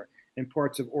of the year in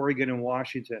parts of Oregon and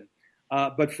Washington.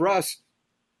 But for us,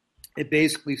 it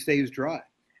basically stays dry.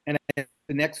 And the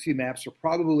next few maps are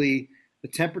probably the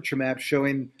temperature maps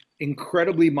showing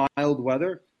incredibly mild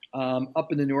weather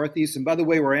up in the Northeast. And by the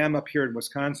way, where I am up here in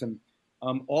Wisconsin,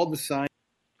 all the signs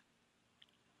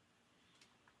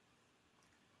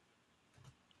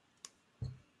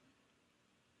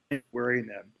worrying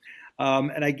them.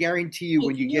 And I guarantee you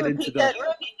when you get into the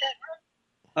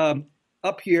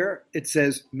up here, it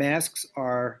says masks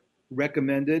are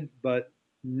recommended, but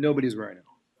nobody's wearing them.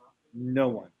 No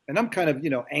one. And I'm kind of,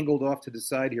 angled off to the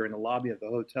side here in the lobby of the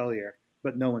hotel here,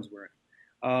 but no one's wearing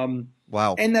them.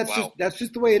 Wow. And that's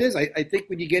just the way it is. I think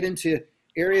when you get into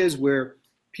areas where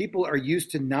people are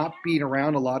used to not being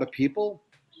around a lot of people,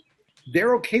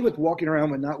 they're okay with walking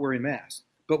around with not wearing masks.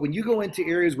 But when you go into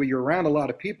areas where you're around a lot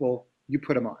of people, you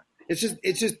put them on. It's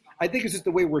just, I think it's just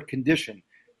the way we're conditioned.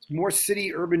 It's more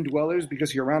city urban dwellers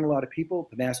because you're around a lot of people,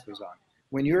 the mask goes on.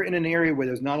 When you're in an area where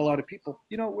there's not a lot of people,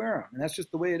 you don't wear them. And that's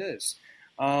just the way it is.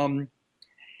 And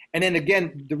then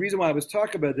again, the reason why I was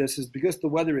talking about this is because the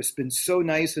weather has been so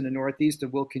nice in the Northeast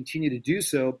and will continue to do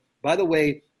so. By the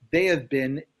way, they have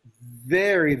been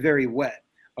very, very wet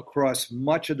across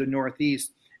much of the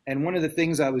Northeast. And one of the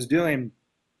things I was doing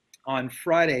on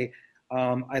Friday,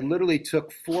 I literally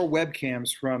took 4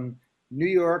 webcams from New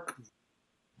York,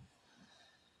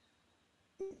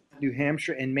 New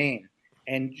Hampshire, and Maine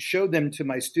and showed them to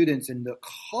my students. And the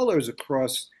colors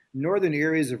across northern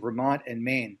areas of Vermont and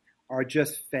Maine are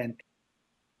just fantastic.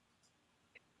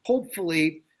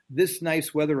 Hopefully, this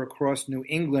nice weather across New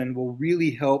England will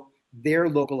really help their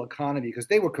local economy because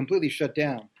they were completely shut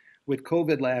down with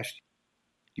COVID last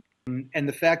year. And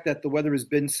the fact that the weather has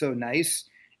been so nice.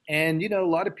 And, a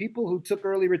lot of people who took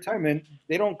early retirement,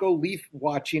 they don't go leaf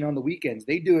watching on the weekends.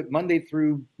 They do it Monday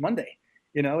through Monday.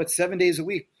 It's 7 days a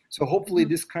week. So hopefully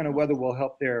this kind of weather will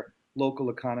help their local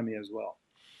economy as well.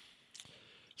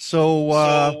 So,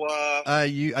 I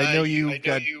know you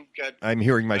got. I'm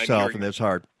hearing myself, and that's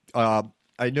hard.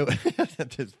 I know.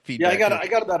 Yeah, I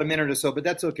got about a minute or so, but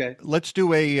that's okay. Let's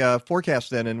do a forecast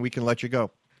then, and we can let you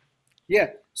go. Yeah.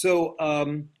 So,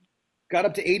 got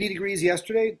up to 80 degrees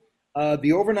yesterday.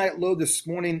 The overnight low this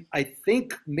morning, I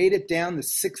think, made it down to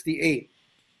 68.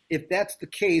 If that's the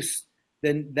case,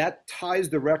 then that ties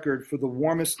the record for the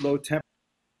warmest low temperature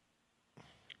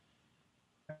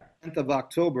of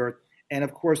October. And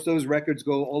of course, those records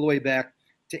go all the way back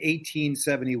to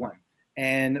 1871.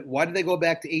 And why did they go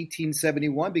back to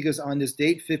 1871? Because on this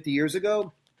date, 50 years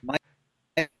ago,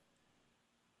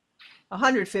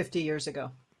 150 years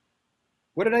ago.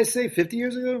 What did I say? 50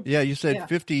 years ago? Yeah, you said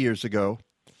 50 years ago.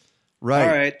 Right. All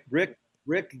right,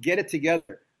 Rick, get it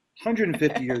together.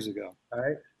 150 years ago. All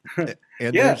right.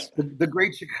 And yes, the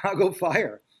Great Chicago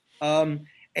Fire. And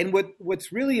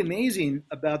what's really amazing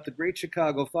about the Great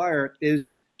Chicago Fire is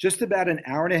just about an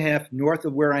hour and a half north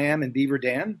of where I am in Beaver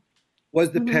Dam was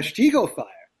the Peshtigo Fire.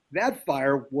 That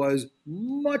fire was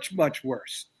much, much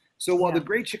worse. So while the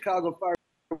Great Chicago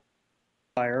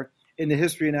Fire in the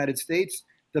history of the United States,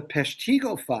 the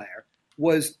Peshtigo Fire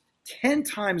was 10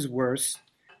 times worse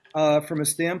from a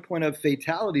standpoint of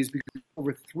fatalities because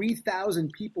over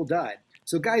 3,000 people died.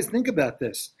 So guys, think about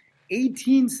this.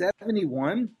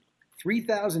 1871,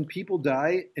 3,000 people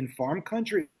die in farm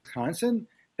country, Wisconsin.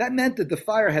 That meant that the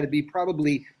fire had to be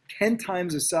probably 10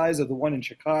 times the size of the one in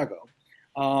Chicago,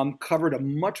 covered a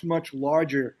much, much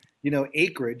larger,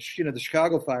 acreage. The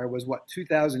Chicago fire was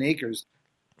 2,000 acres,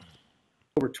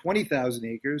 over 20,000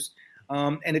 acres.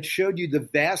 And it showed you the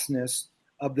vastness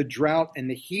of the drought and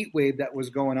the heat wave that was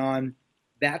going on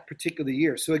that particular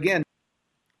year. So again,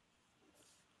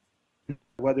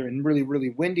 weather and really, really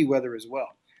windy weather as well.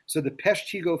 So the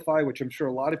Peshtigo Fire, which I'm sure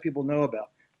a lot of people know about,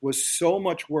 was so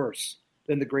much worse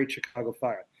than the Great Chicago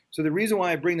Fire. So the reason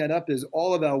why I bring that up is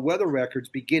all of our weather records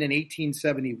begin in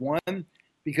 1871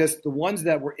 because the ones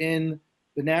that were in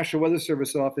the National Weather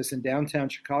Service office in downtown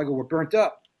Chicago were burnt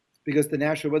up because the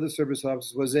National Weather Service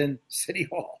office was in City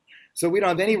Hall. So we don't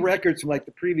have any records from like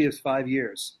the previous 5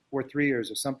 years or 3 years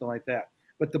or something like that.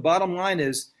 But the bottom line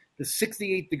is the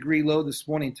 68-degree low this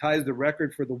morning ties the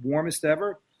record for the warmest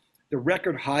ever. The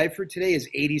record high for today is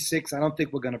 86. I don't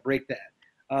think we're going to break that.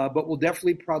 But we'll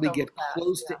definitely probably get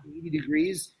close to 80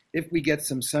 degrees if we get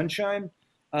some sunshine.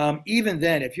 Even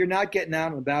then, if you're not getting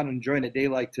out and about and enjoying a day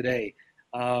like today,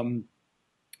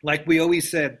 like we always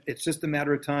said, it's just a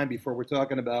matter of time before we're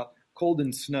talking about cold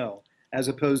and snow, as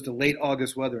opposed to late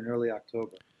August weather in early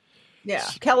October. Yeah,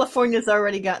 California's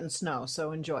already gotten snow,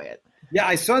 so enjoy it. Yeah,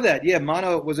 I saw that. Yeah,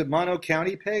 was it Mono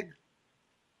County, Peg?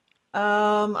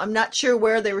 I'm not sure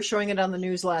where they were showing it on the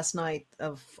news last night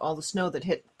of all the snow that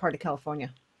hit part of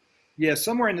California. Yeah,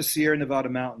 somewhere in the Sierra Nevada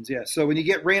mountains, yeah. So when you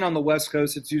get rain on the West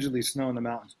Coast, it's usually snow in the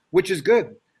mountains, which is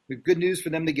good. Good news for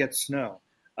them to get snow.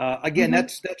 Again,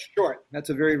 that's short. That's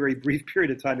a very, very brief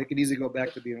period of time. It can easily go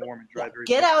back to being warm and dry.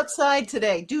 Get outside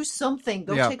today. Do something.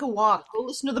 Go take a walk. Go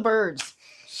listen to the birds.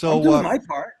 So, I'm doing my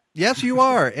part. Yes, you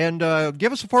are. And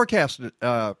give us a forecast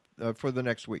for the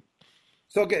next week.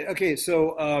 So,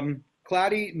 so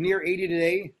cloudy, near 80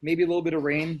 today, maybe a little bit of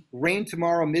rain. Rain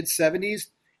tomorrow, mid-70s.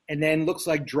 And then looks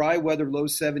like dry weather, low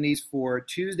 70s for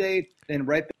Tuesday. Then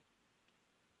right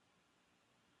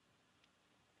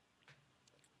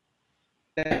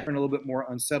back and a little bit more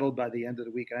unsettled by the end of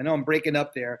the week. And I know I'm breaking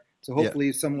up there, so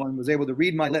hopefully someone was able to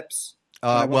read my lips.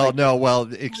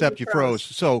 Except you froze.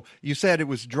 So you said it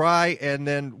was dry, and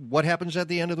then what happens at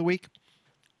the end of the week?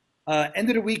 End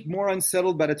of the week, more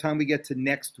unsettled by the time we get to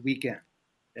next weekend.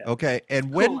 Yeah. Okay,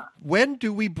 and when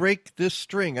do we break this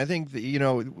string? I think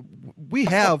that, we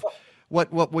have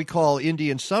what we call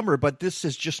Indian summer, but this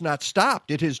has just not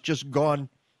stopped. It has just gone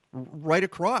right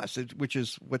across, which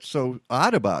is what's so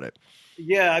odd about it.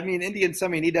 Yeah, I mean, Indian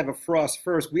summer, you need to have a frost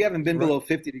first. We haven't been below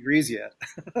 50 degrees yet.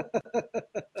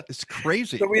 It's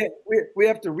crazy. So we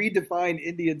have to redefine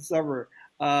Indian summer.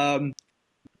 Right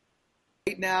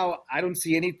now, I don't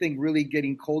see anything really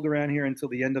getting cold around here until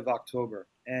the end of October.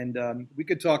 And we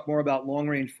could talk more about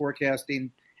long-range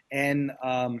forecasting and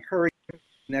hurricanes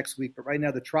next week. But right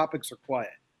now, the tropics are quiet,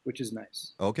 which is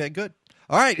nice. Okay, good.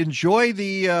 All right, enjoy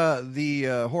the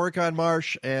Horicon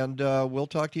Marsh, and we'll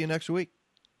talk to you next week.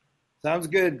 Sounds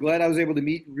good. Glad I was able to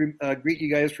greet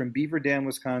you guys from Beaver Dam,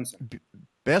 Wisconsin.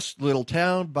 Best little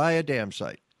town by a dam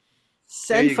site.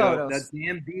 Send photos. That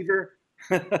damn beaver.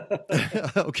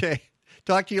 Okay.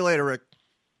 Talk to you later, Rick.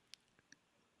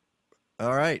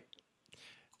 All right.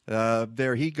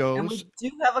 There he goes. And we do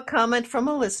have a comment from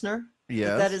a listener.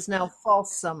 Yes. That is now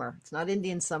false summer. It's not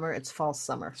Indian summer. It's false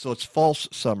summer. So it's false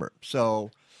summer.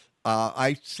 So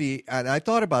I see, and I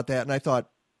thought about that, and I thought,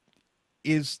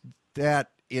 is that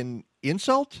an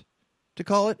insult to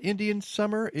call it Indian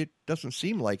summer? It doesn't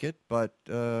seem like it, but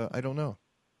I don't know.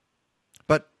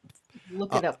 But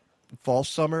look it up. False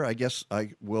summer, I guess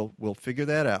we'll figure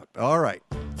that out. All right.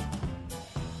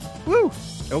 Woo.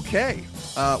 Okay.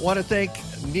 Want to thank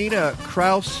Nina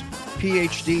Kraus,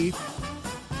 PhD,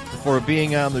 for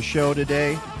being on the show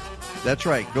today. That's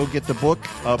right. Go get the book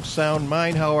of Sound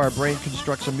Mind, How Our Brain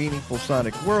Constructs a Meaningful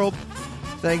Sonic World.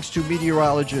 Thanks to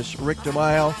meteorologist Rick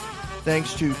DeMille.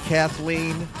 Thanks to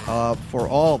Kathleen for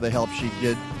all the help she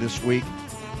did this week.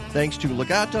 Thanks to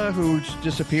Legata, who's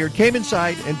disappeared, came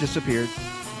inside and disappeared.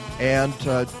 And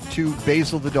to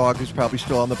Basil the dog, who's probably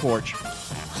still on the porch.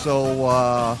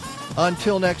 So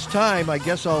until next time, I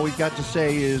guess all we've got to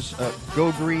say is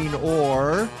go green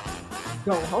or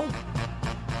go home.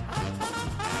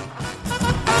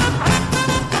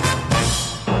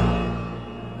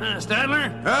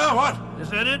 Stadler? Yeah, what? Is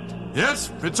that it?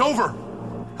 Yes, it's over.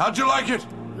 How'd you like it?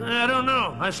 I don't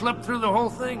know. I slept through the whole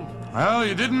thing. Well,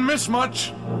 you didn't miss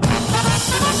much.